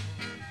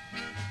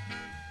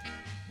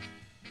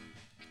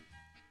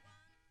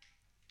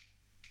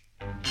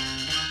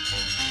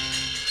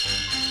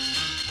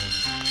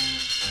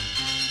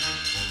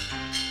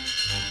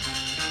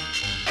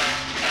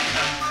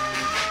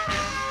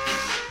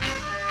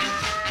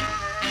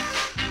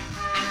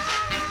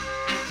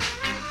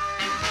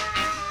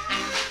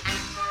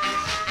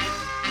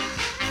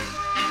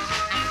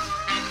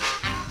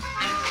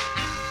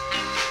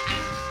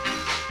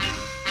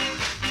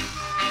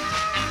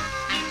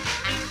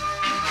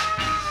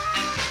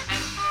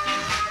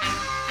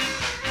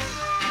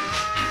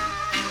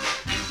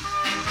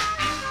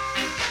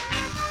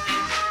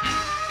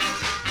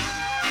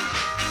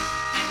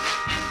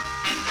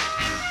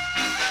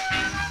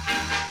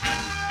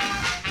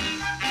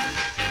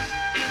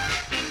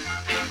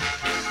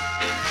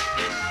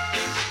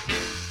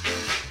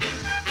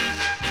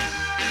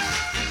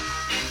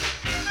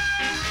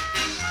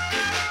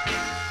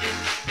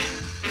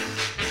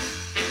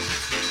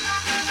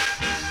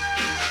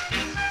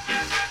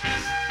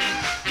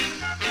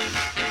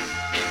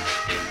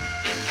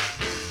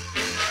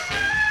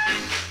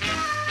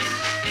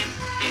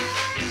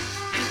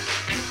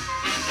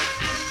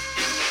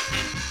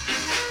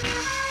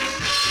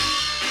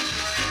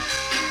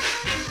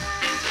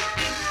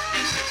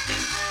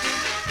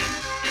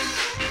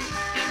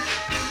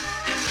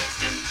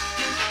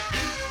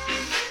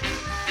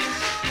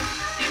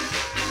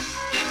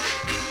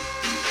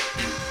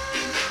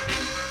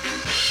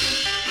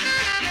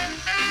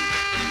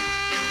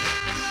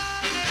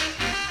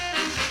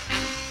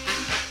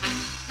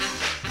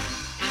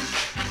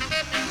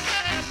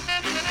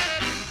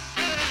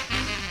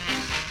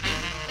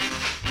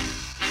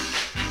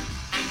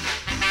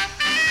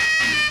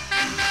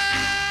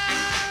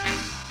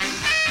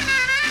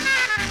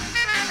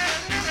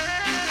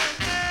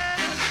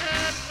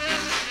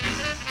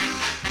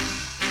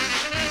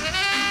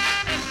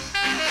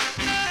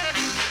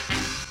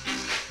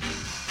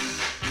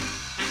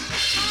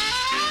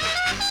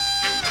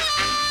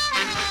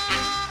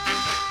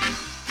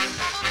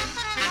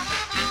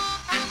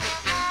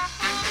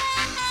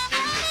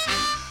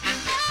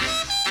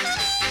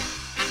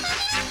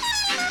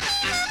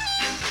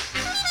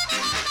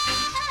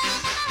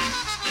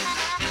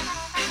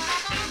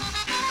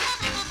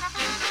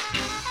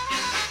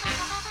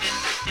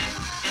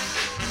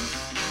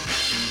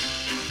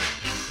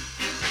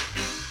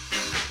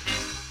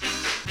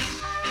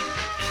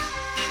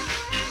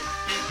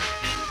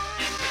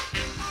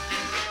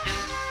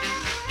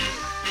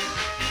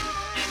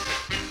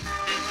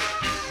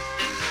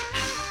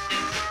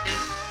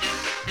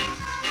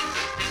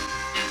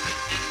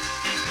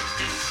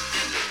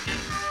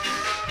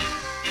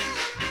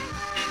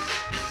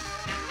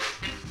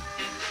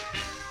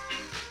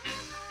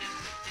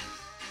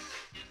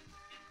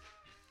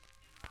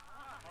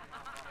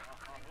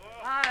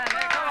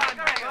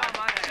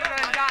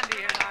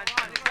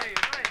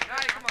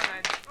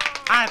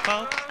 Hi,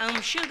 folks.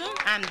 I'm Sugar.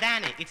 I'm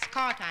Danny. It's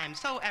car time,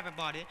 so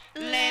everybody,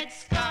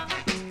 let's go.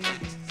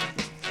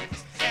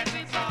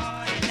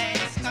 Everybody,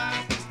 let's go.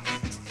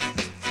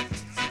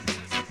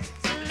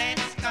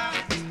 Let's go.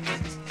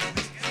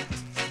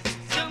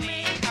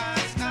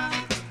 Jamaica's go.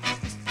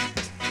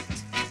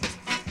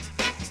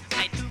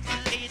 I took a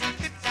little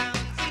trip down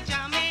to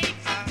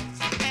Jamaica.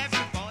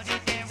 Everybody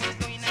there was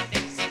going and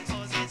dancing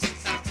 'cause it's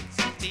so.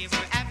 They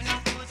were having a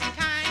good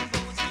time,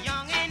 both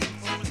young and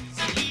old.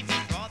 Believe me,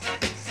 brother,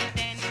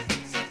 then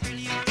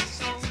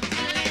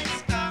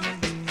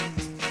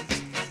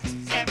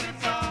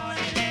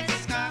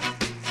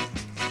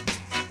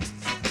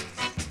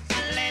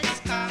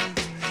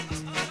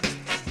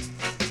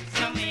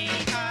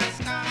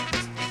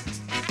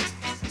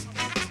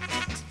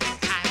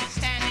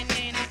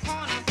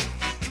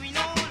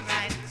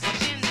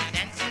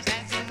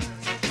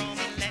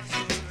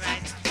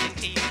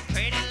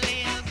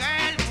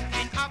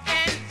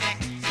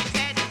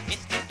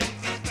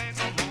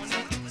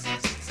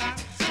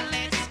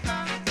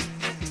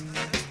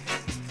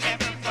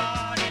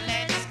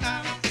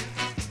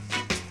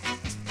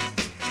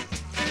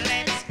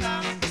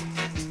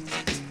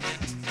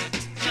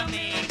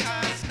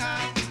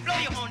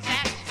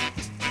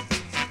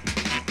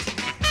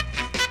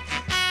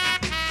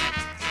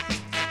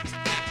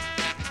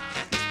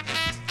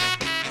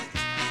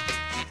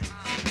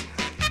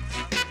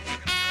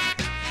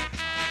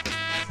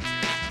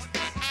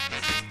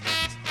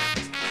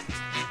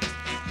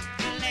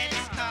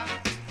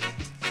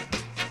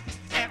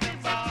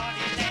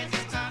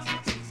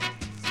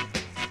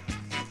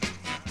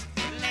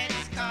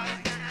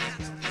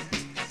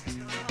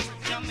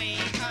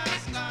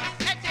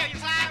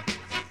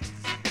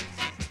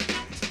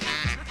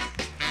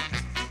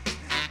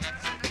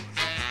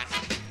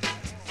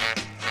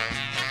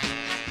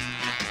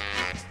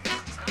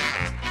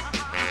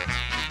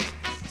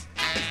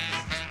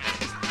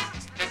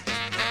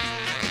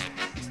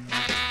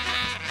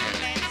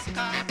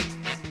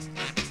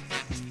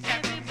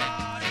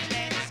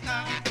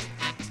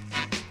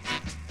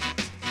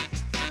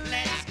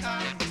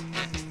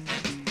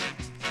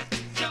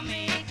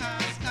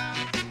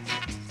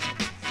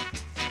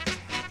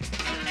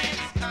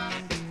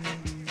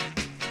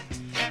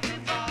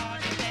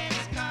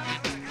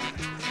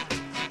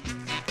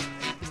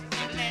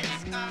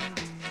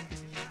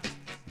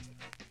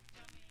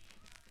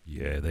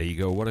Yeah, there you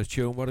go. What a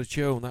tune, what a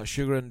tune. That's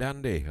Sugar and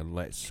Dandy and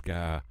Let's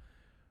Scar.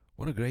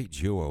 What a great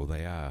duo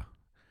they are.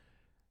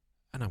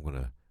 And I'm going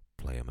to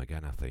play them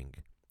again, I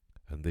think.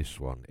 And this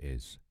one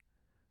is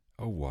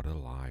Oh, What a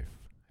Life.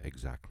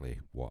 Exactly,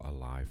 what a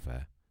life,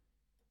 eh?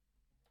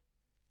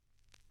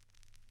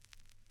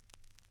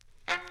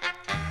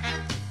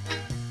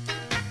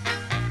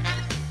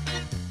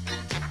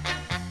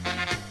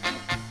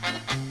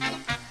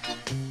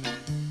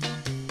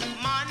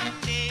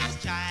 Monday's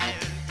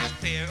child is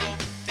fair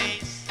of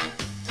face.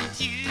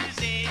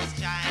 Tuesday's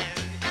child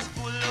is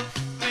full of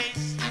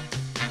grace.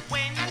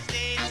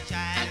 Wednesday's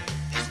child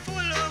is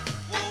full of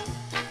woe.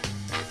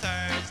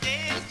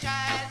 Thursday's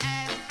child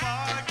has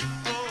far to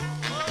go.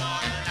 Oh,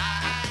 what a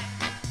lie.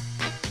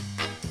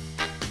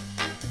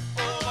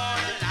 Oh,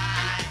 what a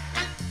lie.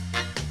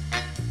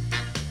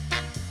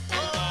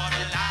 Oh, what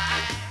a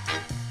lie.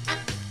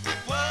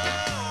 Whoa,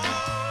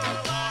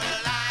 what a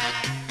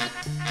lie.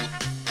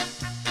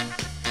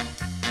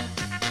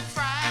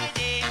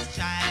 Friday's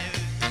child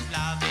is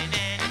loving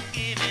and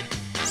giving.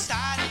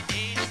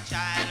 Saturday's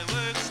child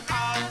works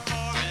hard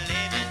for a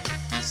living.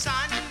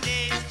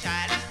 Sunday's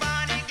child is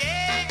born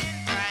again in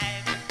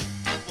private.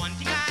 But one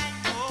thing I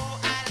know,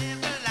 I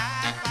live a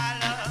life I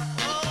love.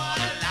 Oh, what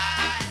a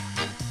lie.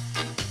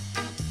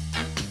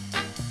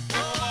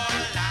 Oh, what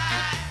a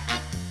lie.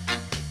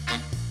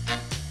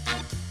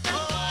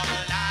 Oh, what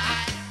a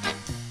lie.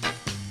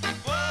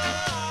 Whoa,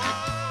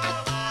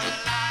 what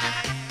a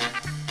lie.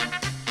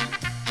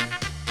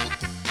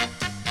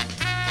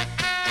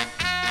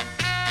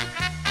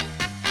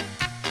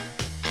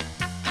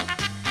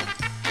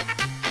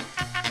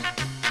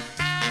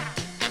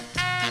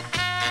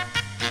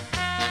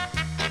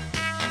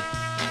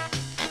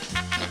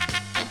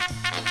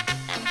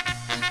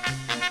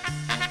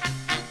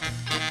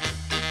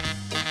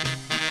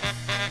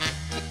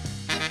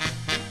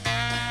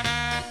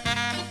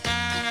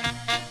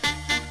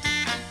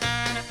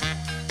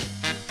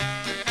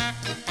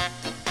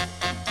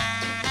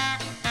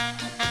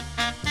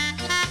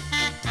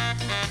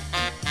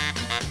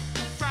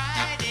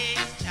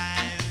 Friday's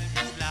child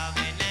is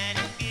loving and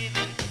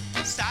giving.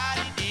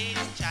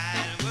 Saturday's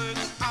child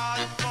works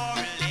hard for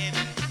a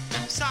living.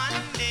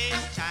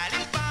 Sunday's child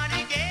is born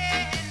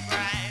again in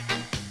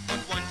private.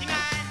 But one thing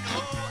I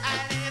know, I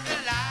live a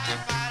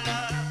life I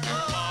love.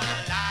 Oh, what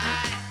a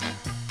lie.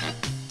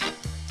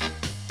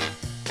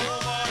 Oh,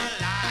 what a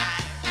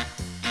lie.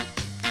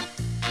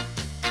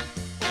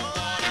 Oh,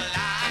 what a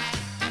lie.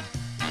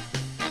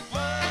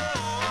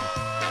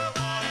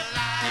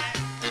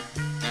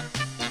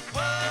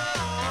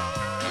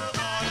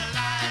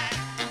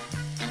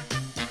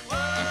 Whoa,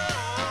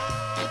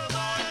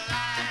 what a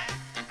lie.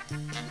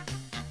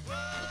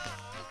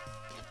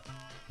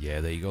 Yeah,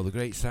 there you go. The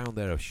great sound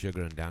there of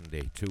Sugar and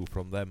Dandy. Two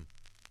from them.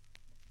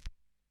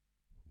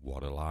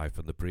 What a life.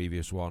 And the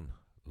previous one,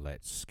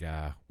 Let's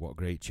Scar. What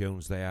great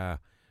tunes they are.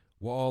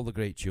 What all the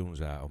great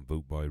tunes are on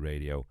Bootboy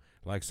Radio.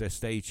 Like I said,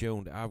 stay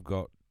tuned. I've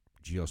got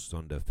just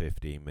under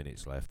 15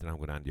 minutes left, and I'm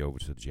going to hand you over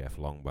to Jeff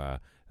Longbar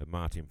and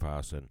Martin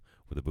Parson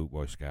with the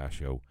Bootboy Scar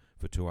Show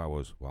for 2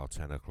 hours while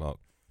 10 o'clock.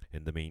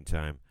 In the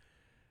meantime,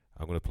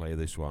 I'm going to play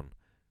this one.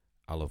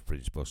 I love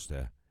Prince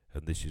Buster,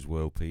 and this is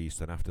World Peace.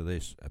 And after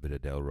this, a bit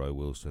of Delroy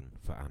Wilson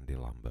for Andy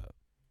Lambert.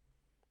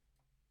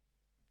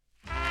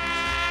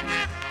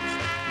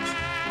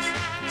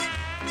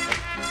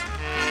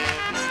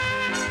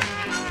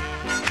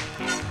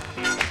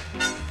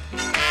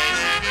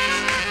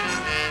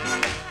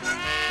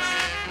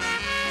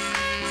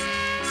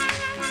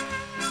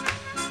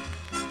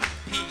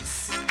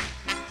 Peace,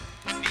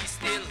 be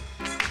still.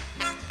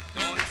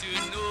 Don't you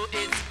know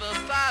it's the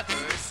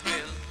Father's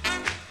will?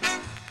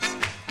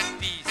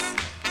 Peace,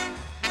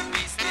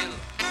 be still.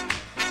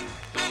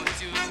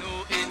 Don't you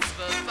know it's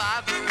the Father's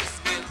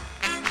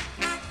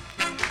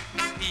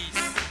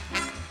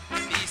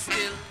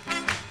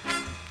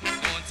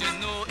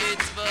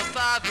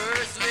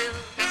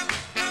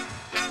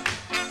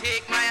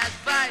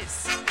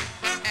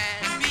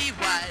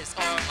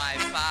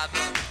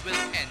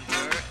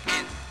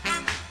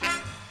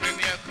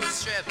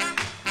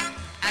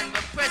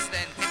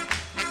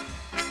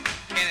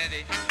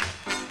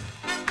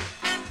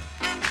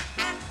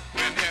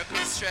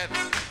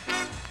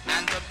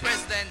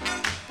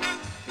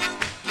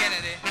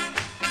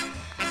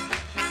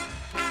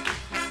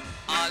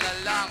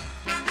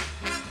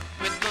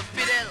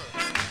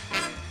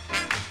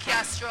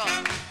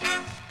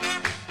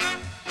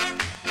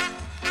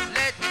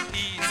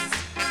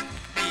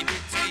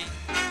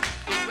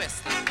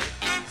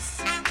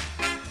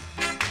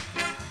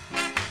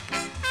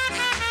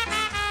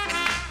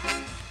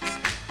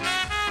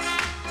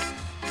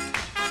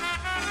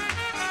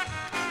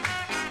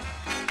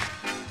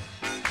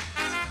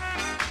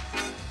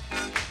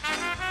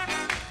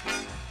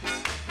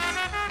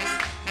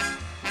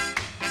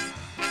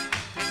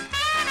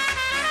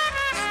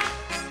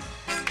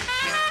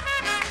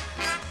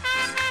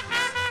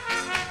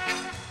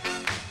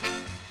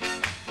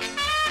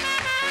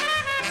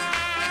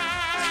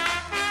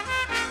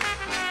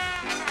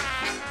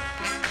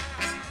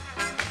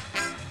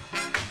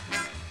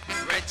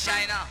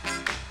China,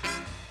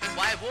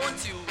 why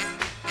won't you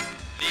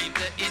leave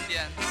the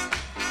Indians?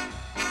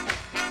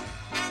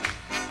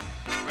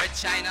 Red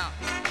China,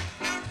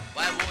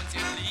 why won't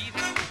you leave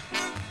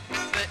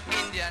the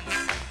Indians?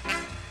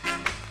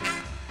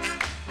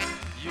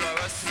 You are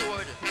a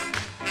sword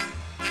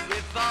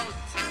without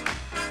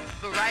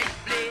the right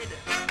blade,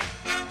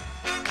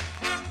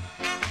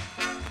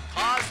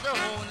 'cause the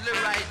only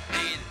right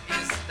blade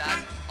is that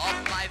of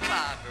my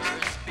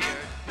father's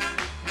beard.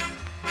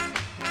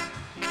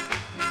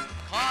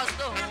 'Cause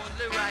the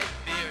only right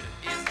beard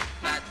is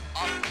that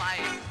of my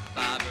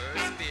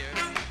father's beard.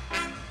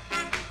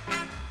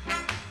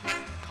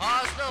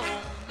 'Cause the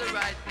only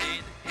right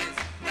blade is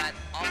that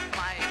of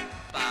my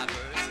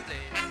father's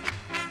blade.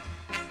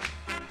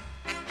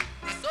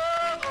 So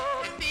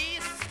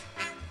peace,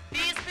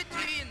 peace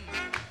between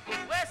the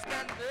west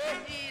and the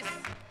east.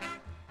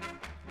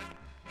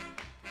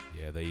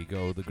 Yeah, there you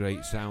go. The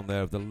great sound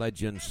there of the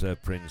legend Sir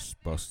Prince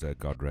Buster,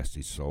 God rest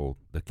his soul,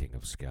 the King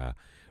of Ska.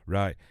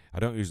 Right, I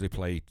don't usually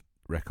play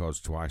records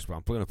twice, but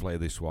I'm going to play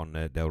this one,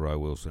 Delroy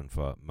Wilson,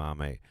 for my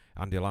mate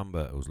Andy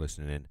Lambert, who's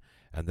listening in,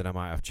 and then I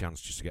might have a chance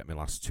just to get my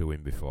last two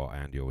in before I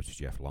hand you over to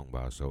Jeff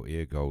Longbar. So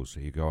here goes.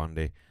 Here you go,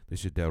 Andy.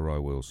 This is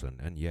Delroy Wilson,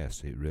 and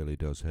yes, it really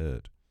does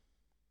hurt.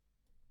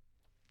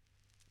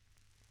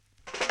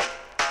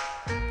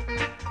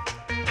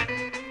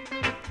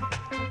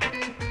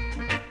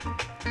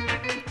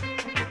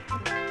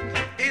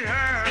 It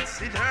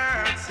hurts, it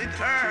hurts, it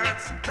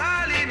hurts,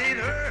 darling, it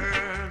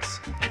hurts.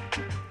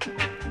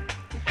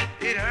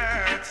 It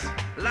hurts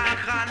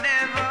like I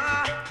never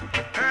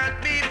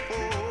hurt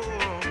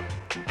before.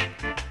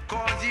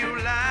 'Cause you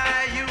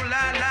lied,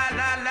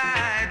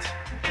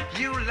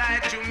 you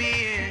lied to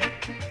me.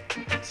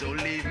 So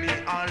leave me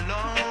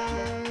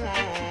alone,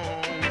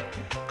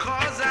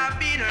 'cause I've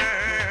been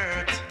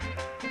hurt.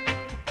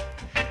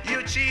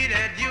 You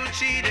cheated, you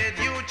cheated,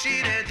 you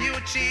cheated, you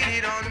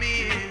cheated on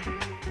me.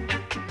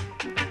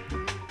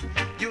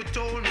 You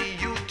told me,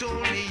 you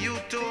told me, you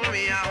told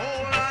me a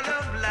whole lot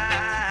of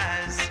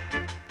lies.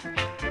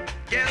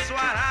 Guess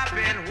what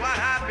happened, what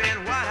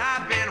happened, what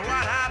happened,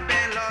 what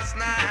happened last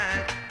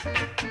night?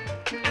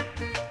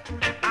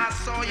 I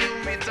saw you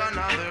with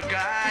another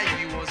guy.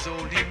 He was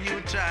holding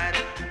you tight,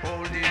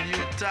 holding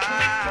you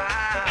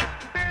tight.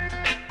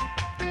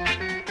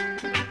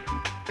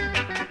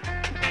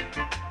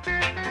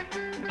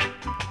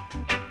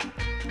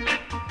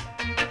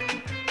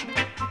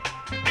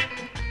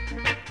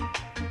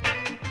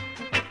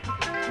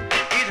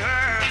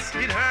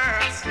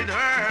 It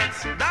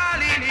hurts,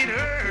 darling, it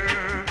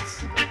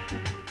hurts.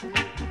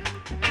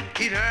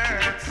 It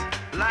hurts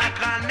like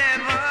I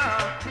never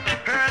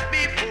hurt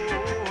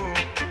before.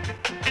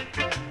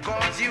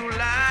 'Cause you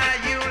lie,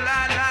 you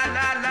lie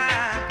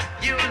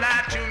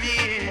to me.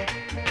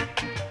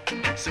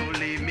 So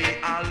leave me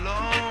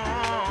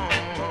alone,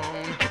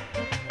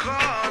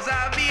 'cause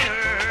I've been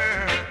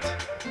hurt.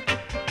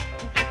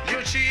 You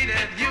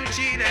cheated, you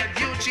cheated,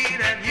 you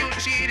cheated, you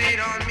cheated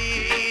on me.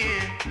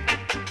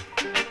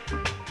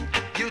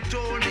 You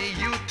told me,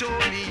 you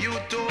told me, you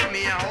told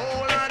me a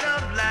whole lot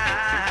of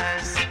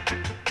lies.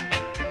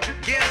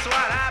 Guess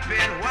what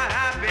happened, what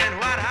happened,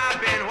 what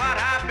happened, what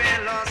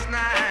happened last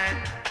night?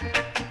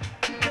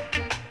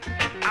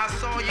 I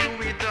saw you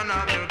with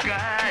another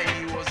guy.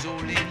 He was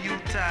holding you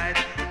tight,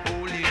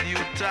 holding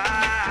you tight.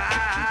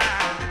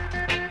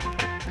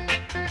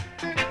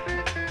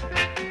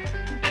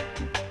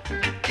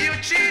 You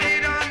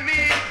cheated on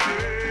me,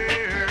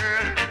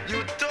 girl. You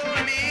told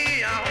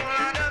me a whole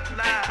lot of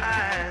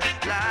lies.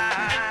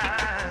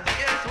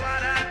 Guess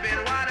what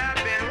happened, what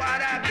happened,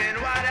 what happened,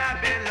 what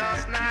happened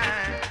last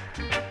night?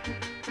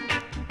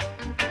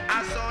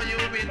 I saw you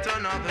with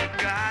another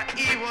guy.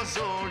 He was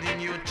holding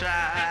you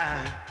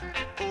tight,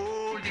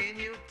 holding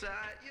you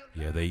tight.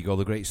 Yeah, there you go,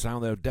 the great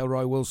sound there of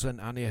Delroy Wilson,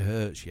 and it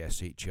hurts.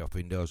 Yes, it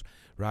chopping does.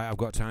 Right, I've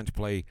got time to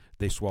play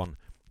this one,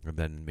 and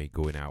then me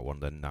going out one,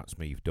 then that's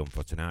me done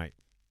for tonight.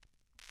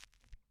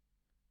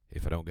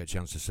 If I don't get a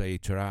chance to say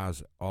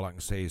Taraz, all I can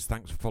say is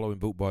thanks for following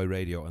Bootboy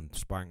Radio, and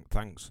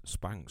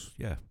Spanks,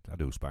 yeah, I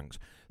do Spanks.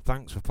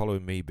 Thanks for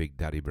following me, Big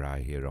Daddy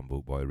Bry, here on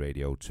Bootboy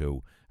Radio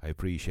too. I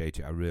appreciate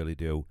it, I really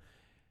do.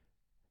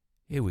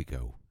 Here we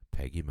go,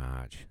 Peggy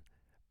March,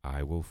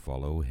 I Will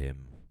Follow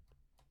Him.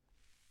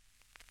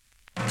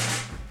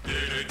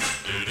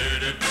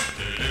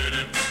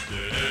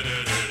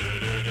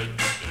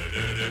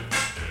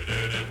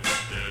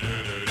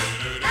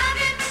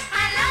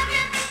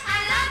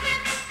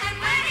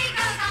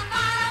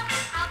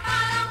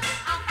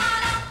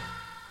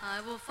 I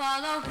will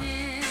follow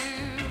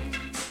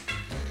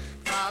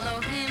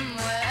him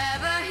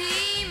wherever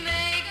he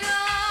may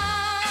go.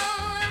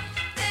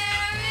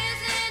 There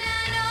isn't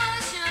an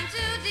ocean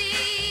too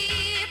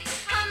deep,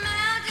 a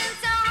mountain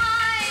so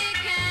high it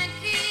can't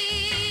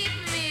keep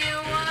me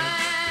away.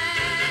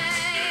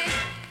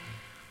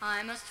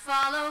 I must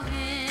follow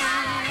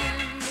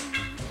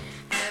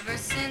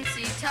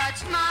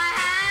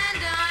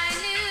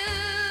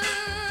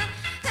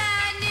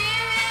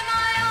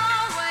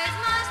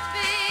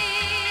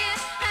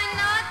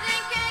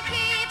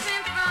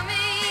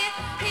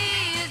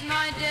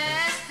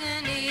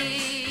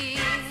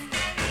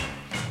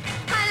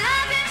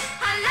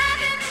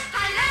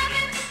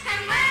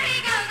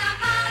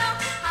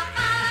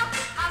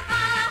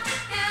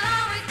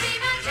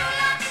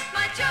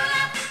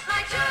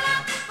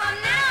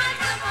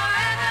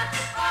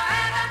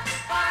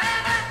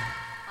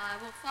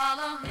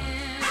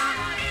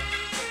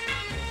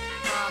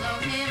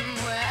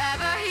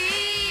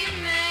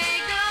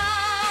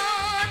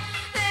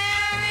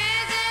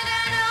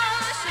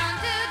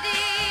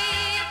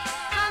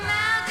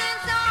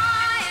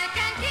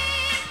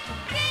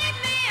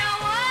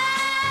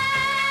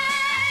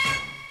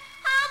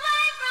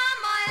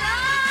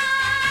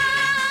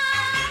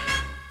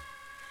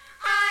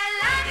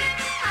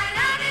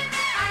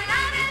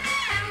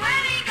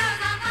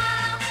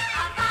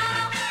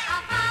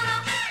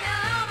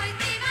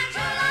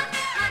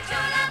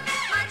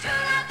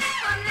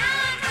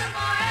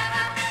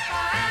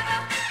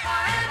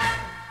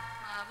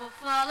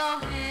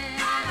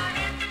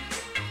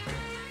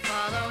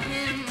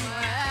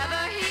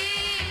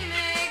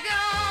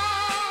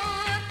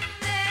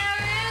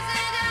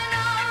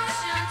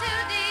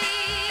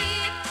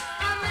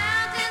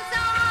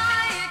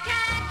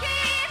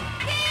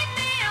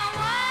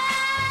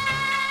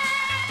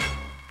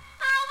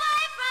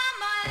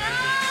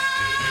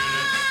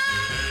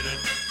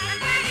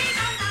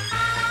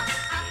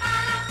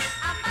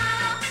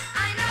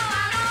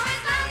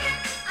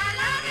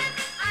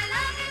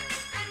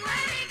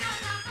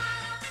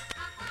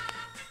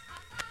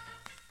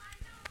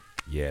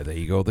Yeah, there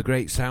you go. The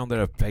great sound there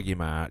of Peggy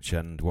March.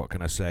 And what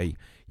can I say?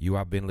 You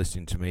have been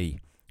listening to me,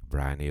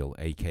 Brian Neale,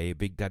 a.k.a.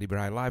 Big Daddy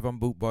Brian, live on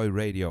Bootboy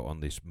Radio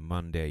on this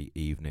Monday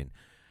evening.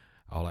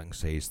 All I can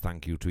say is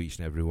thank you to each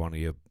and every one of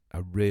you. I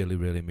really,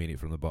 really mean it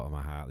from the bottom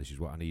of my heart. This is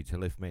what I need to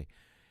lift me.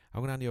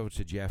 I'm going to hand you over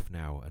to Jeff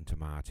now and to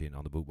Martin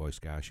on the Bootboy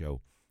Ska Show.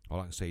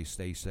 All I can say is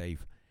stay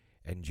safe.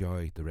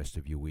 Enjoy the rest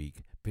of your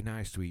week. Be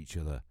nice to each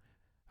other.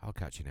 I'll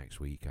catch you next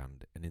week.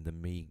 And in the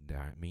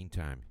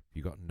meantime, if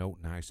you've got no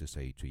nice to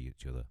say to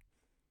each other,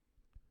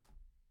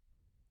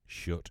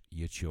 shut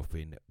your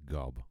chuffing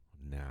gob.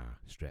 Nah,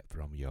 straight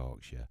from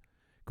Yorkshire.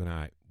 Good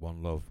night.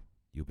 One love.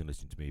 You've been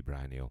listening to me,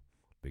 Brian Neale,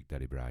 Big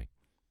Daddy Bri.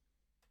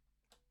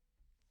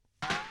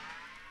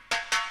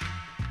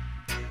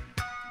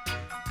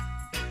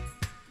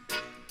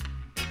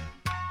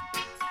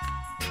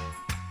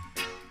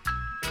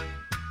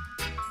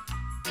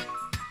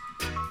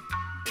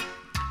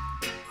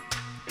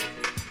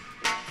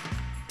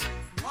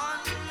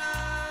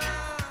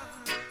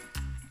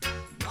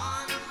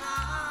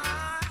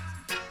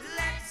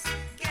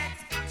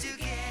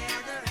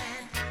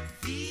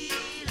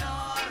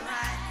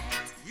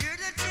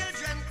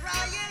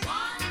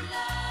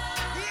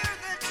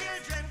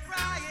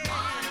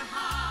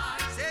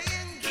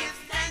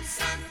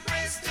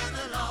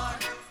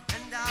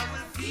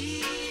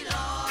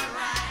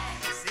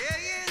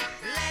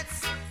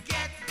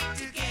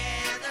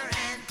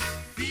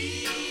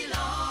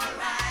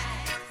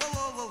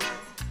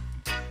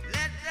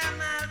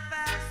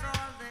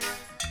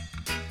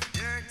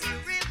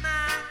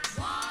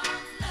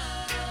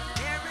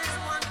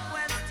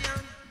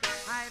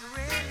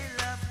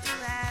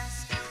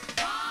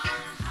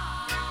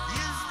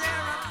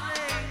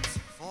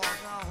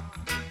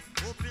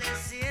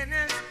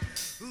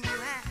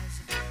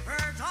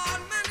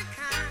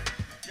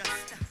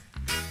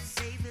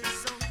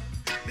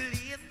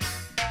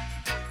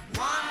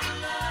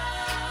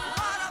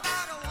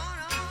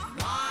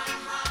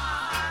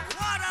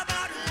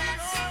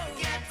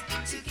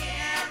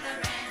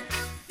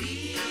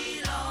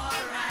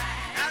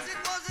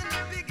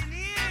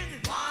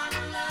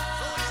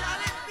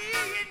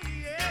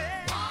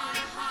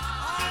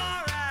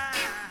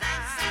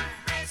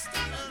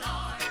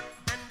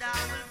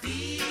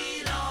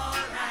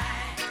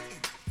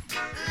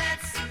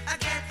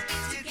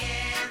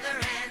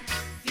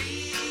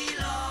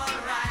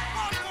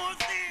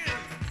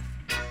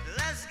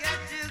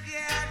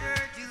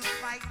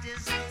 Fight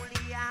is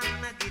holy,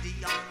 I'm a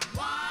Gideon.